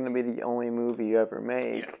isn't going to be the only movie you ever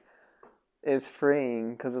make is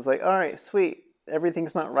freeing. Because it's like, all right, sweet.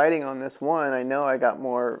 Everything's not writing on this one. I know I got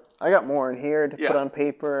more in here to put on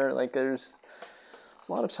paper. Like, there's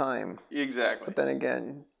a lot of time. Exactly. But then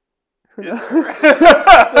again, who knows?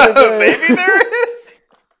 Maybe there is.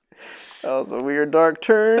 That was a weird dark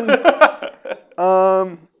turn.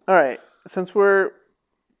 All right. Since I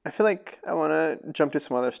feel like I want to jump to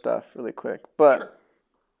some other stuff really quick, but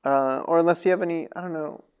or unless you have any, I don't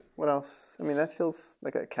know what else. I mean, that feels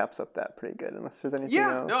like that caps up that pretty good. Unless there's anything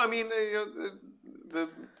else. No, I mean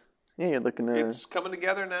you're looking at it's coming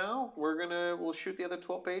together now. We'll shoot the other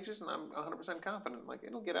 12 pages, and I'm 100% confident. Like,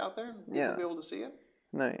 it'll get out there, and people will be able to see it.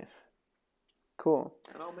 Nice, cool.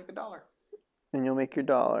 And I'll make $1. And you'll make your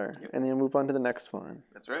 $1, and then you'll move on to the next one.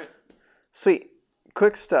 That's right. Sweet,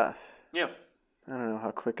 quick stuff. Yeah. I don't know how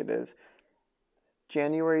quick it is.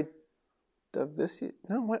 January of this year.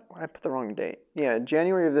 No, what? I put the wrong date. Yeah,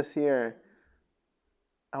 January of this year.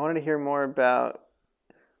 I wanted to hear more about.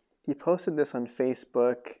 You posted this on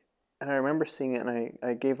Facebook, and I remember seeing it, and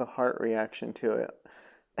I gave a heart reaction to it.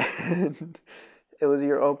 And it was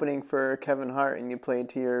your opening for Kevin Hart, and you played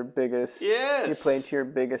to your biggest. Yes. You played to your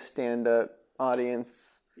biggest stand-up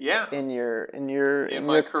audience. Yeah. In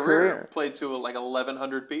my career, played to like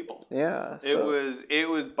 1,100 people. Yeah. It was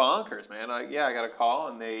bonkers, man. I got a call,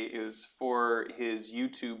 and it was for his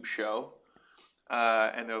YouTube show,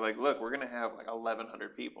 and they're like, "Look, we're gonna have like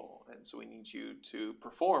 1,100 people, and so we need you to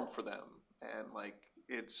perform for them." And like,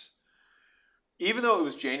 even though it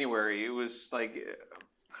was January, it was like,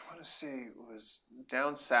 I want to say it was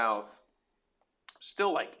down south,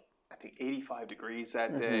 still like, I think 85 degrees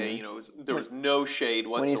that day. There was no shade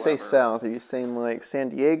whatsoever. When you say south, are you saying like San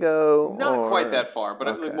Diego? Not quite that far,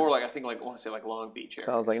 but more like, I want to say like Long Beach area.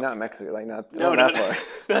 Sounds like not Mexico, like not that far.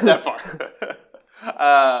 Not that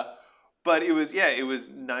far. But it was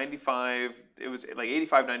 95. It was like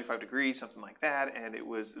 85, 95 degrees, something like that, and it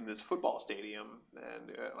was in this football stadium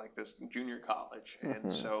and like this junior college,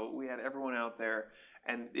 and so we had everyone out there,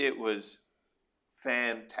 and it was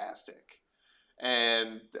fantastic.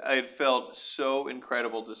 And it felt so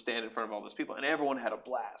incredible to stand in front of all those people. And everyone had a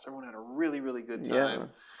blast. Everyone had a really, really good time.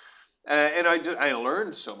 Yeah. And I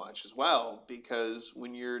learned so much as well, because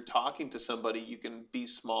when you're talking to somebody, you can be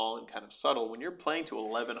small and kind of subtle. When you're playing to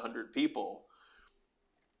 1,100 people,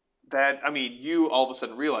 that, I mean, you all of a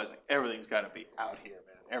sudden realize like everything's got to be out here,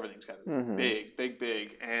 man. Everything's got to be big, big,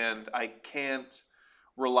 big, and I can't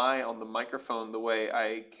rely on the microphone the way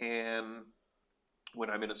I can when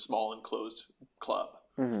I'm in a small enclosed club.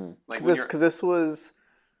 Like because this was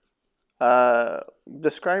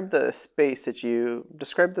describe the space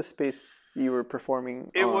you were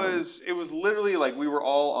performing it on. it was literally like we were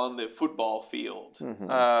all on the football field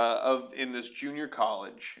in this junior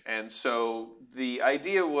college, and so the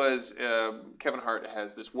idea was Kevin Hart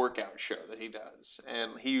has this workout show that he does,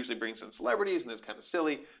 and he usually brings in celebrities, and it's kind of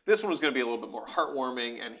silly. This one was going to be a little bit more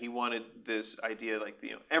heartwarming, and he wanted this idea like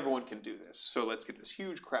everyone can do this, so let's get this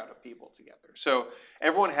huge crowd of people together. So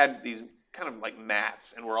everyone had these kind of like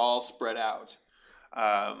mats, and we're all spread out.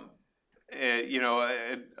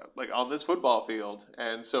 Like on this football field.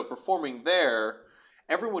 And so performing there,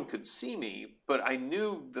 everyone could see me, but I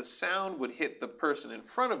knew the sound would hit the person in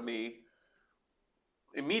front of me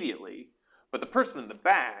immediately. But the person in the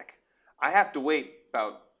back, I have to wait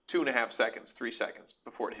about 2.5 seconds, 3 seconds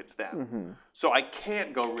before it hits them. So I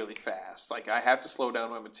can't go really fast. Like I have to slow down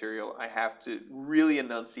my material. I have to really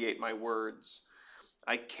enunciate my words.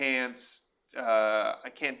 I can't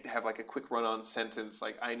have like a quick run-on sentence.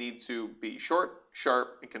 Like I need to be short,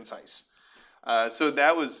 sharp, and concise. So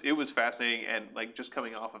it was fascinating, and like just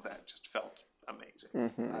coming off of that just felt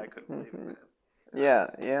amazing. I couldn't believe it, man.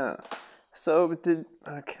 Yeah. So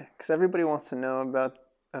because everybody wants to know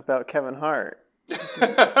about Kevin Hart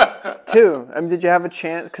too. I mean, did you have a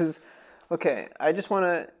chance? Because I just want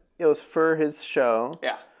to. It was for his show.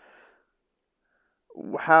 Yeah.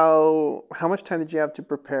 How much time did you have to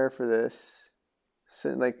prepare for this? So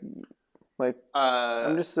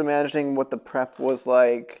I'm just imagining what the prep was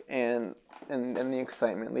like and the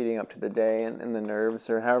excitement leading up to the day and the nerves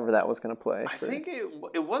or however that was going to play. I think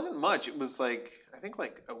it wasn't much. It was like I think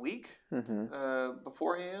like a week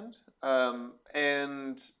beforehand,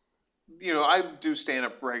 and I do stand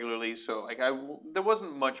up regularly, so like there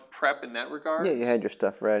wasn't much prep in that regard. Yeah, you had your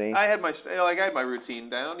stuff ready. I had my routine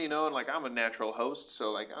down, and like I'm a natural host,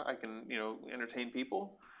 so like I can entertain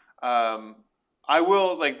people. I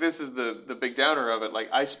will this is the big downer of it. Like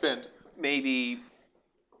I spent maybe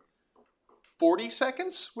 40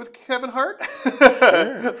 seconds with Kevin Hart.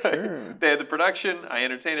 Sure. They had the production. I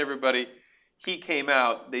entertained everybody. He came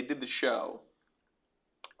out. They did the show,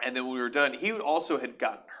 and then when we were done, he also had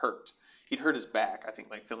gotten hurt. He'd hurt his back, I think,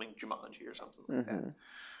 like filming Jumanji or something like that.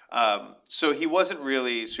 So he wasn't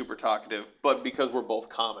really super talkative, but because we're both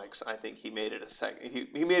comics, I think he made it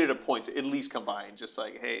he made it a point to at least come by and just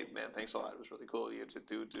like, hey, man, thanks a lot. It was really cool of you to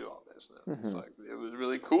do all this. It's like, it was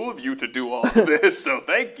really cool of you to do all of this, so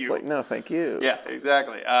thank you. Like, no, thank you. Yeah,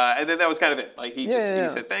 exactly. And then that was kind of it. Like he he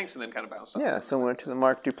said thanks and then kind of bounced off. Yeah, similar to the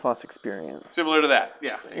Mark Duplass experience. Similar to that.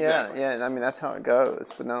 Yeah, exactly. Yeah. I mean, that's how it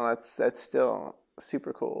goes. But no, that's still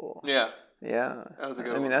super cool. Yeah. Yeah. That was a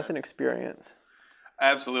good one. I mean, that's an experience.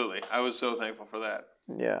 Absolutely. I was so thankful for that.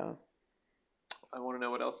 Yeah. I want to know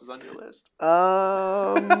what else is on your list.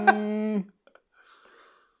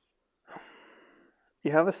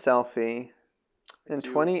 You have a selfie in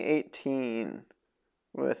 2018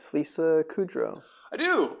 with Lisa Kudrow. I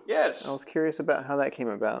do, yes. I was curious about how that came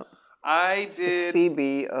about. I did.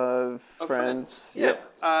 Phoebe of Friends. Yeah. Yep.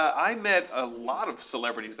 I met a lot of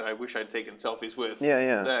celebrities that I wish I'd taken selfies with.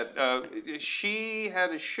 Yeah. That she had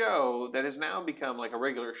a show that has now become like a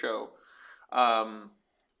regular show. That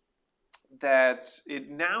it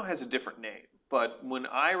now has a different name, but when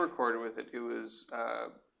I recorded with it, it was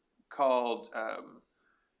called. I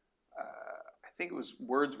think it was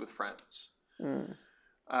Words with Friends.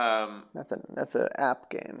 That's an app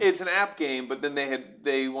game. It's an app game, but then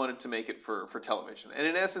they wanted to make it for television, and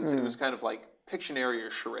in essence, it was kind of like Pictionary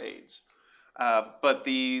or charades. But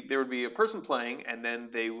there would be a person playing, and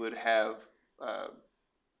then they would have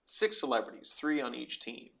 6 celebrities, 3 on each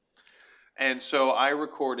team. And so I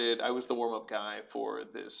was the warm-up guy for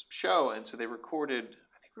this show, and so I think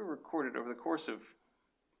we recorded over the course of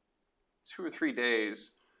 2 or 3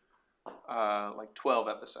 days, like 12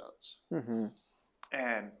 episodes.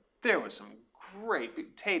 And there was some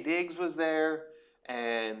great. Tay Diggs was there,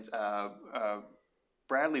 and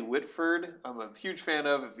Bradley Whitford. I'm a huge fan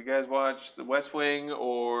of. If you guys watch The West Wing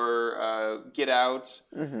or Get Out,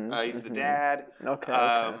 he's the dad.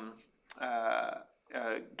 Okay.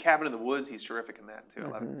 Cabin in the Woods. He's terrific in that too. I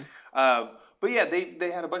love him. But yeah,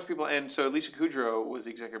 they had a bunch of people, and so Lisa Kudrow was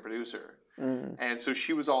the executive producer, and so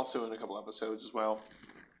she was also in a couple episodes as well.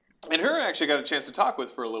 And her I actually got a chance to talk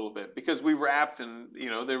with for a little bit because we wrapped and,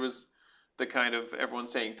 there was the kind of everyone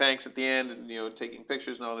saying thanks at the end and, taking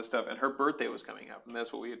pictures and all this stuff. And her birthday was coming up and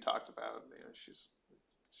that's what we had talked about. She's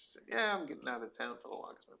She said, yeah, I'm getting out of town for a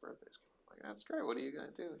while because my birthday's coming. I'm like, that's great. What are you going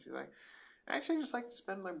to do? And she's like, I actually just like to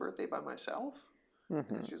spend my birthday by myself.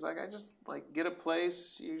 Mm-hmm. And she's like, I just like get a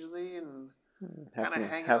place usually and kind of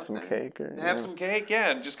hang out. Have some cake. Have some cake,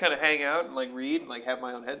 yeah. And just kind of hang out and like read and like have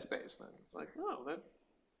my own headspace. And I was like, oh, that...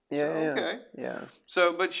 Yeah, so, okay. Yeah.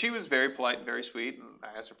 So, but she was very polite and very sweet, and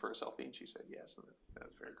I asked her for a selfie, and she said yes, and that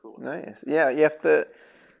was very cool. Nice. Yeah, you have to,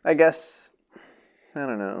 I guess, I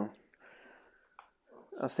don't know.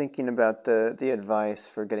 I was thinking about the advice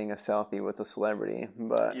for getting a selfie with a celebrity,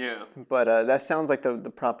 but that sounds like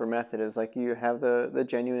the proper method is like you have the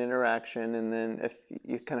genuine interaction, and then if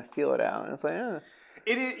you kind of feel it out, and it's like,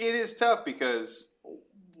 It is tough because,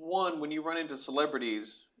 one, when you run into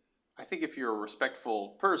celebrities, I think if you're a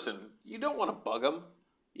respectful person, you don't want to bug them.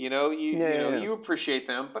 You appreciate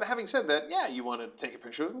them. But having said that, you want to take a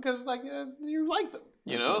picture of them because like you like them.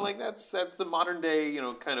 You know, like that's the modern day.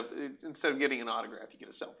 Kind of instead of getting an autograph, you get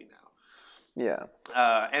a selfie now.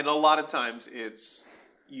 Yeah. And a lot of times it's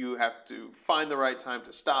you have to find the right time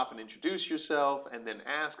to stop and introduce yourself, and then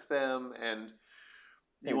ask them, and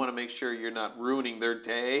you want to make sure you're not ruining their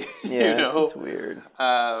day. Yeah, it's weird.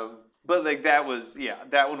 But like that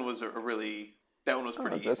one was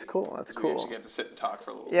pretty easy. That's cool. That's cool. We just get to sit and talk for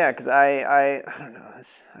a little. Yeah, because I don't know.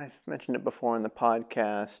 I've mentioned it before on the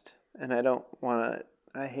podcast, and I don't want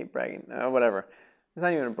to. I hate bragging. Whatever. It's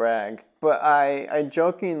not even a brag, but I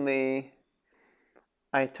jokingly,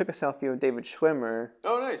 I took a selfie of David Schwimmer.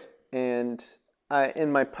 Oh, nice. And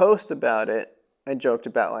in my post about it, I joked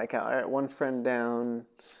about like, all right, one friend down.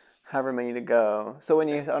 However many to go. So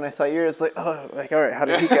when I saw yours, like, all right, how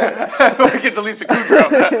did he get it? We get to Lisa Kudrow.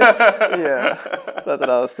 Yeah, that's what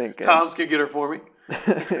I was thinking. Tom's can get her for me.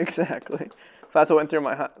 Exactly. So that's what went through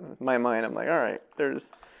my mind. I'm like, all right,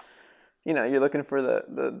 there's, you're looking for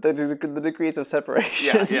the degrees of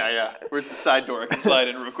separation. Yeah. Where's the side door? I can slide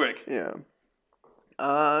in real quick. Yeah.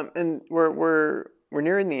 And we're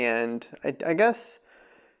nearing the end. I guess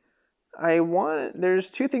there's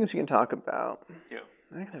two things we can talk about. Yeah.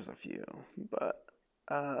 I think there's a few, but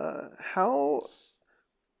how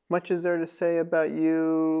much is there to say about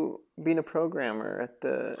you being a programmer at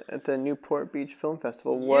the Newport Beach Film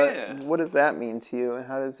Festival? What does that mean to you, and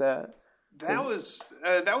how does that? That was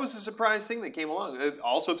a surprise thing that came along.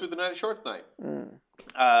 Also through the Night of Short Night.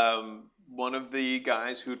 One of the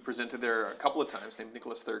guys who'd presented there a couple of times, named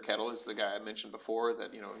Nicholas Thurkettle, is the guy I mentioned before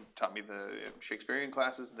that taught me the Shakespearean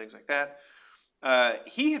classes and things like that.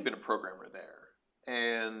 He had been a programmer there.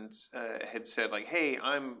 And had said like, hey,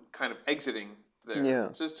 I'm kind of exiting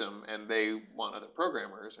their system, and they want other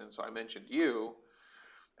programmers. And so I mentioned you,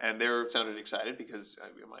 and they sounded excited because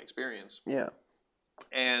of my experience. Yeah.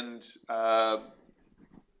 And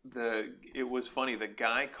it was funny. The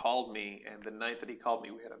guy called me, and the night that he called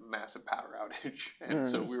me, we had a massive power outage, and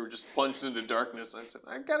so we were just plunged into darkness. And I said,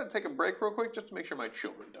 I've got to take a break real quick just to make sure my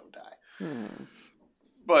children don't die.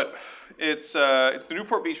 But it's the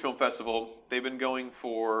Newport Beach Film Festival. They've been going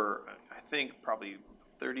for, I think, probably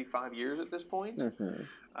 35 years at this point.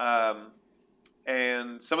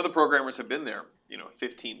 And some of the programmers have been there,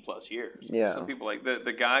 15 plus years. Yeah. Some people like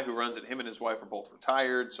the guy who runs it, him and his wife are both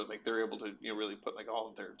retired, so like they're able to really put like all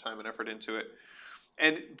of their time and effort into it.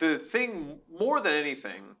 And the thing, more than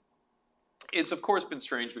anything, it's of course been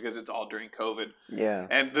strange because it's all during COVID. Yeah.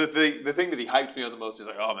 And the thing that he hyped me on the most is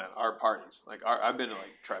like, oh man, our parties. Like I've been to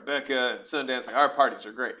like Tribeca and Sundance. Like our parties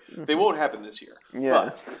are great. They won't happen this year. Yeah.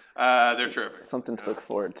 But they're terrific. Something to look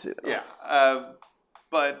forward to. Yeah.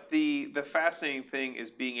 But the fascinating thing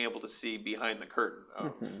is being able to see behind the curtain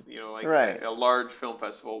of a large film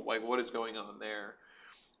festival, like what is going on there,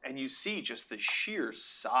 and you see just the sheer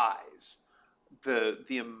size,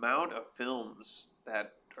 the amount of films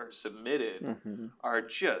that are submitted are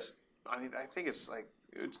just. I mean, I think it's like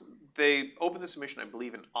they open the submission, I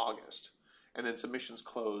believe, in August, and then submissions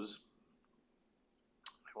close.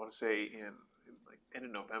 I want to say in like end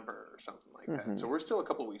of November or something like that. So we're still a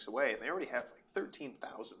couple of weeks away, and they already have like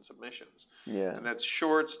 13,000 submissions. Yeah, and that's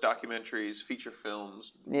shorts, documentaries, feature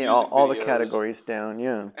films. Yeah, all the categories down.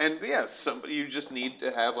 Yeah, and you just need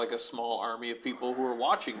to have like a small army of people who are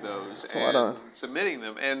watching those and submitting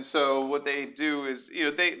them. And so what they do is,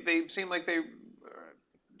 they seem like they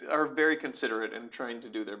are very considerate and trying to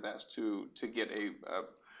do their best to get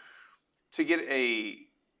a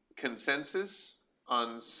consensus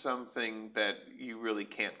on something that you really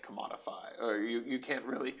can't commodify, or you can't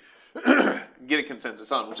really get a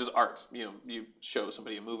consensus on, which is art. You show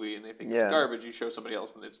somebody a movie and they think it's garbage. You show somebody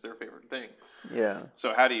else and it's their favorite thing. Yeah.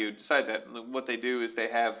 So how do you decide that? And what they do is they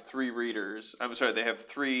have three reviewers, and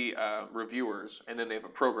then they have a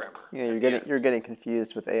programmer. Yeah, you're getting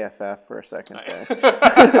confused with AFF for a second there.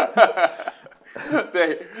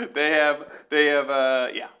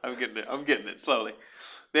 I'm getting it slowly.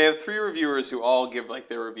 They have three reviewers who all give like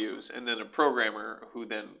their reviews, and then a programmer who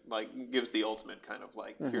then like gives the ultimate kind of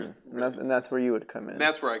like here's and that's where you would come in.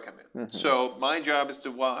 That's where I come in. So my job is to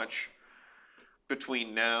watch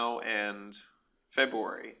between now and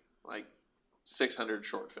February like 600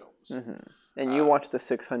 short films. And you watch the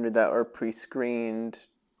 600 that are pre-screened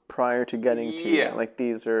prior to getting to you. Like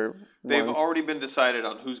these are they've already been decided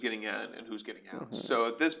on who's getting in and who's getting out. So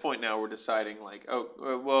at this point now we're deciding like,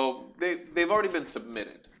 they've already been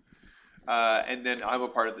submitted. And then I'm a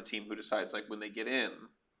part of the team who decides like when they get in.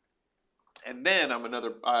 And then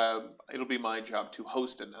it'll be my job to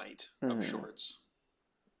host a night of shorts.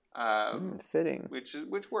 Fitting. Which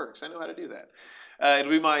works. I know how to do that.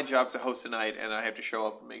 It'll be my job to host a night, and I have to show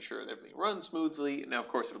up and make sure that everything runs smoothly. Now, of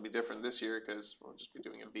course, it'll be different this year because we'll just be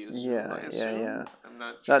doing it via Zoom. Yeah. I'm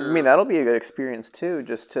not sure. I mean, that'll be a good experience too,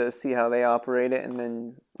 just to see how they operate it, and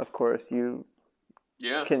then, of course, you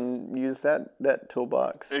can use that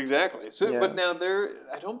toolbox. Exactly. So, but now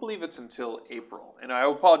I don't believe it's until April, and I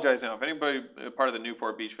apologize now if anybody part of the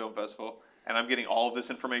Newport Beach Film Festival. And I'm getting all of this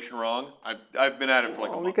information wrong. I've been at it for like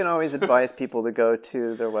a month. We can always advise people to go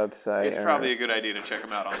to their website. It's probably a good idea to check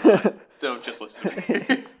them out online. Don't just listen to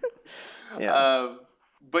me.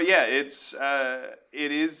 But yeah, it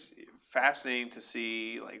is fascinating to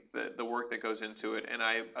see like the work that goes into it. And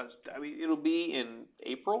I mean, it'll be in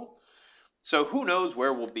April, so who knows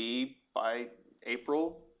where we'll be by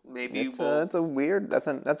April? Maybe that's a weird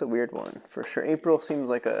one for sure. April seems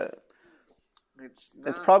like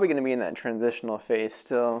It's probably going to be in that transitional phase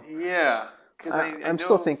still. Yeah, because I'm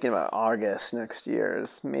still thinking about August next year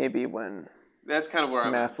is maybe when that's kind of where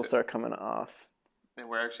masks will start coming off. And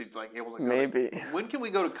we're actually like able to go. Maybe. When can we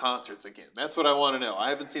go to concerts again? That's what I want to know. I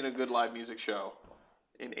haven't seen a good live music show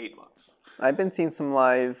in 8 months. I've been seeing some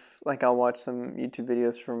live, like I'll watch some YouTube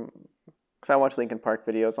videos because I watch Linkin Park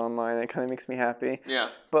videos online. It kind of makes me happy. Yeah.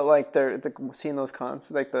 But like seeing those concerts,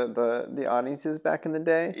 like the audiences back in the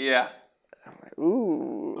day. Yeah. I'm like,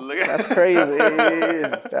 ooh, that's crazy.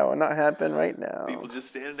 That would not happen right now. People just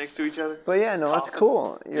standing next to each other. But yeah, no, that's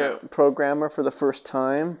cool. You're a programmer for the first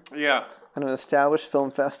time. Yeah. At an established film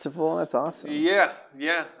festival. That's awesome. Yeah.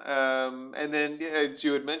 And then, as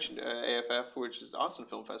you had mentioned, AFF, which is Austin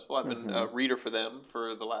Film Festival. I've been a reader for them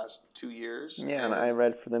for the last 2 years. Yeah, and I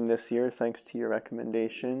read for them this year thanks to your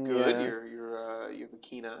recommendation. Good. Yeah. You have a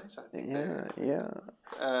keen eye, so I think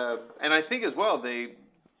Yeah. And I think as well, they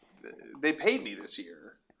paid me this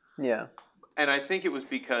year. Yeah. And I think it was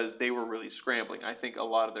because they were really scrambling. I think a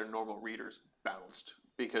lot of their normal readers bounced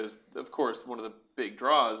because, of course, one of the big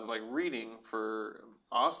draws of like reading for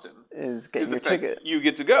Austin is getting your ticket. You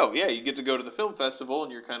get to go. Yeah, you get to go to the film festival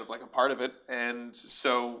and you're kind of like a part of it. And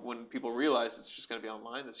so when people realize it's just going to be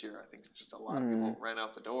online this year, I think just a lot of people ran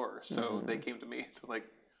out the door. So they came to me like,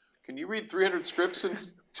 can you read 300 scripts in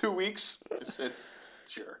 2 weeks? I said,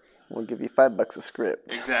 sure. We'll give you $5 a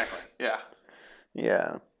script. Exactly. Yeah.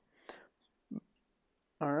 Yeah.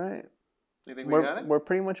 All right. You think we got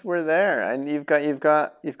it? We're there, and you've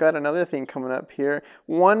got another thing coming up here.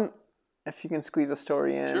 One, if you can squeeze a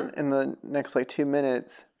story in the next like 2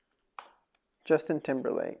 minutes. Justin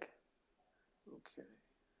Timberlake. Okay.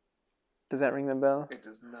 Does that ring the bell? It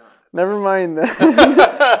does not. Never mind that.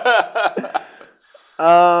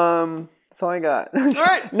 That's all I got. All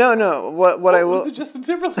right. No. What I will. What was the Justin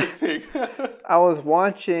Timberlake thing? I was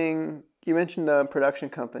watching. You mentioned a production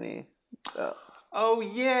company. Oh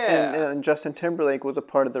yeah. And Justin Timberlake was a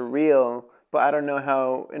part of the reel, but I don't know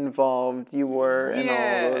how involved you were in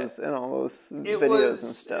all those videos and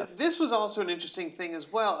stuff. This was also an interesting thing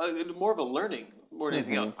as well. More of a learning more than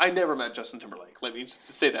anything else. I never met Justin Timberlake. Let me just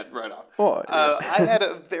say that right off. Oh, yeah. I had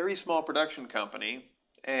a very small production company,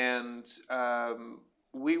 and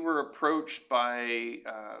we were approached by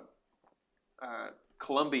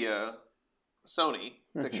Columbia, Sony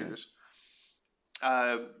Pictures,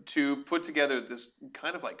 to put together this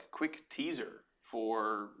kind of like quick teaser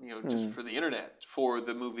for just for the internet for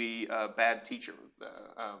the movie Bad Teacher,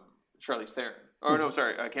 Charlize Theron. Or no,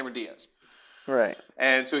 sorry, Cameron Diaz. Right.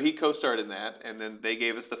 And so he co-starred in that, and then they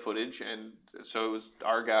gave us the footage, and so it was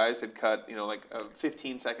our guys had cut like a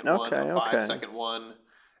 15-second one, a 5-second one.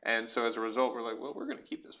 And so as a result, we're like, well, we're going to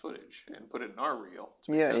keep this footage and put it in our reel.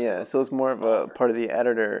 Yeah. So it's more of a part of the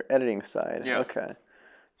editing side. Yeah. Okay.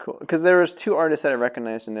 Cool. Because there was 2 artists that I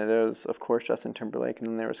recognized in there. There was, of course, Justin Timberlake, and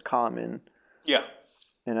then there was Common. Yeah.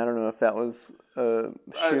 And I don't know if that was a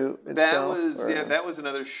shoot that was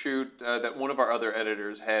another shoot that one of our other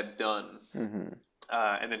editors had done. Mm-hmm.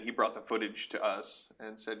 And then he brought the footage to us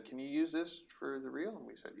and said, "Can you use this for the reel?" And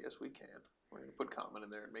we said, "Yes, we can. We're going to put Common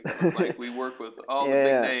in there and make it look like we work with all the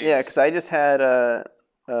big names." Yeah, because I just had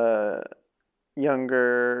a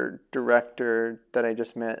younger director that I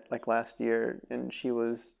just met like last year, and she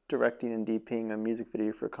was directing and DPing a music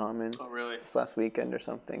video for Common. Oh, really? This last weekend or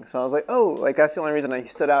something. So I was like, oh, like that's the only reason he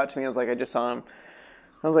stood out to me. I was like, I just saw him.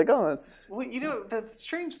 I was like, oh, that's... Well, the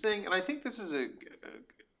strange thing, and I think this is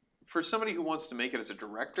for somebody who wants to make it as a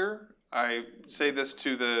director, I say this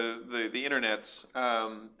to the internets.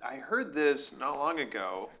 I heard this not long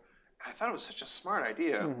ago, and I thought it was such a smart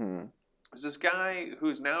idea. Mm-hmm. There's this guy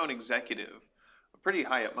who's now an executive, pretty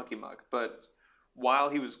high up Mucky Muck, but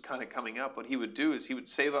while he was kind of coming up, what he would do is he would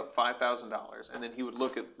save up $5,000, and then he would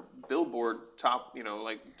look at Billboard top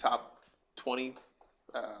 20.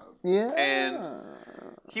 And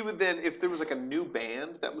he would then, if there was like a new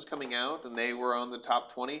band that was coming out and they were on the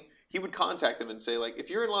top 20, he would contact them and say, like, if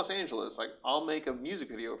you're in Los Angeles, like, I'll make a music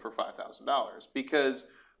video for $5,000, because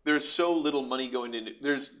there's so little money going into.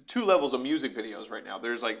 There's 2 levels of music videos right now.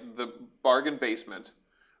 There's like the bargain basement,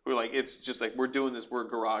 where like it's just like we're doing this, we're a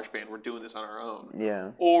garage band, we're doing this on our own.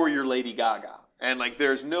 Yeah. Or you're Lady Gaga, and like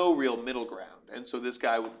there's no real middle ground. And so this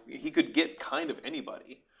guy he could get kind of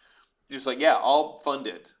anybody, just like, yeah, I'll fund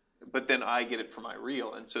it, but then I get it for my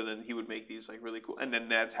reel. And so then he would make these like really cool, and then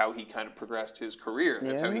that's how he kind of progressed his career.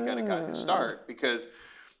 That's how he kind of got his start, because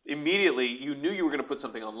immediately you knew you were going to put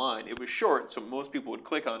something online. It was short, so most people would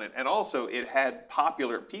click on it, and also it had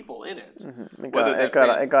popular people in it. Mm-hmm. It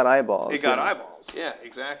got eyeballs. It got eyeballs. Yeah,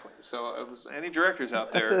 exactly. So it was any directors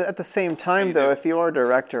out there. At the same time, though, if you are a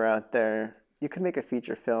director out there, you could make a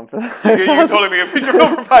feeture film for that. You can totally make a feature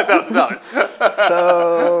film for $5,000.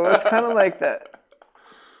 So it's kind of like that.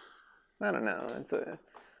 I don't know.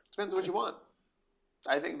 Depends what you want.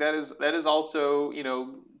 I think that is also,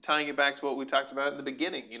 tying it back to what we talked about in the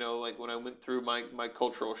beginning, like when I went through my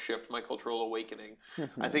cultural shift, my cultural awakening.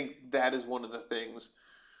 Mm-hmm. I think that is one of the things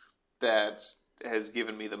that has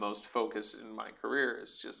given me the most focus in my career,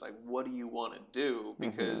 is just like, what do you want to do?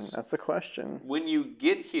 Because that's the question. When you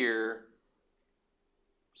get here,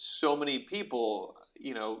 so many people,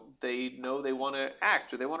 they know they want to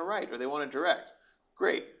act, or they want to write, or they want to direct.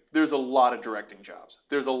 Great. There's a lot of directing jobs.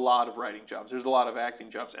 There's a lot of writing jobs. There's a lot of acting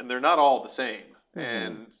jobs, and they're not all the same. Mm-hmm.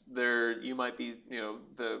 And you might be,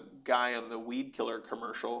 the guy on the weed killer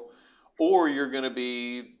commercial, or you're going to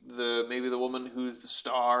be maybe the woman who's the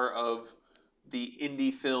star of the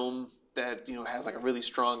indie film that has like a really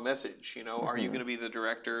strong message. Mm-hmm. Are you going to be the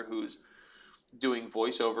director who's doing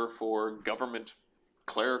voiceover for government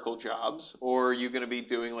clerical jobs, or are you going to be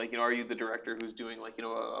doing like, are you the director who's doing like,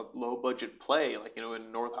 a low budget play, like,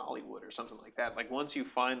 in North Hollywood or something like that? Like, once you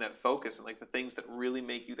find that focus and like the things that really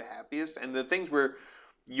make you the happiest, and the things where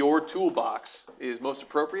your toolbox is most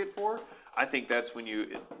appropriate for, I think that's when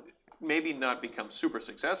you maybe not become super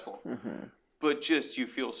successful, mm-hmm. but just you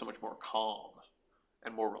feel so much more calm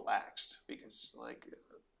and more relaxed, because like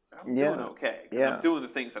I'm doing okay, because I'm doing the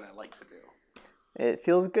things that I like to do. It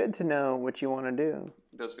feels good to know what you want to do.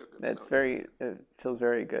 It does feel good. It feels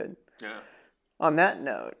very good. Yeah. On that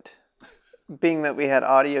note, being that we had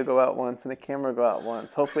audio go out once and the camera go out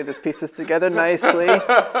once, hopefully this pieces together nicely.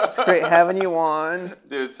 It's great having you on.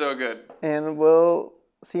 Dude, it's so good. And we'll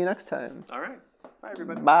see you next time. All right. Bye,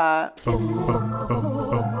 everybody. Bye.